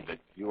believe that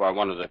you are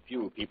one of the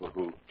few people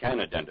who can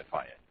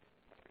identify it.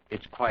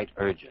 It's quite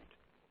urgent.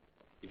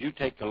 If you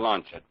take the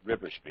launch at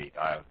River Street,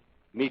 I'll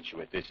meet you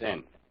at this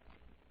end.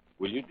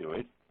 Will you do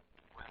it?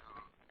 Well,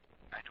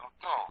 I don't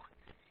know.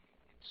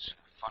 It's a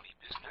funny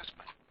business,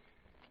 but...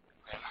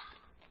 Well,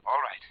 all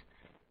right.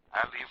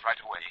 I'll leave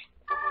right away.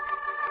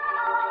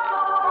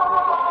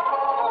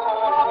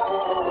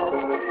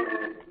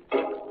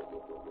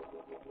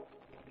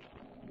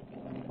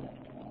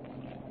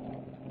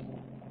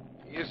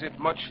 Is it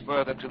much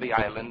further to the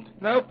island?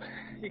 Nope.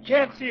 You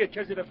can't see it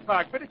because of the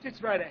fog, but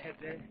it's right ahead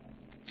there.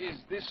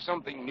 Is this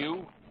something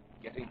new?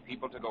 Getting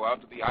people to go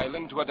out to the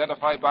island to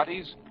identify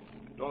bodies?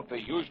 Don't they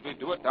usually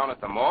do it down at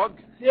the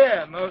morgue?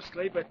 Yeah,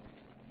 mostly, but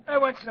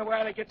once in a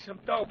while I get some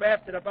dope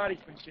after the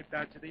body's been shipped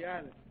out to the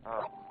island.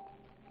 Oh.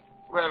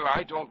 Well,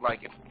 I don't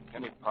like it,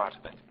 any part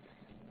of it.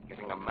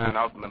 Getting a man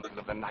out in the middle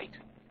of the night.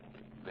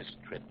 This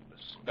trip,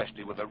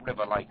 especially with a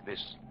river like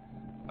this,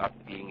 not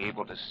being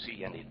able to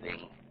see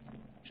anything.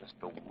 Just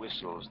the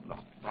whistles and the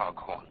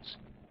foghorns.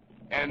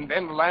 And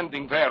then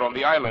landing there on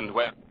the island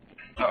where...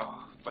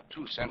 Oh, For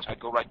 2 cents, I'd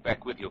go right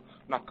back with you,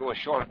 not go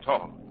ashore at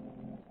all.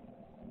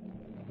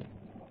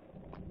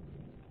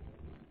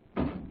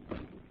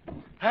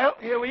 Well,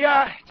 here we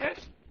are.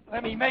 Just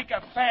let me make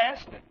a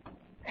fast.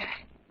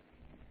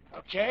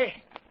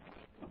 Okay.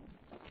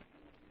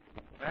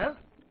 Well,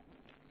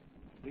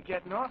 you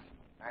getting off?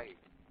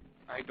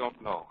 I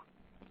don't know.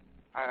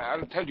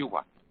 I'll tell you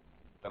what.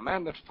 The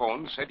man that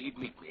phoned said he'd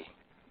meet me.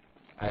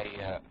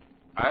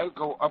 I'll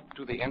go up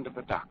to the end of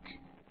the dock.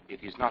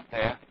 If he's not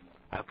there,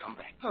 I'll come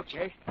back.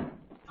 Okay.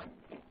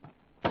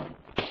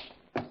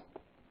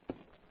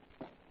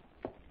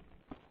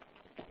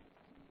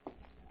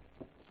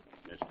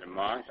 Mr.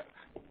 Marsh?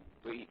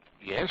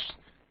 Yes?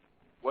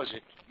 Was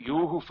it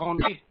you who phoned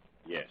me?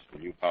 Yes.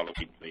 Will you follow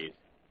me, please?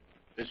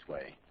 This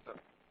way.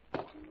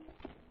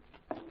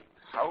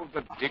 How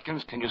the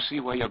dickens can you see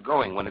where you're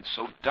going when it's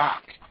so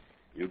dark?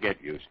 You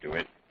get used to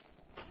it.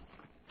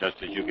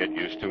 Just as you get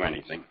used to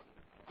anything.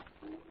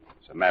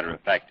 As a matter of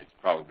fact, it's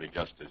probably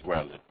just as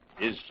well it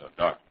is so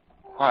dark.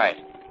 Why?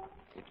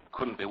 It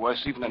couldn't be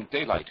worse even in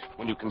daylight,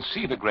 when you can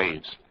see the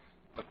graves.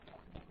 But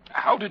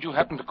how did you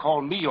happen to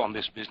call me on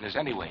this business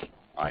anyway?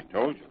 I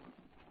told you.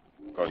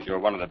 Because you're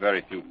one of the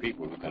very few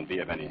people who can be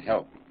of any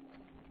help.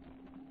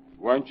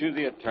 Weren't you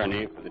the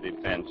attorney for the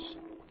defense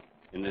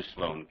in the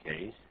Sloan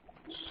case?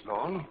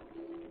 Sloan?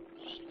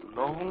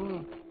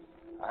 Sloan?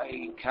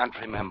 I can't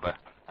remember.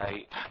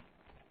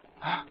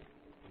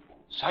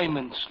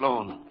 Simon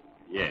Sloan.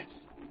 Yes.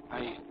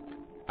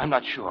 I'm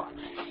not sure.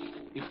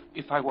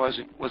 If I was,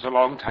 it was a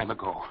long time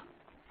ago.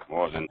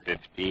 More than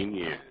 15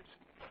 years.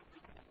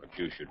 But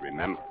you should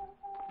remember.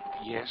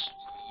 Yes,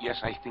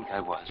 I think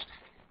I was.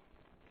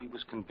 He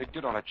was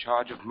convicted on a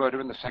charge of murder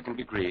in the 2nd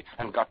degree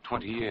and got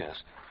 20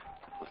 years.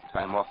 With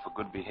time off for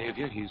good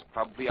behavior, he's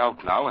probably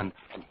out now and...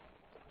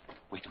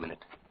 Wait a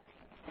minute.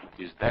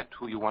 Is that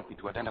who you want me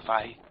to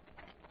identify?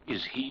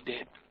 Is he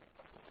dead?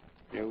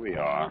 Here we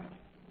are.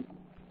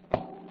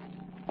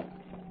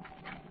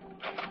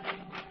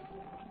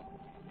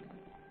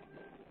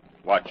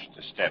 Watch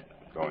the step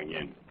going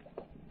in.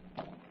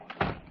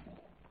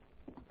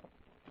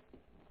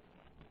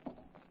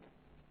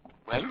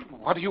 Well,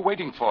 what are you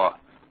waiting for?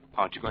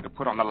 Aren't you going to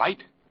put on the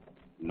light?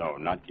 No,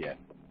 not yet.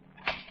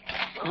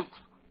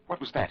 What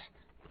was that?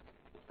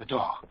 The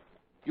door.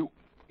 You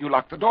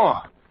locked the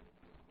door.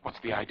 What's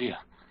the idea?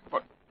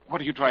 What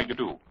are you trying to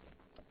do?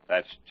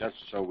 That's just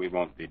so we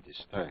won't be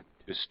disturbed.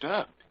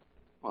 Disturbed?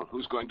 Well,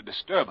 who's going to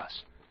disturb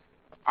us?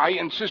 I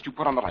insist you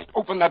put on the light.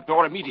 Open that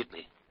door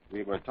immediately.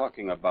 We were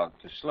talking about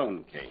the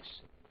Sloan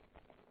case.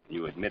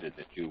 You admitted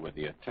that you were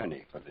the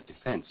attorney for the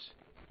defense.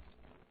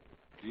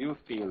 Do you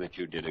feel that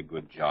you did a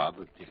good job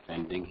of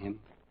defending him?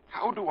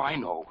 How do I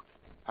know?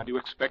 How do you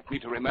expect me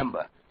to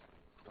remember?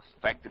 The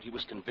fact that he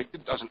was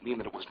convicted doesn't mean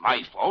that it was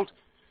my fault.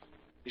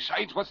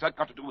 Besides, what's that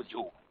got to do with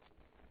you?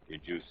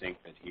 Did you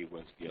think that he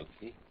was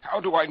guilty? How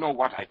do I know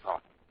what I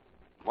thought?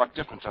 What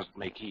difference does it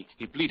make? He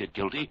pleaded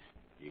guilty.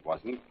 He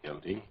wasn't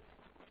guilty.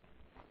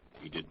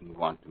 He didn't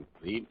want to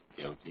plead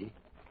guilty.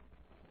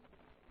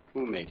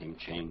 Who made him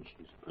change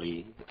his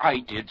plea? I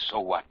did, so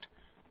what?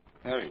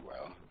 Very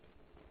well.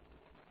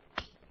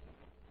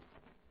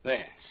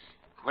 There.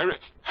 Where it...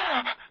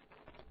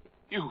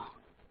 You.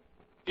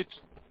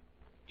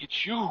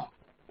 It's you.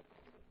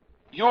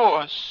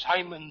 You're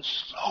Simon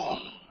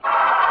Sloan.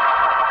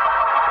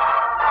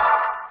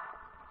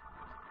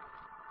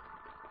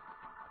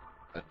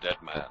 A dead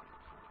man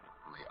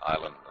on the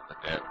island of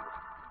the dead.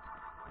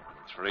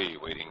 3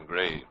 waiting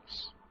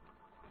graves.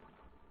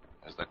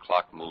 As the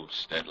clock moves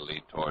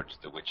steadily towards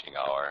the witching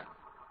hour,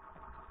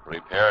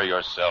 prepare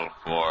yourself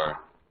for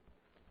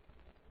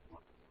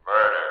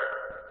murder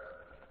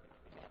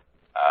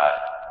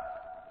at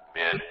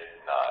midnight.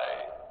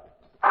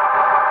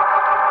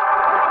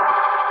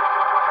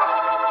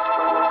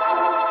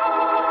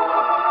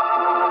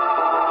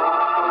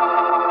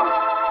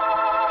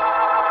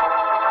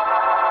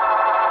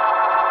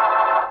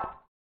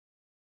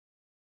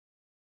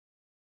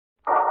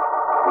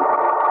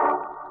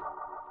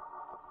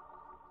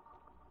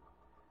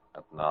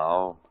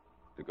 Now,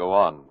 to go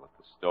on with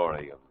the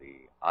story of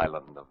the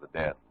Island of the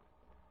Dead.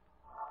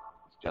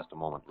 It's just a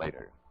moment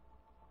later.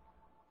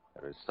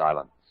 There is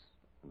silence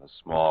in the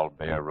small,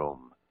 bare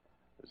room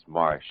as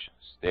Marsh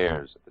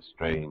stares at the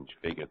strange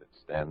figure that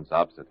stands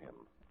opposite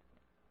him.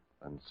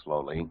 Then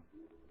slowly,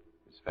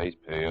 his face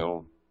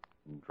pale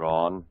and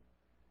drawn,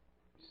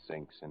 he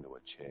sinks into a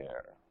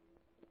chair.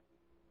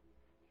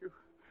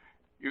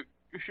 You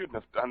shouldn't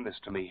have done this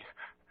to me.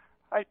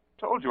 I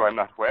told you I'm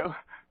not well.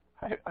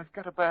 I've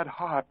got a bad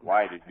heart.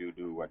 Why did you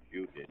do what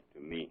you did to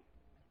me?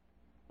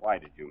 Why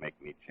did you make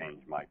me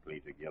change my plea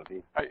to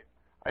guilty?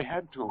 I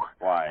had to.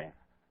 Why?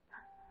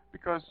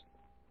 Because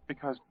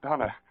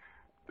Donna,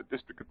 the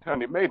district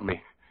attorney, made me.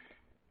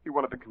 He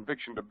wanted the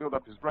conviction to build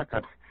up his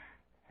record,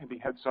 and he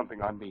had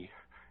something on me,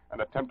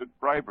 an attempted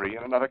bribery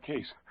in another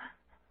case.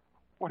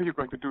 What are you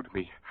going to do to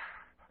me?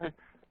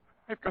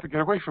 I've got to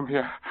get away from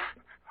here.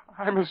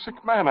 I'm a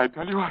sick man, I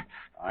tell you.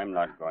 I'm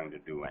not going to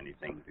do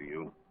anything to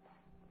you.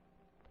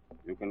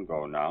 You can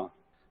go now,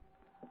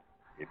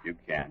 if you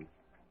can.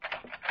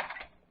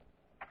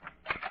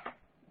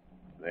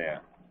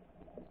 There.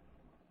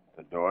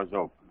 The door's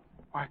open.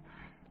 Why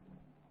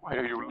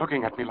are you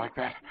looking at me like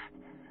that?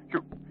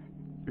 You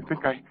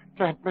think I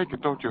can't make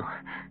it, don't you?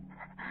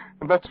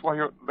 And that's why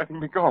you're letting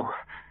me go.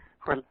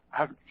 Well,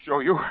 I'll show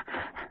you.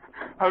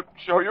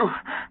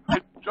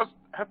 I just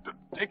have to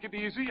take it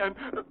easy and...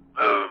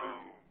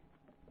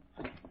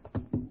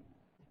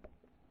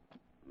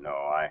 No,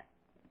 I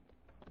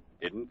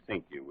didn't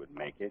think you would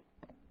make it.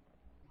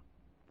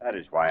 That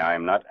is why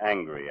I'm not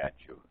angry at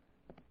you.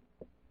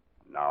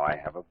 Now I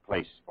have a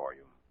place for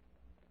you.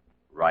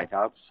 Right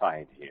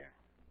outside here.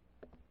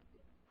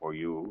 For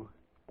you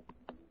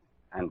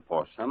and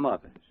for some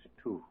others,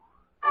 too.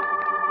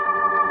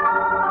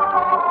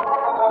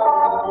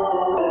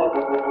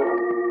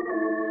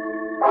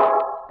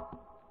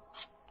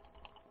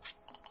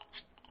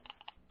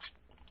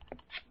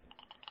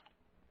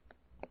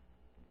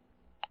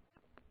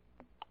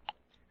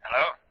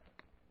 Hello?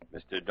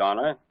 Mr.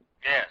 Donner,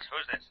 Yes,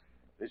 who's this?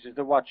 this is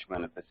the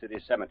watchman at the city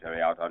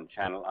cemetery out on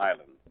Channel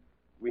Island.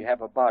 We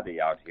have a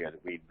body out here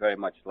that we'd very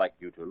much like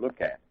you to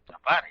look at. A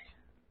body?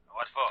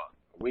 What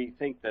for? We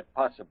think that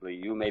possibly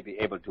you may be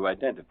able to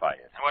identify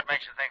it. And what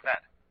makes you think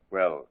that?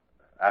 Well,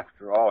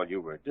 after all,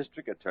 you were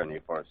district attorney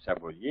for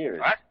several years.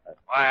 What?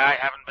 Why, I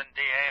haven't been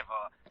DA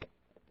for...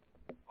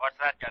 What's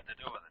that got to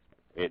do with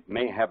it? It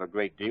may have a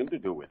great deal to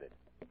do with it.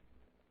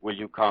 Will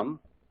you come?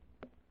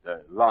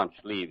 The launch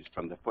leaves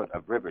from the foot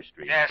of River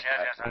Street. Yes,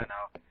 I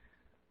know.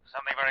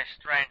 Something very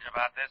strange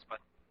about this, but...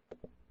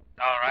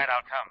 All right,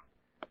 I'll come.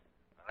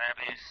 Will there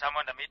be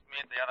someone to meet me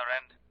at the other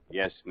end?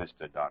 Yes,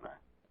 Mr. Donner.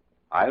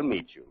 I'll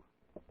meet you.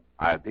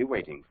 I'll be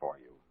waiting for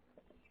you.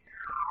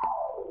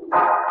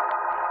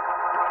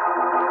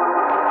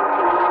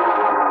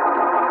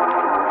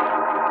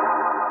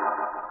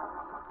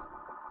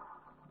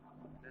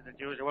 Is it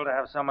usual to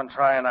have someone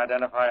try and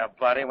identify a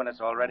body when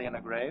it's already in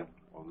a grave?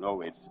 Well,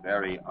 no, it's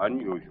very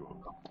unusual.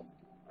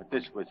 But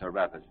this was a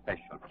rather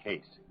special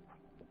case.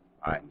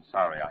 I'm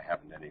sorry I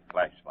haven't any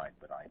flashlight,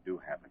 but I do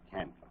have a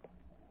candle.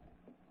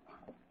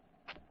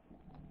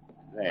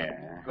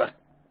 There.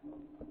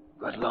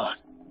 Good Lord.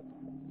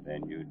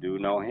 Then you do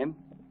know him?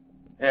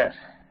 Yes,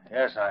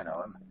 I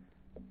know him.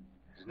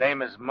 His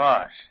name is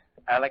Marsh.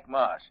 Alec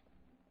Marsh.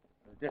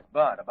 He was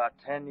disbarred about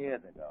 10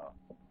 years ago.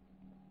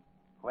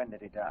 When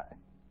did he die?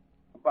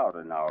 About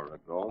an hour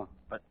ago.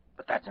 But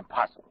that's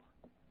impossible.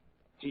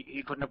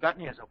 He couldn't have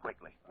gotten here so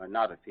quickly.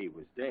 Not if he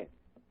was dead.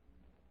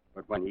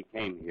 But when he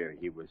came here,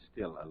 he was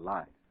still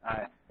alive.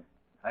 I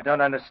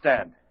don't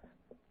understand.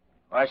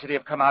 Why should he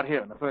have come out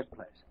here in the first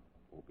place?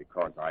 Oh,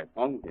 because I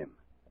phoned him.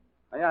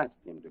 I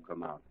asked him to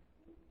come out.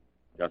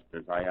 Just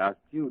as I asked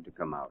you to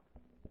come out.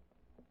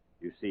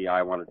 You see,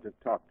 I wanted to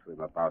talk to him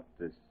about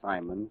this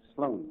Simon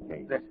Sloan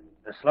case.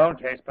 The Sloan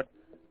case? But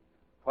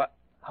what?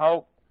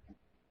 How?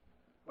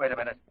 Wait a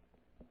minute.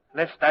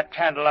 Lift that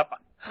candle up.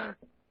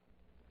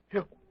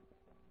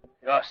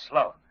 You're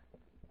Sloan.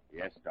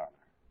 Yes, Donner.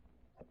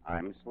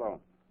 I'm Sloan.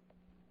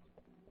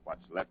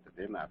 What's left of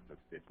him after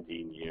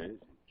 15 years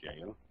in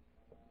jail.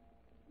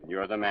 And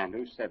you're the man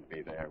who sent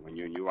me there when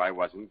you knew I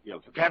wasn't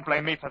guilty. You can't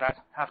blame me for that.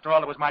 After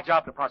all, it was my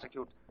job to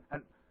prosecute.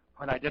 And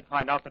when I did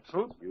find out the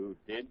truth... You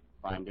did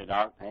find it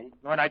out, eh?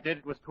 When I did,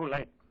 it was too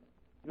late.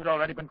 You'd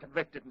already been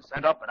convicted and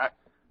sent up, and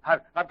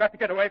I've got to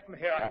get away from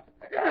here.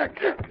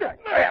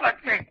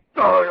 Let me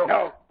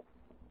go.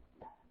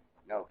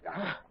 No,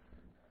 Donner.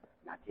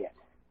 Not yet.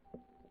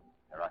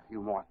 There are a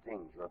few more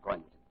things you're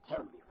going to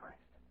tell me first.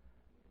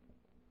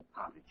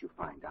 How did you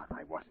find out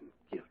I wasn't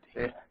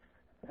guilty?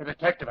 The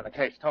detective in the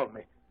case told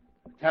me.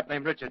 A chap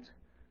named Richards.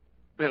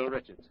 Bill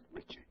Richards.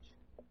 Richards?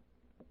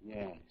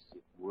 Yes,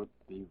 it would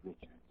be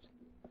Richards.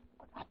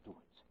 But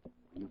afterwards,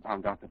 when you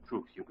found out the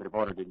truth, you could have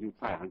ordered a new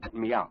trial and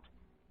gotten me out.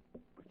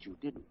 But you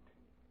didn't.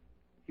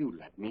 You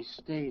let me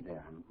stay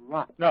there and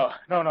rot. No,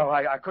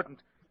 I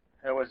couldn't.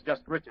 It was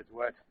just Richards'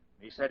 word.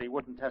 He said he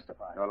wouldn't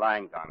testify. You're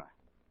lying, Donner.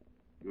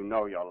 You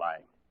know you're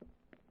lying.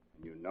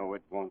 And you know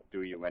it won't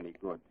do you any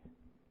good.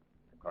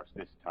 Because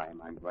this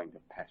time I'm going to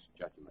pass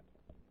judgment.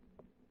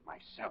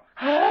 Myself.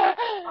 15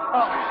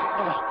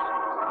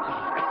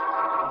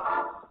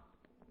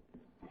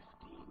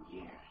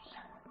 years.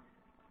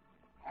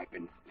 I've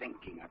been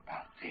thinking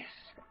about this.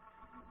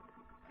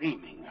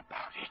 Dreaming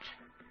about it.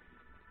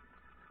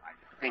 My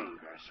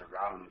fingers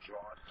around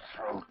your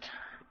throat.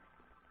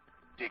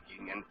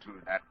 Digging into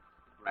that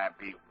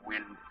flabby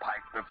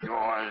windpipe of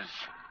yours.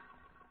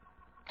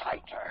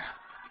 Tighter.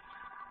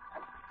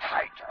 And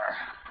tighter.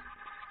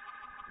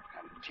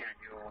 Until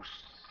you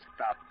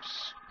stop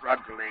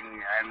struggling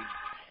and...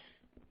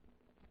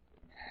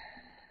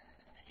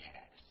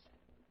 Yes.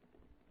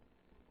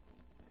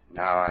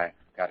 Now I've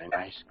got a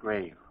nice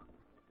grave.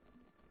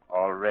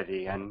 All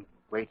ready and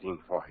waiting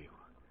for you.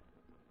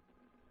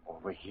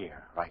 Over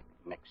here, right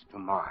next to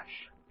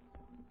Marsh.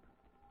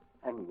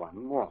 And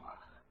one more.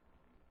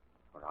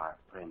 For our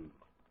friend,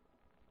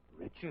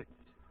 Richard.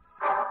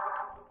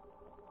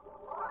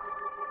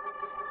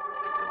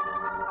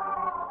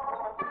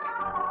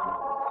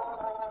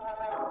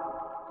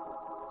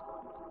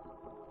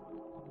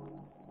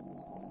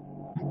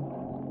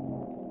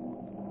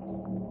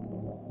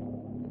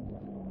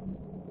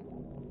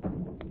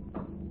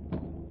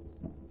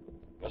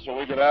 This will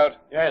we get out?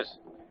 Yes.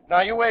 Now,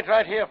 you wait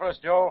right here for us,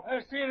 Joe.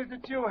 I'll see it as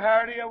you,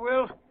 Hardy, I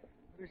will.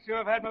 Be sure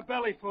I've had my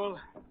belly full.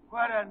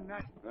 What a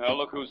night. Now,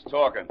 look who's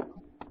talking.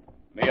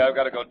 Me, I've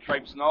got to go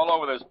traipsing all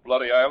over this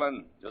bloody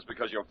island just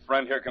because your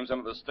friend here comes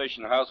into the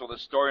station house with a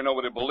story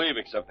nobody will believe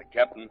except the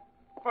captain.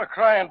 For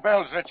crying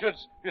bells,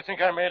 Richards. You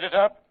think I made it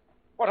up?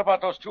 What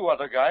about those 2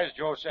 other guys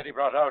Joe said he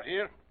brought out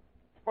here?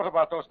 What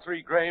about those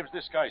 3 graves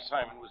this guy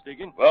Simon was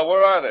digging? Well,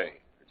 where are they?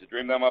 Did you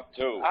dream them up,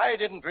 too? I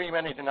didn't dream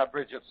anything up,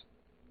 Richards.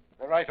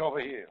 They're right over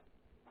here.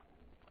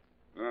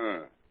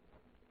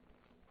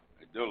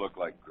 They do look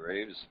like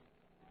graves.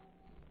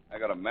 I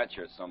got a match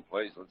here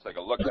someplace. Let's take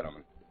a look at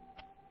them.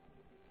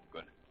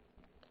 Good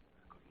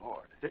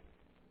Lord.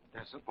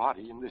 There's a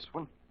body in this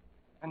one.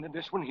 And in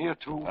this one here,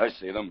 too. I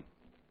see them.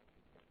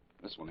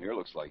 This one here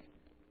looks like...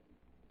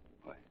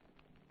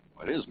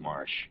 What is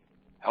Marsh?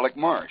 Alec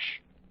Marsh.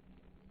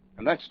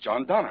 And that's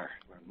John Donner.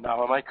 Well,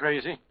 now am I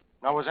crazy?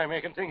 Now was I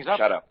making things up?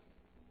 Shut up.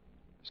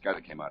 This guy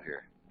that came out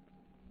here.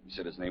 You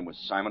said his name was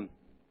Simon?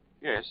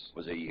 Yes.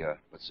 Was he,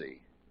 let's see.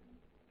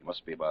 He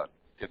must be about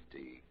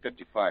 50,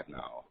 55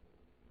 now.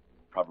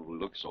 Probably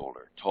looks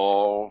older.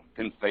 Tall,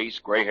 thin face,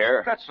 gray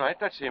hair. That's right,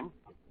 that's him.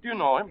 Do you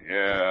know him?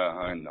 Yeah,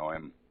 I know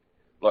him.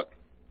 Look,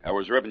 I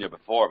was ribbing you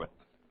before, but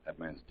that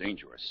man's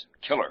dangerous.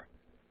 Killer.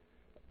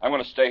 I'm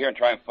going to stay here and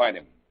try and find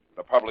him.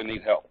 But I'll probably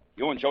need help.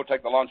 You and Joe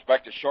take the launch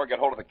back to shore, get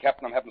hold of the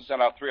captain, and have him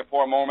send out 3 or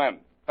 4 more men.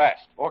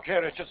 Fast. Okay,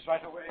 Richards,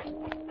 right away.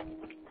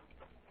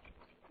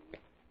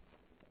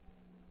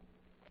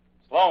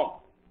 Sloan!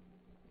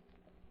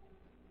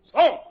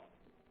 Sloan!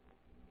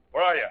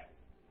 Where are you?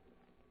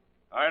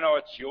 I know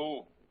it's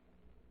you.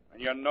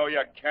 And you know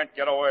you can't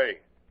get away.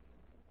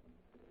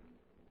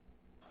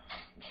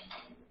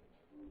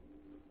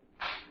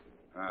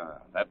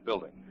 That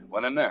building.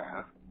 Went in there,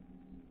 huh?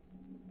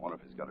 Wonder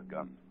if he's got a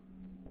gun.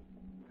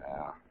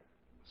 Yeah,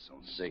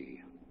 soon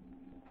see.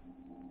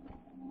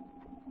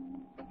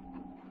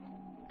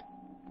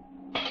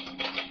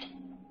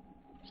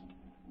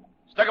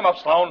 Stick him up,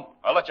 Sloan.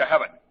 I'll let you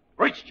have it.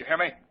 Reach, did you hear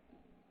me?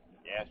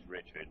 Yes,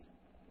 Richard.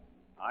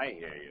 I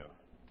hear you.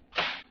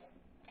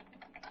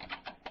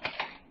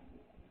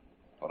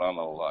 Put on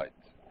the light.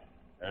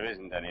 There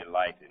isn't any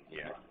light in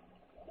here.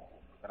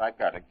 But I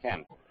got a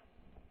candle.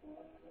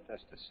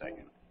 Just a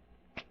second.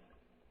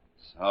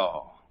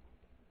 So,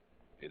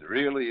 it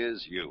really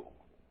is you.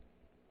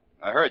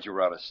 I heard you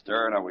were out of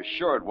stir, and I was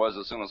sure it was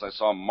as soon as I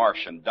saw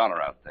Marsh and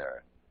Donner out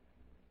there.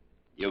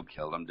 You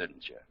killed them,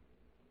 didn't you?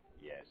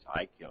 Yes,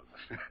 I killed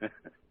him.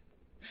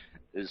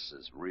 This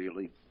is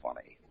really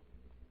funny.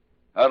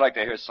 I'd like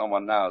to hear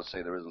someone now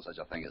say there isn't such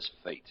a thing as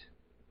fate.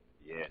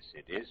 Yes,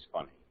 it is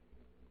funny.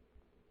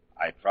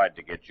 I tried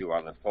to get you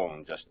on the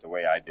phone just the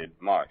way I did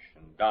Marsh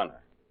and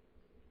Donner.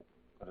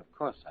 But of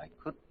course I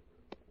couldn't.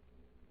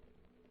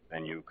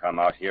 Then you come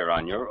out here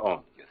on your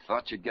own. You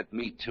thought you'd get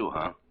me too,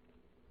 huh?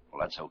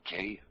 Well, that's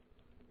okay.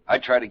 I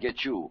tried to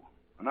get you.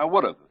 And I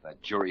would have if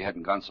that jury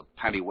hadn't gone so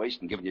panty-waist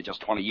and given you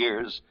just 20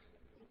 years.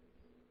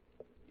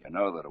 You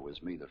know that it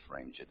was me that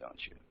framed you,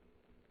 don't you?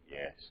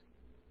 Yes,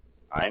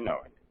 I know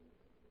it.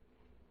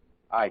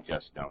 I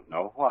just don't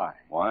know why.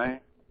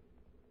 Why?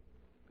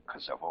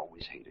 Because I've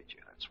always hated you,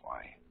 that's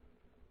why.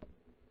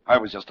 I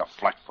was just a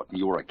flatfoot and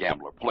you were a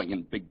gambler, pulling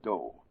in big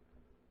dough.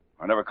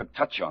 I never could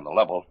touch you on the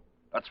level.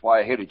 That's why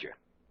I hated you.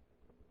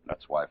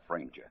 That's why I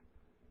framed you.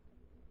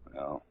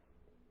 Well,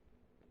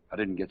 I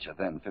didn't get you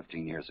then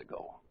 15 years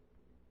ago.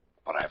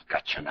 But I've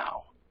got you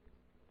now.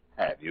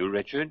 Have you,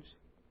 Richard?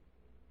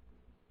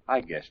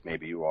 I guess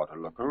maybe you ought to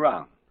look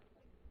around.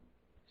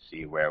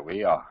 See where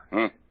we are.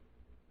 What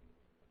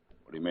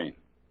do you mean?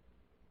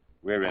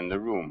 We're in the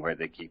room where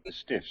they keep the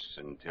stiffs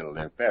until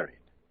they're buried.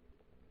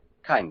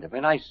 Kind of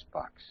an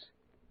icebox.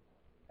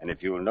 And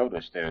if you'll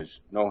notice, there's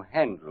no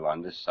handle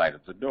on this side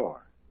of the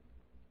door.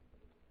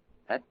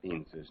 That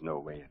means there's no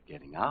way of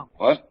getting out.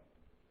 What?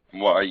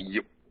 Why,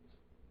 you...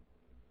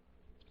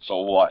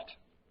 So what?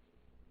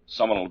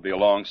 Someone will be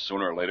along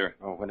sooner or later.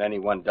 Oh, when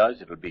anyone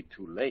does, it'll be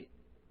too late.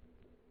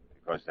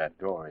 Because that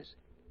door is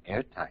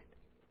airtight.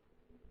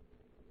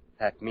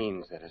 That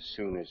means that as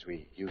soon as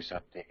we use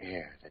up the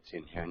air that's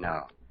in here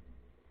now,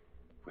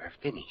 we're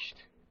finished.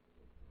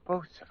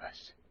 Both of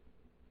us.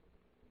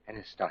 And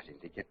it's starting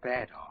to get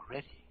bad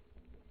already.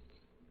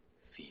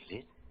 Feel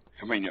it?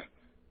 I mean,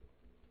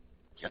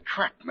 you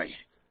trapped me.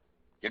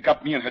 You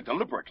got me in here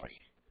deliberately.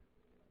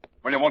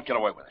 Well, you won't get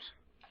away with it.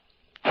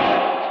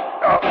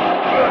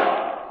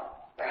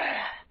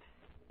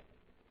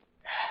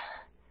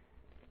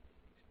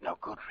 No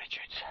good,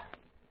 Richards.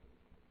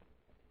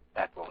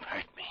 That won't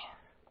hurt me.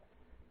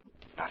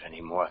 Not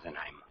any more than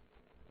I'm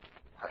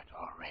hurt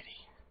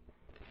already.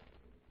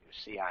 You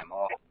see, I'm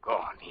all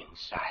gone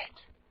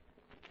inside.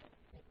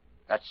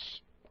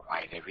 That's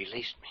why they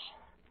released me.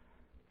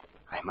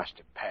 I must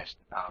have passed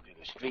out in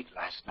the street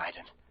last night,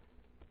 and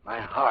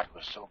my heart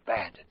was so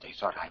bad that they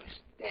thought I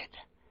was dead.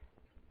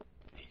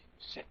 They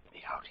sent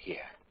me out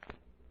here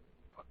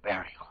for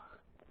burial.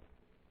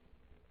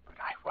 But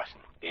I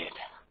wasn't dead.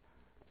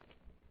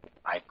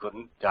 I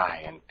couldn't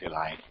die until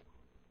I'd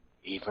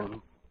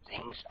evened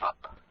things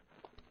up.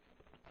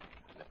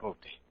 boat.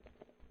 They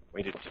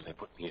waited till they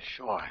put me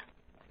ashore.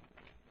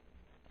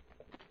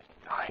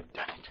 Now I've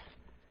done it.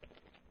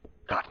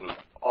 Gotten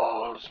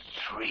all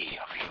three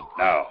of you.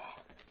 No.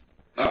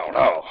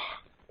 No.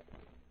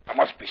 There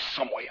must be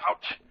some way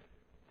out.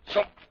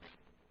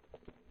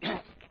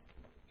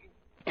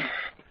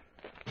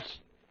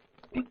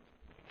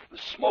 The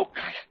smoke.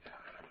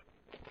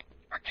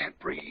 I can't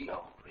breathe.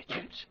 No,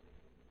 Richards.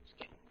 It's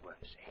getting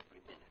worse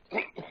every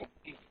minute.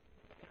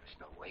 There's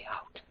no way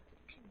out.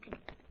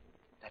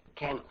 That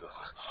candle.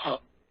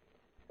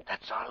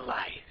 That's our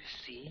lives,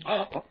 see?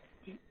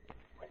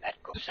 When that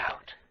goes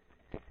out,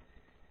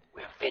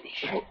 we're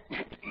finished.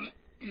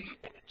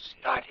 It's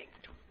starting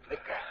to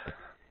flicker.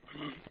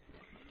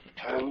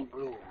 Turn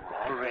blue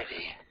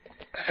already.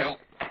 Help.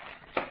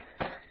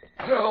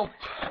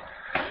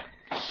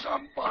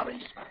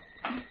 Somebody,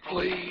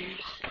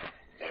 please.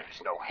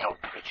 There's no help,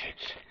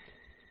 Richards.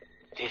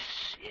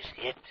 This is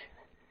it.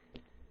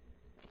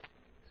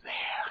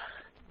 There.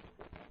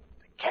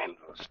 The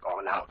candle's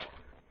gone out.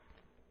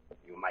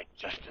 You might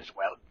just as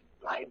well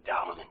lie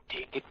down and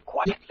take it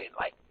quietly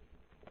like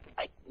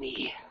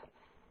me.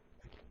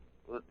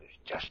 Well, there's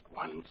just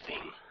one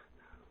thing.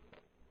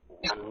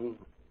 One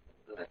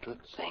little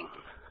thing.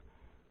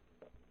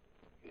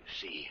 You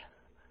see,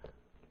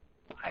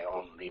 I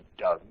only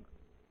dug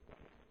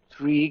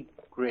 3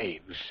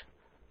 graves.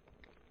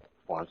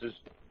 Was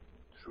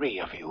 3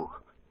 of you.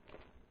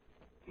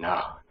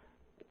 Now,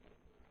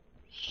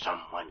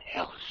 someone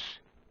else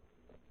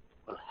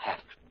will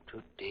have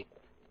to dig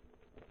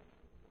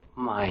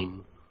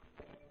mine.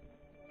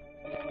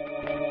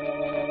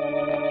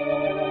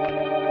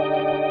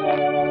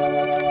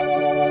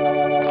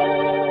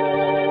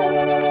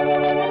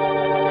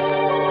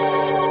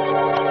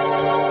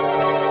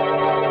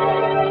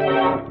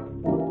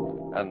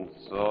 And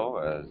so,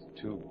 as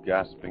 2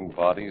 gasping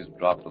bodies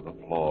drop to the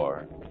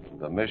floor,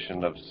 the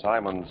mission of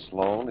Simon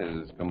Sloan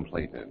is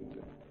completed.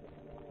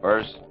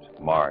 First,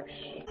 Marsh,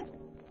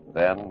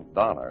 then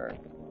Donner,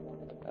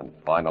 and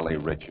finally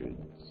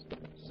Richards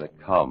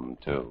succumb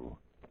to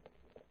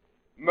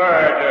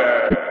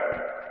Murder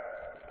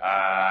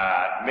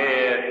at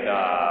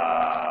midnight.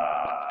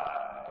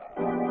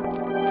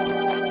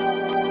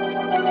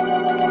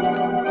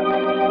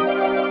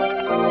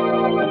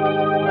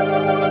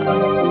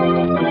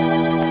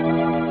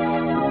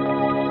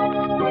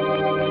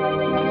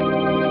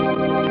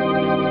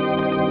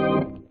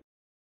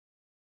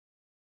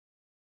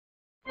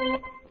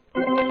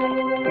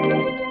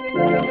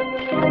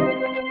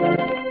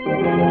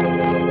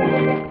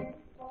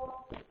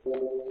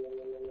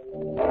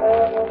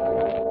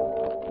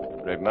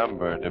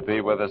 Remember to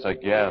be with us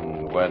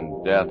again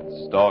when death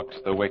stalks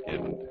the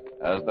wicked,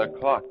 as the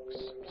clocks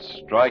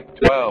strike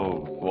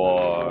 12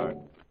 for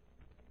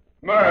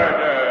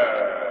Murder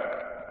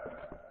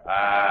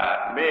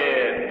at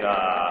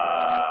midnight.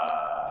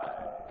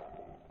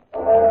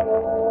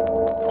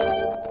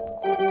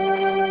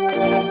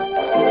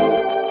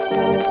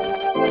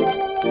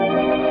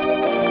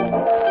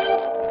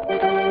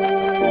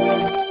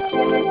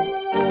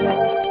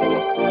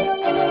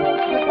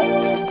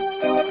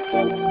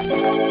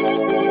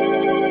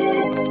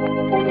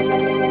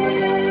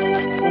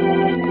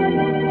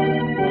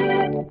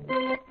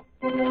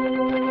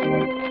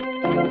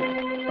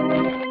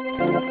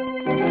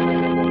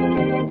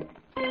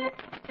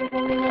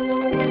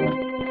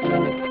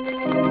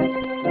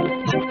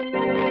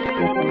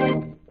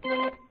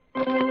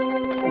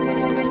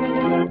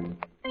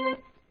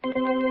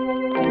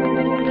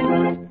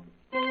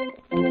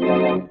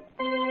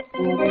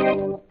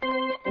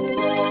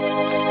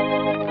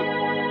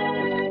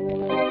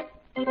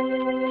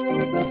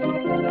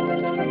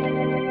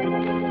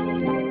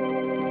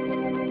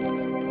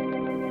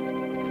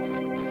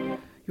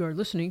 You are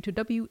listening to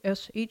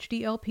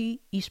WSHDLP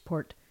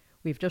Eastport.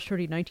 We've just heard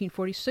a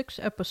 1946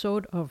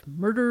 episode of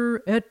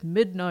Murder at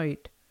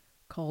Midnight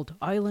called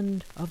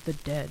Island of the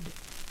Dead.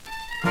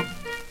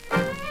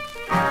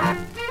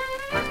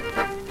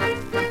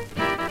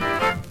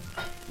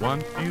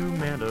 Once you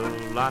meant a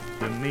lot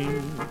to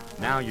me,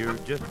 now you're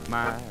just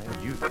my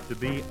used to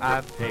be.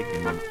 I've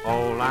taken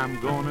all I'm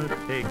gonna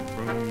take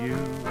from you.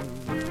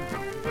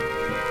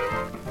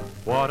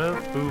 What a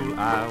fool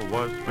I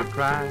was to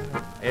cry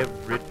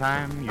every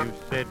time you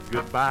said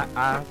goodbye.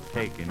 I've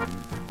taken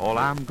all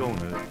I'm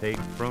gonna take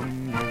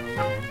from you.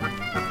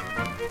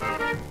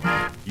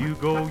 You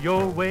go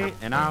your way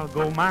and I'll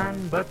go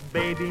mine, but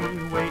baby,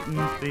 wait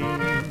and see.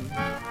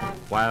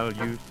 While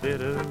you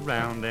sit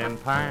around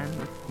and pine,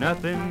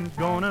 nothing's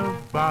gonna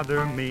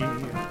bother me.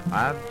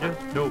 I've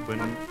just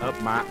opened up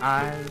my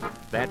eyes,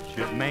 that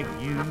should make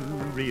you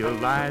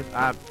realize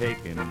I've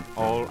taken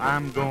all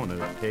I'm gonna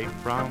take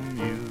from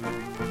you.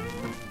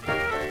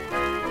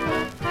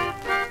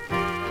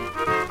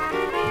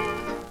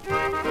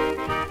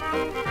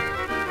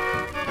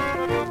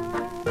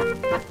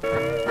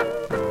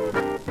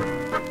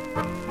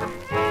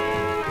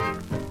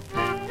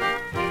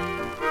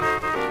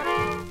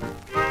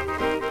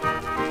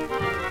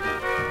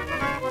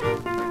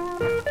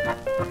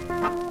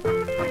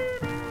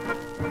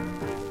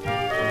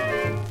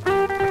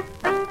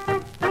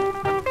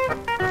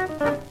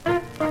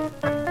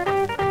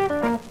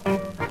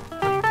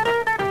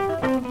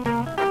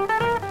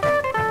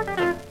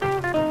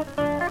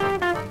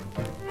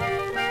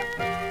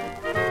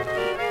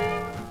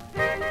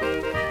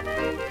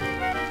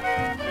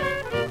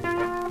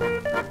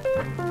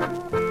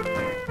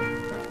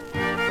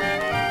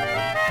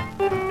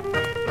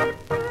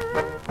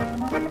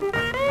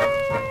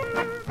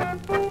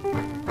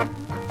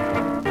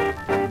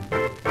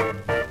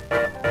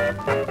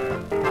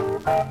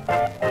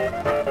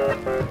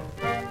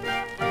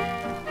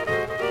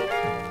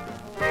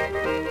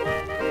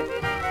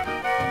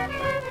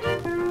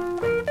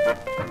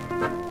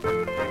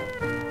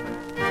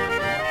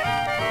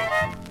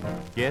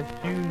 Guess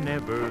you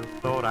never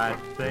thought I'd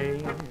say,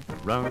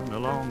 run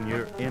along,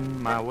 you're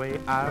in my way.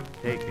 I've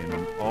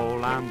taken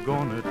all I'm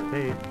gonna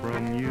take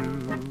from you.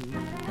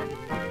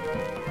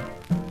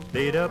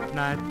 Stayed up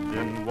nights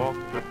and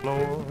walked the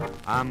floor,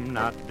 I'm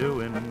not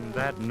doing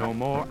that no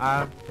more.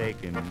 I've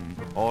taken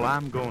all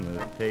I'm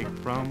gonna take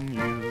from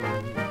you.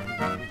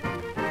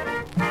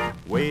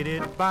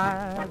 Waited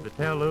by the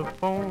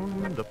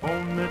telephone, the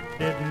phone that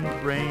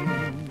didn't ring.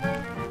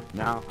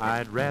 Now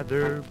I'd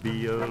rather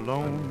be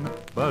alone.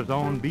 Buzz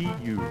on, B,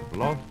 you've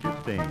lost your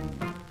sting.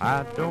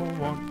 I don't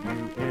want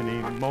you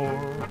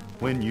anymore.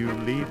 When you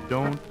leave,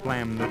 don't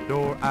slam the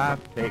door.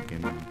 I've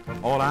taken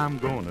all I'm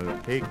gonna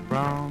take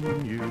from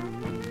you.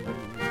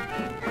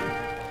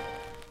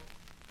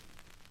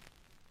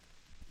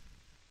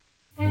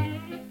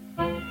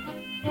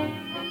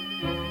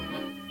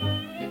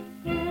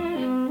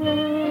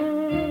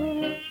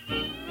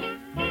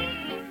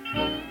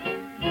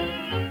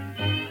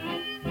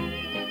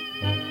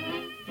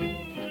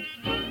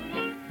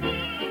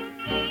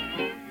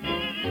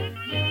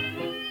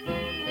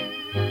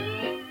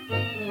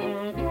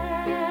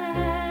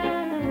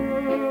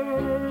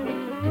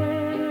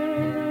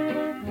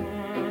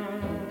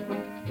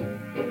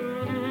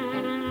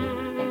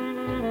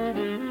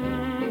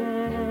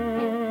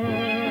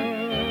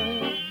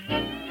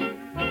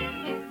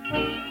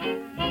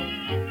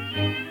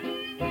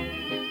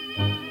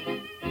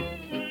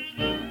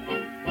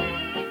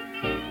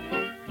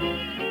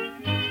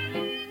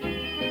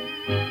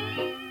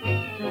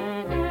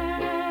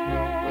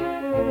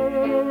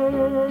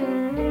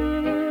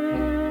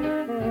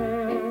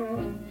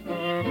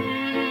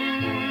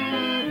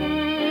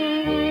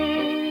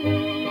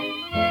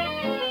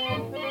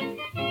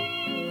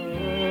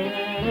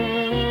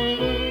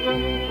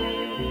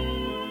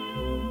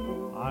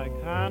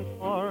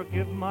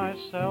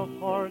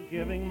 For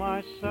giving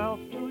myself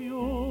to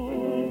you.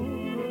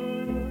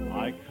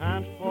 I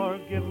can't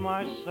forgive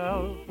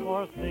myself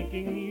for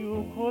thinking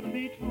you could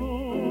be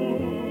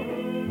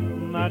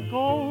true. That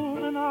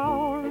golden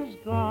hour is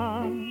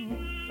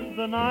gone,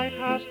 the night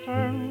has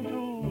turned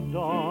to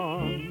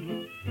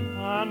dawn,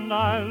 and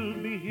I'll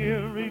be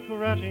here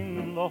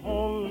regretting the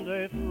whole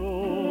day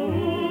through.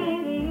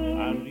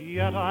 And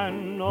yet I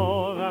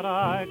know that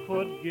I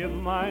could give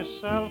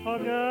myself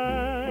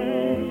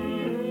again.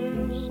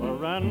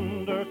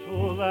 Surrender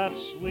to that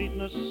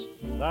sweetness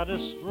that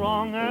is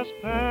strong as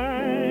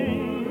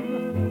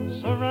pain.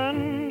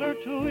 Surrender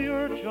to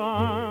your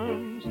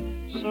charms.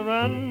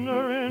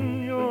 Surrender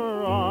in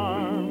your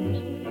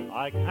arms.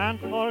 I can't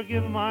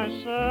forgive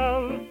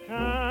myself,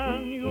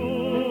 can you?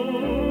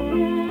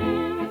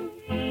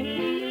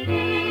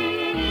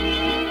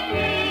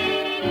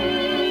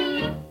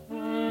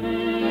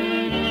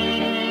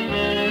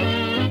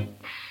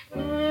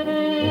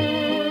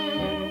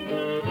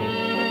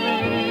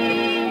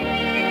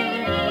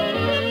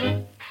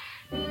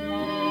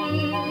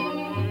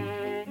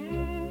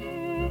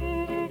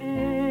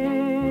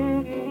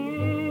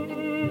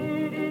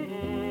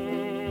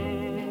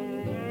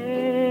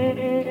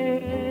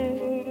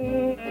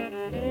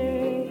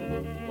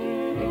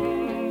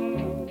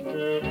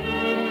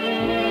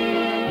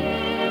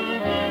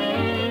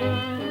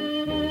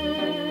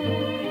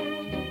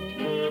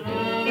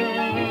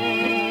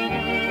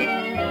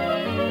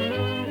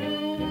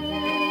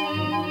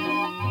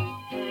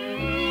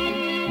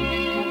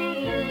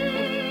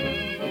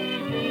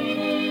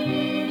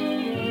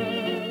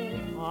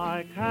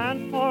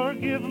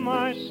 Forgive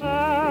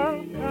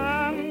myself,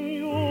 can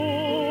you?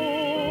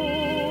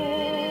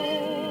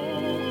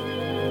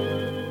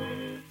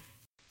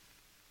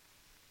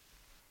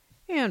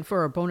 And for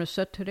our bonus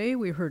set today,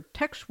 we heard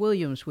Tex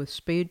Williams with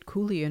Spade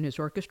Cooley and his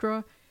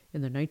orchestra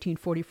in the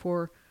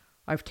 1944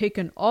 I've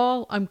Taken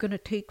All I'm Gonna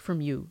Take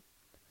From You.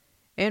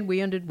 And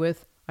we ended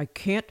with I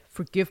Can't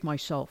Forgive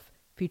Myself,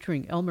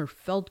 featuring Elmer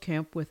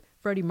Feldkamp with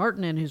Freddie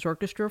Martin and his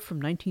orchestra from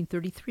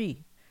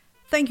 1933.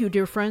 Thank you,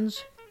 dear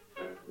friends.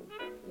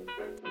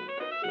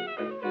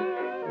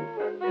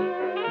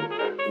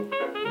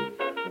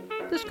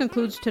 This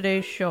concludes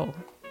today's show.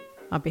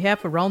 On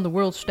behalf of Around the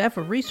World staff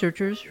of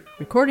researchers,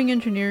 recording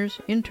engineers,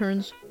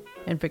 interns,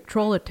 and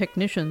Victrola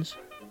technicians,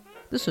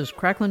 this is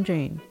Cracklin'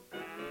 Jane.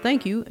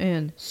 Thank you,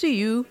 and see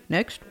you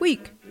next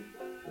week.